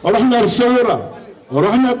رحنا للصوره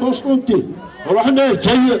رحنا قسطنطين رحنا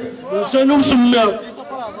جاي انسان مسمى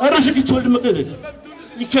الرجل كيتولي ما كذاك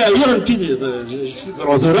كاير انت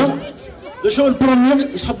الرادره شو البروميير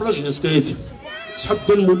يسحب لا JSK يسحب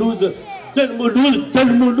دا المولود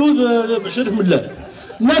باش نعرف من الله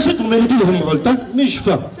الناس ما يديرهم غلطه ما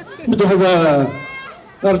يشفى مثل هذا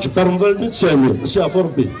رجب رمضان نتسامي سي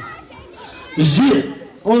ربي زين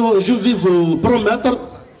جو فيف بروميتر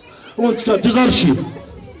اون دي زارشيف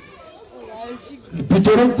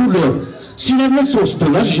بيترون كولور سي لا ميم سوس دو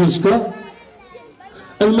لا JSK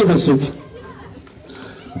المدرسة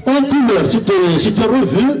en couleur, c'était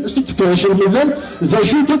revu, c'était caché le modèle,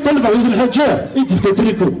 d'ajouter tel valeur de l'hadja, et tu fais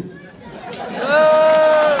tricot.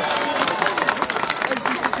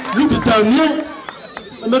 Le dernier,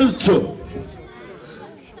 Maritzo.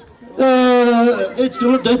 Et tu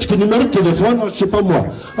me dis que le numéro de téléphone, je ne sais pas moi.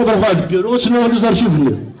 On va voir le bureau, sinon on les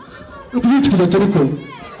archives. Le plus vite que le tricot.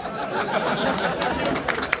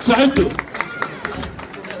 Ça a été.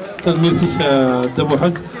 تلميذ دابا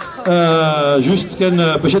واحد جوست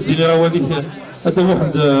كان باش تديني راه ولي هذا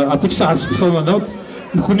واحد عطيك ساعه سبيسيال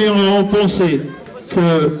نكون اون بونسي كو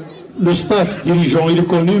لو ستاف ديريجون il est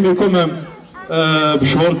connu mais quand même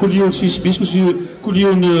بشهور كل يوم سي سبيس كل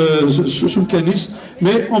يوم سو الكنيس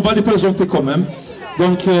mais on va les présenter quand même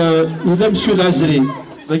donc il est monsieur Lazri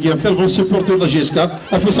qui est un grand supporter de la JSK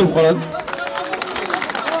après ça القران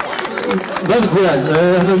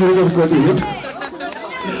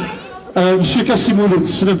Monsieur Kassimouloud,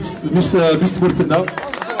 ministre Bourtena.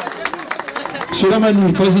 Monsieur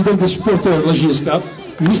Lamani, président des supporters de la JSK,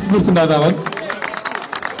 ministre Bourtena d'Aran.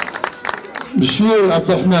 Monsieur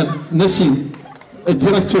Abdelrahman Nassim,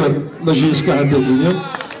 directeur de la JSK à Delvinia.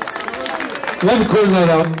 Là, le colonel,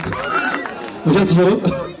 vous êtes heureux.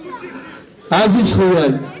 Aziz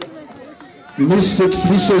Khoual, ministre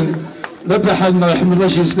Flissen, la Bahan, la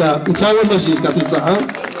JSK, il travaille la JSK, il travaille.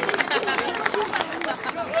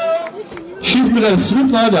 شوف من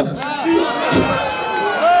السلوك هذا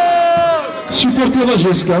سوبورتر لا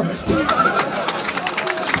JSK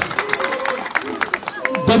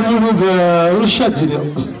داروا رشاد ديالو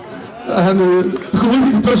انا كون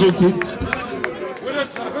اللي بريزونتي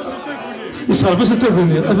يصير بس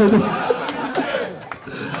تغني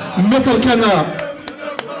متر كان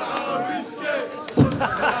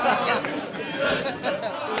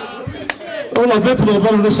والله بيت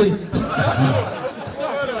بالغبار النصي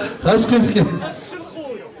خلاص كيف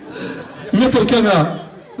متر كان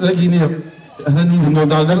لاقيني هاني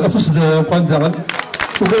نوضعنا الافس بوان دارن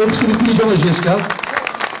وكان يكسر كل جوا JSK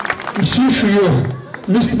مسيو شيوخ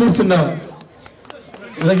مستمر فينا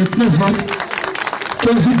لاقي تنزل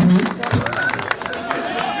كان زيدني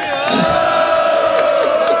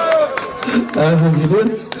هذا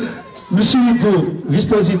جديد مسيو يدو فيس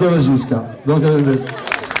بريزيدون لا JSK دونك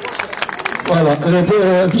voilà,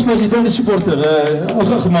 vice-président des supporters,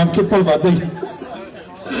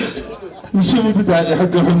 Monsieur Moudali,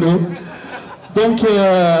 donc,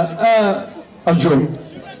 الجون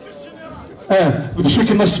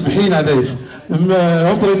بشكل الناس سمحين عليه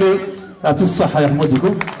انطرينور يعطيه الصحة يا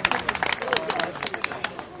حموديكم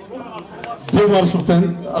ديما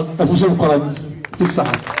سلطان أفوز القرآن يعطيه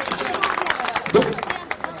الصحة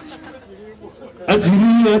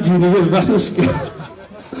أديني البحث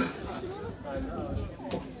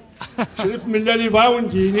شريف من اللي بغاو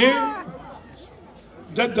نديني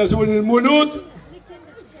دادة المولود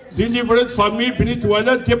في ليفري دو فامي بنيت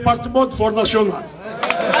ولد ديبارتمون دو فورماسيونال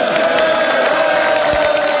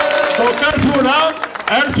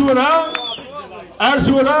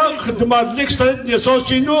ارثورا خدمات ليكسترا دي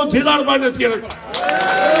سوسينو دي الاربعه ديالك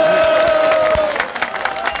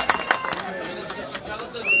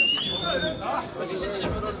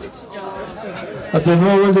هذا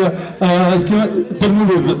هو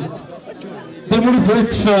المولود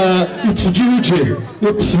يتفجي وجهه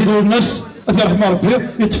يتفجي الناس رحم ربي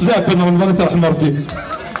يتفزع بين رمضان رحم ربي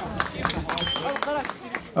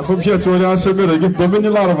اخو مشيت وانا سمير قلت ضمني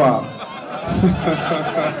الاربعه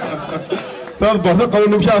تنظر تلقى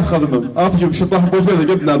انه مشى خدمه اطيب مشي طاح بوجهه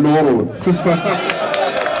قدنا النور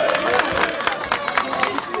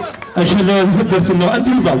عشان نفدر في النوع انت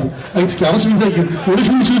البعض قلت لك رسمي ذاك وليش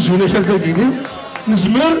نسوس ولا شاد ذاكيني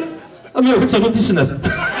نزمر اما كنت غادي سنه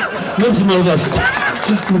نزمر راس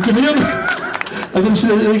ممكن اليوم هذا مش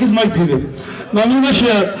كيف ما يدير ما ماش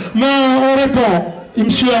ما اوريبون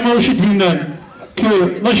يمشي ما واش يدينا كو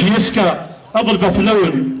لا JSK اضرب في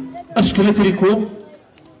الاول اسكو تريكو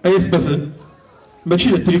ايثبت ماشي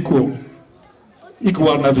التريكو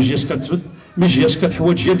يكوارنا في JSK تفت مي JSK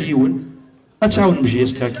تحوايج ديال اليون اتعاون مع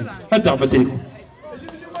JSK كي هذا ما تريكو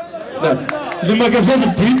لا لما كازال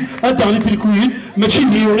الدين هذا غادي تريكوين ماشي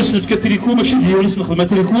اللي يورث في تريكو ماشي اللي يورث نخدم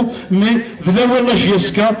تريكو مي في الاول لا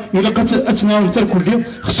JSK الا قد اتناول تاع كل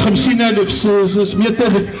خص 50,000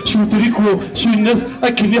 700,000 سو تريكو سو الناس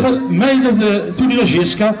اكيد ما الا تولي لا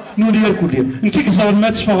JSK نولي الكل نكي كزار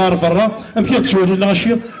المات فغار برا امكي تسولي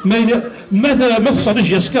لاشي ماذا ما خسر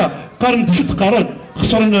JSK قارن شو تقارن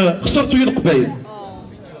خسرتو يا القبايل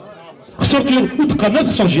خسرتو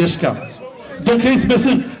وتقارن خسر JSK دونك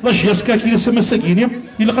يتمثل لا JSK كي سما ساكيني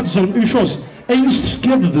الا غتزرب اون شوز اي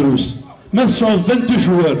نستفكر الدروس ما سون 22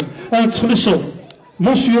 جوار تخلصوا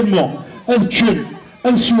مونسيولمون الجن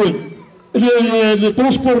السوال لي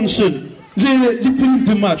ترونسبور نسل لي بريم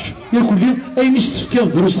دو ماتش ياكل اي نستفكر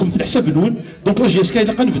الدروس في الحساب الاول دونك لا JSK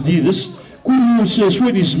الا قنفدي يدس كل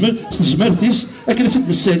شويه يزمر زمرتيس اكل ست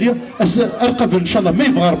الساليه ارقب ان شاء الله ما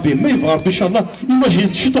يبغى ربي ان شاء الله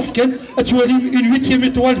ايماجين شتو حكام اتوالي اون 8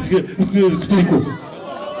 ايطوال تريكو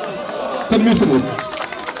تنميتو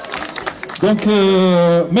دونك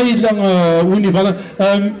ما الا وين فوالا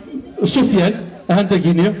سفيان هاندا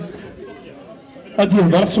كينيا غادي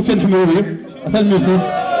يهضر سفيان حموري تنميتو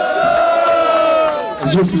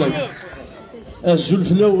الزول في الاول الزول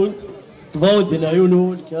في الاول كباو ديال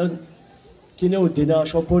عيونو كان كينا ودينا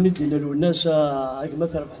شابوني دينا له الناس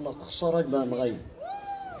مثلا حنا خساره ما نغير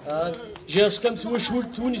JSK متوشول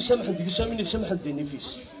توني سامح انت سامحني سامح ديني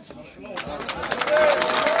فيس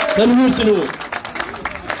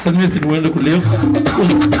تنوير كل يوم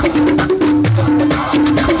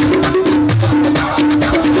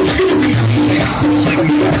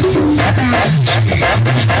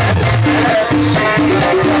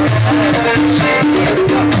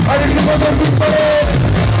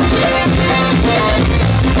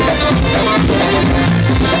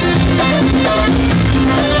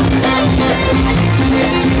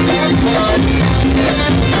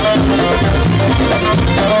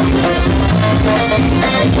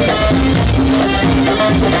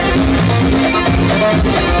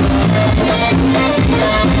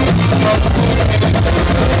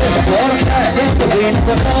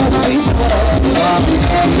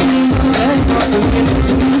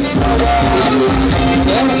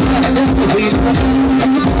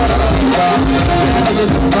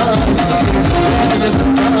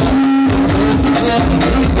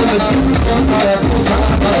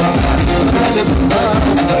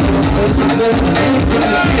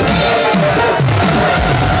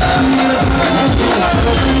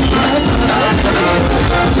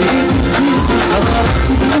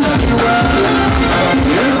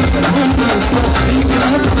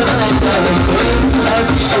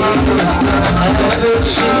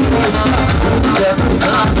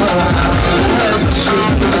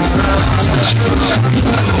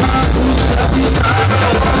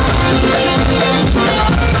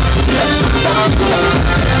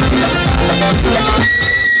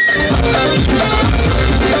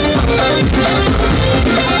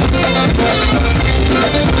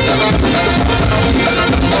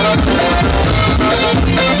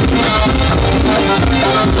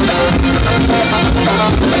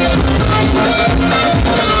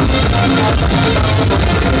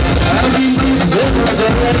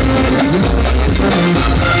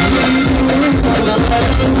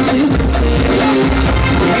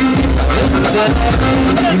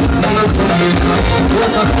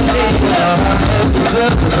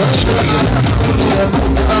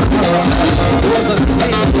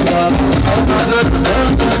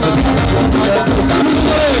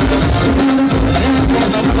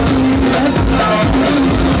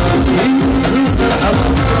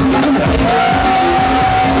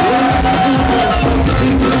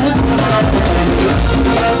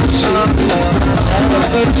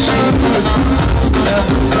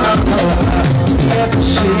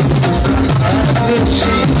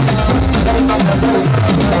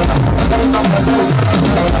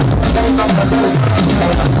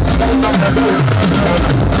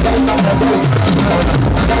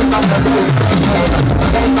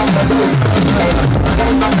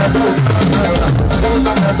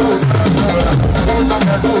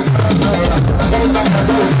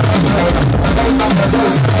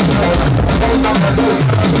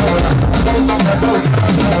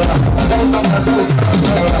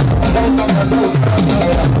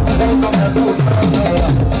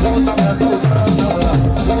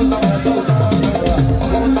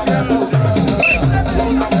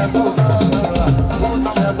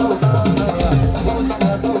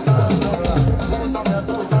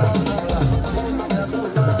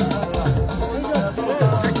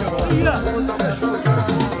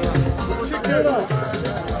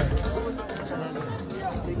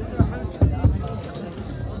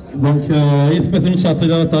دونك يثبت نشاط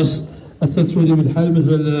الى طاس الثالث ولي من الحال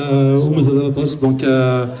مازال ومازال طاس دونك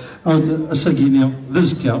عاود اساكينيا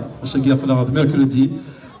لزكا اساكيا قبل ميركودي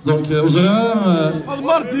دونك وزرا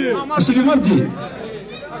الماردي اساكي ماردي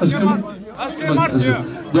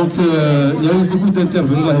دونك يا بوكو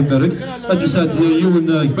دانترفيو الله يبارك هاد الساعه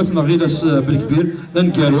يون كبثنا غيلاس بالكبير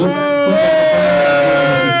لنكارو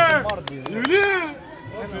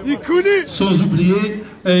يكوني سوز اوبليي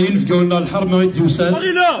ينفقوا لنا الحرب ما يديوسان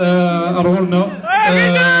ارولنا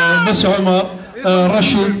ناس عمر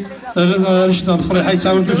رشيد رشدنا الفريحه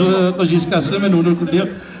يتعاون JSK سلمان ونقول لي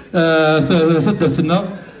ثدثنا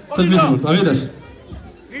تلميذ غيلاس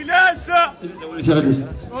غيلاس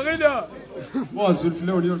وغيلا زول في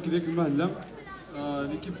الاول يورك ديك المهله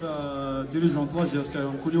ليكيب ديريجونت لا JSK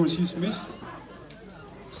كل يوم سي سميث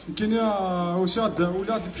يمكن وساد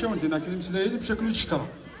ولاد مشاو عندنا كاين مسلايل بشكل تشكر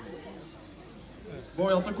بون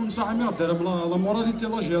يعطيكم الصحة مي غدير لا موراليتي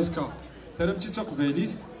لا JSK ترمتي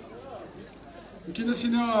تقباليت يمكن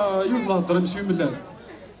سينا يوض لا هضر مسيو ملال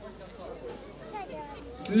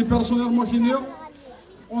كاين بيرسونيلمون كاين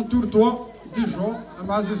اون تور توا دي جون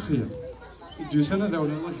مع زيز خير يديو سنة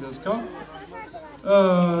داولا لا JSK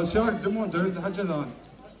سي راك دوموند هاد الحاجة ذا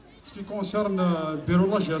سكي كونسيرن بيرو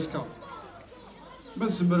لا JSK ما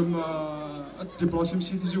تزمر تديبلاسي من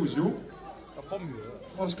سيدي زوزو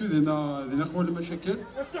باسكو دينا قول المشاكل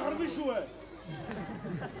تحرمي شويه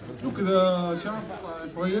دوك ذا سي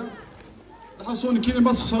فويا الحصون كاين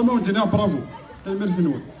ما تخسر ما ودينا برافو المير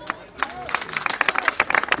فنون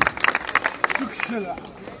سوق السلع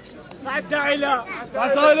سعد عيله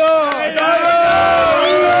سعد عيله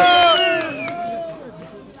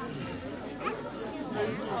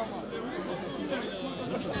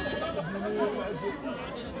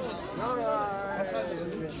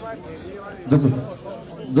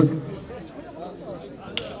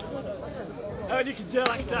هذيك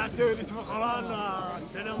الديراك تاعتو اللي تبقران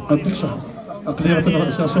السلام عليكم يعطيك الصحة أقلية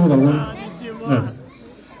الأساسية وضروري نعم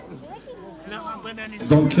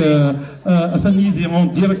دونك أثني دي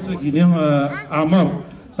اون ديريكت كيني عمر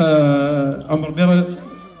ميراد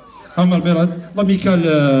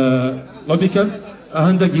لاميكال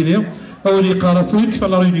هاندا كيني أو اللي قارفين في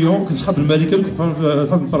لا ريونيون كنصحاب الملكة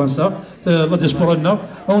في فرنسا لا ديسبورا لنا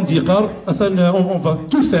اون ديقار مثلا اون فا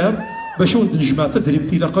تو فير باش نجمع تدريب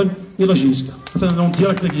انطلاقا الى JSK مثلا اون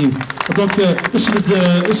ديريكت كيني دونك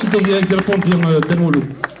اسد يريبون ديال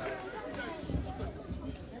الولد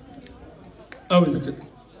اوي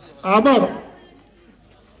عمر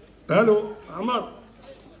الو عمر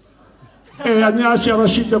يعني عاشي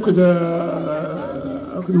رشيد دوك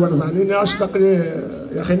ولد علينا عاش تقري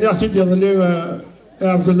يا اخي نعطي ديال لي يا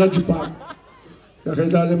عبد الله الجبار يا اخي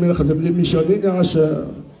لا من يخدم لي ميسيونين عاش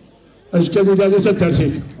اش كان يدير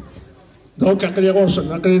تدرسيك دونك عقلي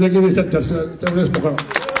غوصن عقلي داكي تدرس تدرس بكره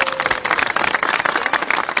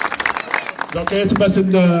دونك يثبت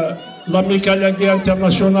لاميكاليتي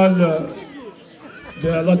انترناسيونال de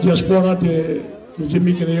la diaspora des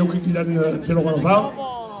immigrés qui viennent de l'Europe.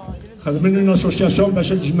 خدمنا une association باش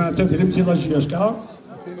تجمع تدريب في لا JSK.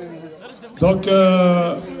 دونك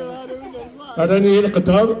راني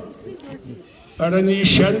القدر راني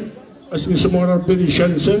شان اسمي سمو ربي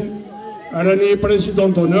شانسن راني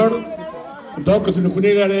بريزيدون دونور دونك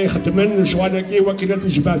نكوني راني خدمن شوالكي وكيلة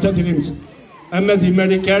الجماعة تدريب اما دي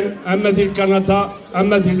امريكان اما دي كندا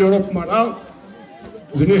اما دي لوروب مرة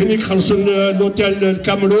ذني هنيك خلصن لوتيل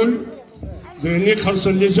الكامرون ذني هنيك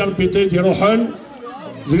خلصن لي زاربيتي دي روحان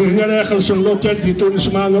ذني هنا راه خلصن لوتيل دي تونس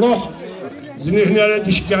ما نروح ذني هنا راه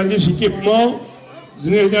تشكال لي زيكيبمون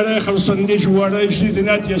ذني هنا راه خلصن لي جوارا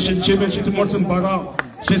جديدنا ديال سيت مورت من برا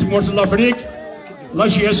سيت مورت لافريك لا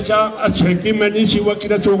JSK اتحكي ماني سوا كي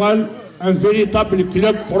تغال ان فيريتابل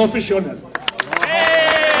كلوب بروفيسيونيل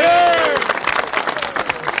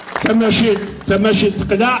تماشيت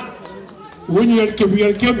تقلع وين يركب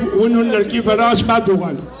وين نركب راس مع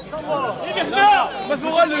دوغال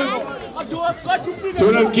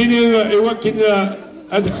تورا كاين ايوا كاين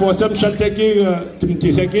هذيك فوتا مسالتاكي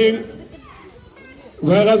تمنتي ساكين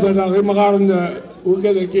فغاد انا غير مغارن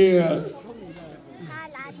وكذا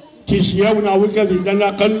تيسيا ونعاود كذا إذا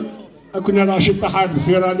ناقل كنا راشد تحت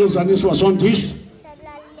في راني زاني 70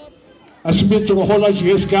 اسميت تروحوا لا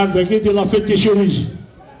جي اس كار ذاك دي لا فيت دي سيريز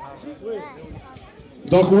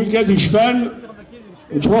دونك وين كاد يشفان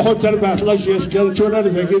تروحوا تربع لا جي اس كار تشونا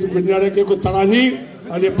ذاك قلنا لك كنت راني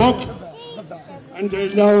على ليبوك عند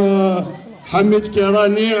حميد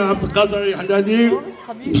كيراني عبد القادر الحلالي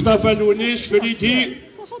مصطفى الونيس فريدي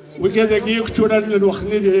وكذاك كتونا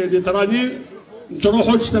الوخني اللي تراني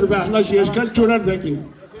تروحوا تستربح لا جي اس كار تشونا ذاك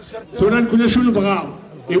تونا كنا شو نبغى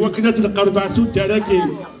ايوا كنا تلقى تراكي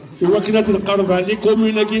ايوا كنا تلقى لي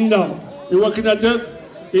كومينا كنا ايوا كنا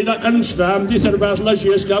الى قنمش فهم دي تربع لا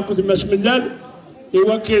جي اس كار كنت مسملال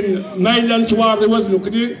ايوا كان مايلا نتوار وزنو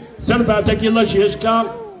كني تربع تاكي لا جي اس كار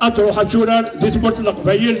أتروح تشوران دي تبورت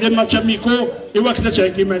القبايل لما تشاميكو إيوا كنا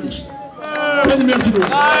تشاكي مانيش.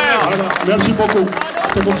 ميرسي بوكو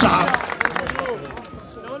يعطيكم الصحة.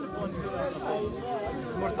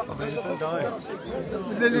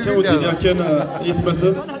 الدنيا كان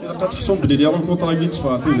يتمثل لقى تحسون بلي لي رونكونطرا كي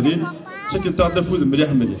تفار في ذلين ساكن تاع دافوذ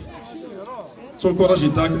مليح مليح. سون كوراجي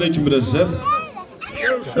تاعك لا يكمل الزاف.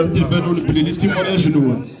 ردي البالون بلي لي تيموناج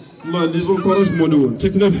نون. والله لي زونكوراج مونون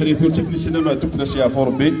تكنا في حريث تكني سينما توكنا سي عفو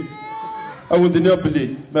ربي اول دنيا بلي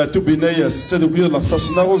ما تو بنايا سته دوك يلا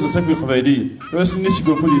خصصنا غوز تاكل قبايليين فاش الناس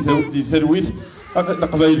يقولوا دي ثرويث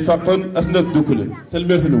القبايل فاقن اثناء الدوكل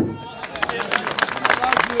تلميرثنو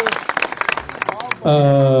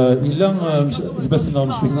الا جبتنا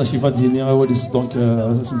مشفيكنا شي فاديني اوليس دونك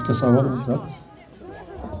اساس كساور انت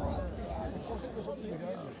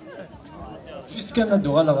كان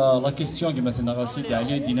ندوي على لا كيستيون كيما مثلا سيدي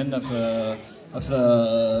علي دينا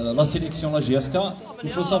في لا سيليكسيون لا جي اس كا il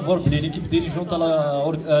faut savoir que l'équipe dirigeante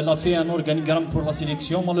elle a fait un organigramme pour la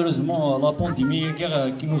sélection malheureusement la pandémie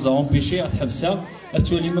qui nous a empêché à تحبسها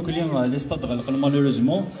actuellement كلين لي ستاد غلق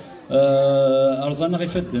malheureusement ارزانا غير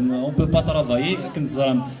فدن on peut pas travailler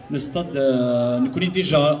كنزرام لي ستاد نكوني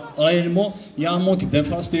ديجا réellement il y a un manque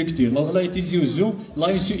d'infrastructure là يتيزيوزو là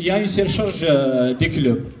il y a une surcharge des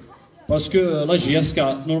clubs parce que la JSK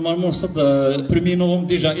normalement le 1er novembre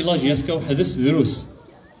déjà et la JSK وحدث دروس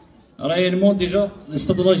réellement déjà le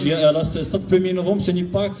stade 1er novembre ce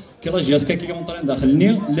n'est pas que la JSK qui est en train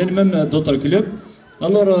داخلني même d'autres clubs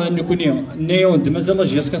alors نكوني نيون مازال la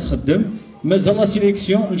JSK تخدم مازال la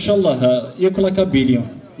sélection ان شاء الله ياكل كابيليون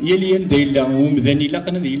هي اللي ندير ومذاني لا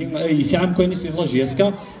قندير يسعم كويس لا JSK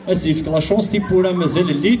اسيف لا شونس تي بورا مازال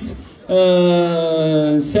الليت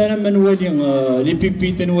سارة منوالي لي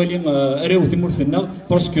بيبي تنوالي راو تمرثنا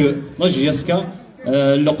باسكو لا جي اس كا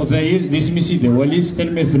القبايل دي سميسي دواليس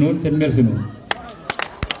تنمرثنون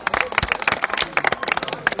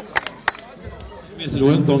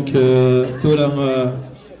مثلون دونك ثورا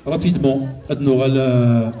رابيدمون ادنو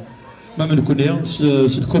على ما منكوني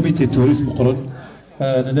الكوميتي توريزم قرن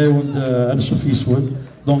ناون نشوف في سوال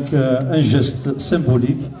donc un geste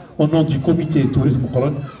symbolique au nom du comité tourisme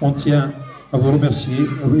Coran. On tient à vous remercier.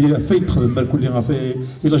 Il a fait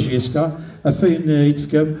la JSK, a fait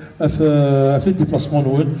un déplacement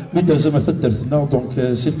mais donc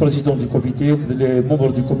c'est le président du comité, les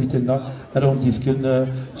membres du comité alors on dit que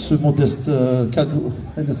ce modeste cadeau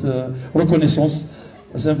de reconnaissance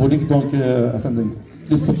symbolique donc attendez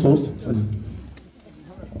les photos.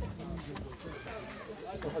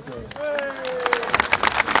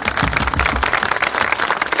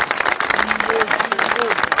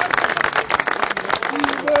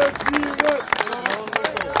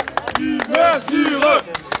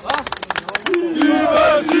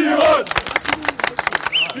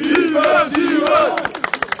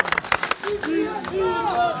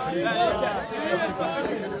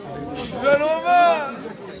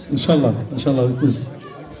 Inch'Allah, Inch'Allah, avec plaisir.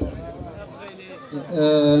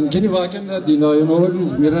 Geneva كان دينا ينور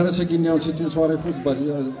نزميرانا ساكنين c'est une soirée football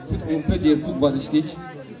on peut dire footballistique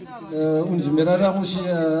ونزميرانا aussi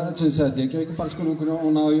تنسادك parce que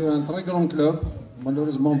on a eu un très grand club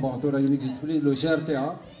malheureusement bon tu n'existe plus le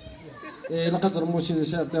CRTA et لقد موسي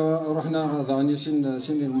CRTA رحنا ضاني سن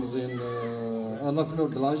المزين على فلور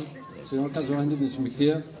دلاج سي كازو عندي نسمي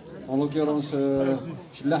كثير en l'occurrence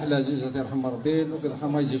شلاح العزيز الله يرحم ربي وقد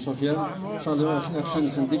حمايزي سفيان ان شاء الله احسن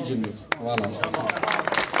نسنديك جميل فوالا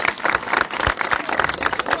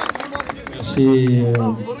Merci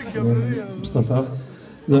Mustafa.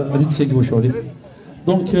 غادي تسيقي واش عليك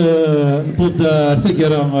دونك نبود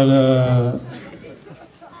ارتقرا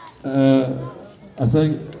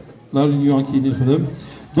ارتق لا اليوم كي نخدم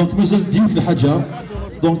دونك مازال دين في الحاجه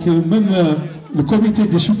دونك ميم لو كوميتي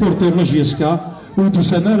دي سوبورتور لا جي اس كا ودو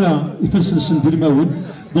سنارا يفسر سند الماون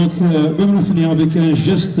دونك ميم نفني افيك ان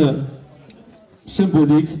جيست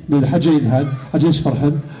سيمبوليك للحاجه يلهان حاجه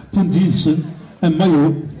يفرحن بونديسن ان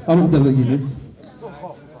مايو اروح دردقينه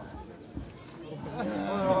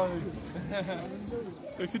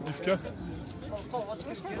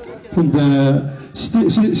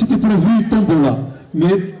c'était prévu tant de là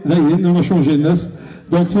mais là on a changé le neuf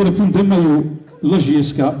donc il faut répondre d'un maillot la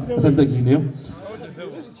JSK afin de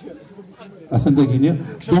Guinée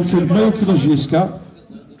donc c'est le maillot qui la JSK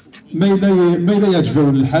ما إلا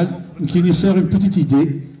يعجبون الحال يمكن يصير une petite idée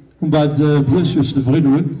ومن بعد بيان سور سي الفغي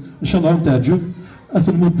نون ان شاء الله تعجب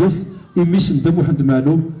اثر مدة يميس ندم واحد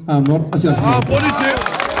مالو عمر اثر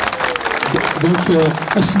دونك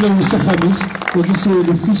السلام خميس وكي سي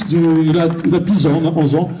لو فيس دو il a 10 ans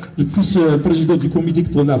 11 ans le fils président du comité qui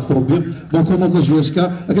tourne à Frobir donc on a de la JSK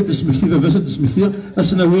اكيد تسمحتي باباس تسمحتي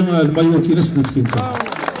اسناوي المايو كي ناس تلفتين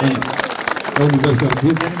الله يبارك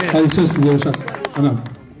فيك هاي الساس ديال شاف نعم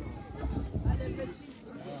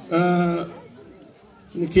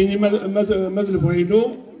كاينين ماد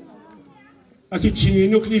البوينو اكيد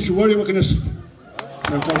تشينينو كلي جواري ما كناش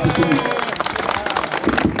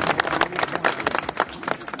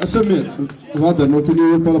اسمي غادر نو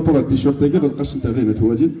كاين بارابور التيشيرت كذا القش نتاع هنا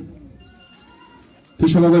ثوالين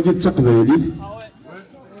التيشيرت هذا كي تقبايلي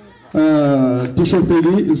التيشيرت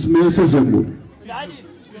اللي اسمه سازمول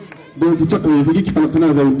دونك تقبايلي كي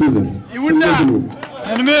قلقنا هذا ودوزر يولع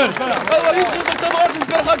نمير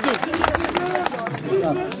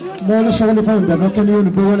لا شغل فاهم ما كان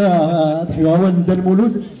ينبو ولا حيوان دا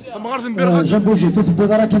المولود جنبو جيتو في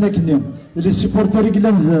البيضه كان كنيا لي سيبورتير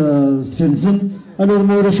كلا فينزن انا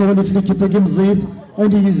المورا شغل في ليكيب كيم الزيد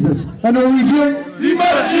اني يزدت انا ويليام ديما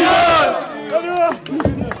مزيان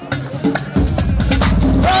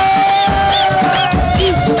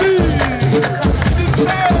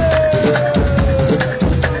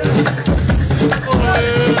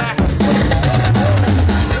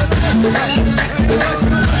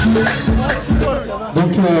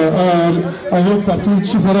دونك اول بارتي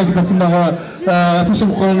تشوف راكبه فينا فاش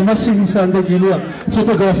نبقاو الماسي انسان داكينيا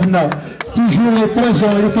فوتوغراف لنا توجور بريزون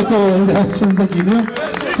لي فوتو عند حسن داكينيا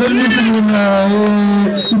فمن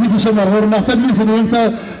يبدو سمر غورنا فمن فين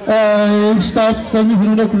الستاف فمن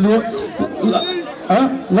فين كل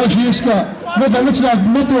لا JSK ما بغيتش تلعب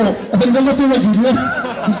الموتو هذا الموتو داكينيا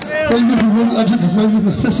فمن فين اجي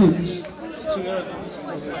تسمع فاسي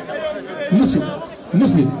نفي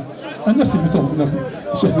النفي مثل النفي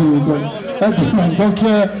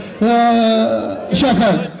دونك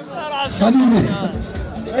شغال خليني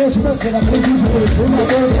ايش بس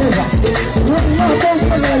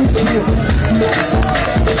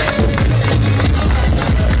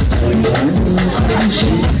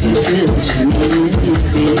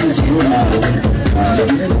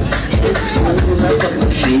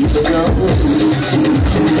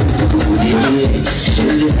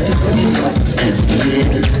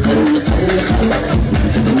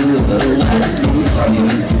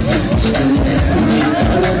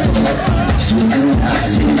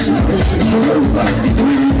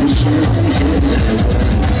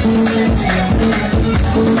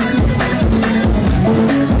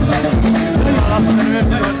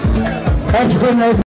انا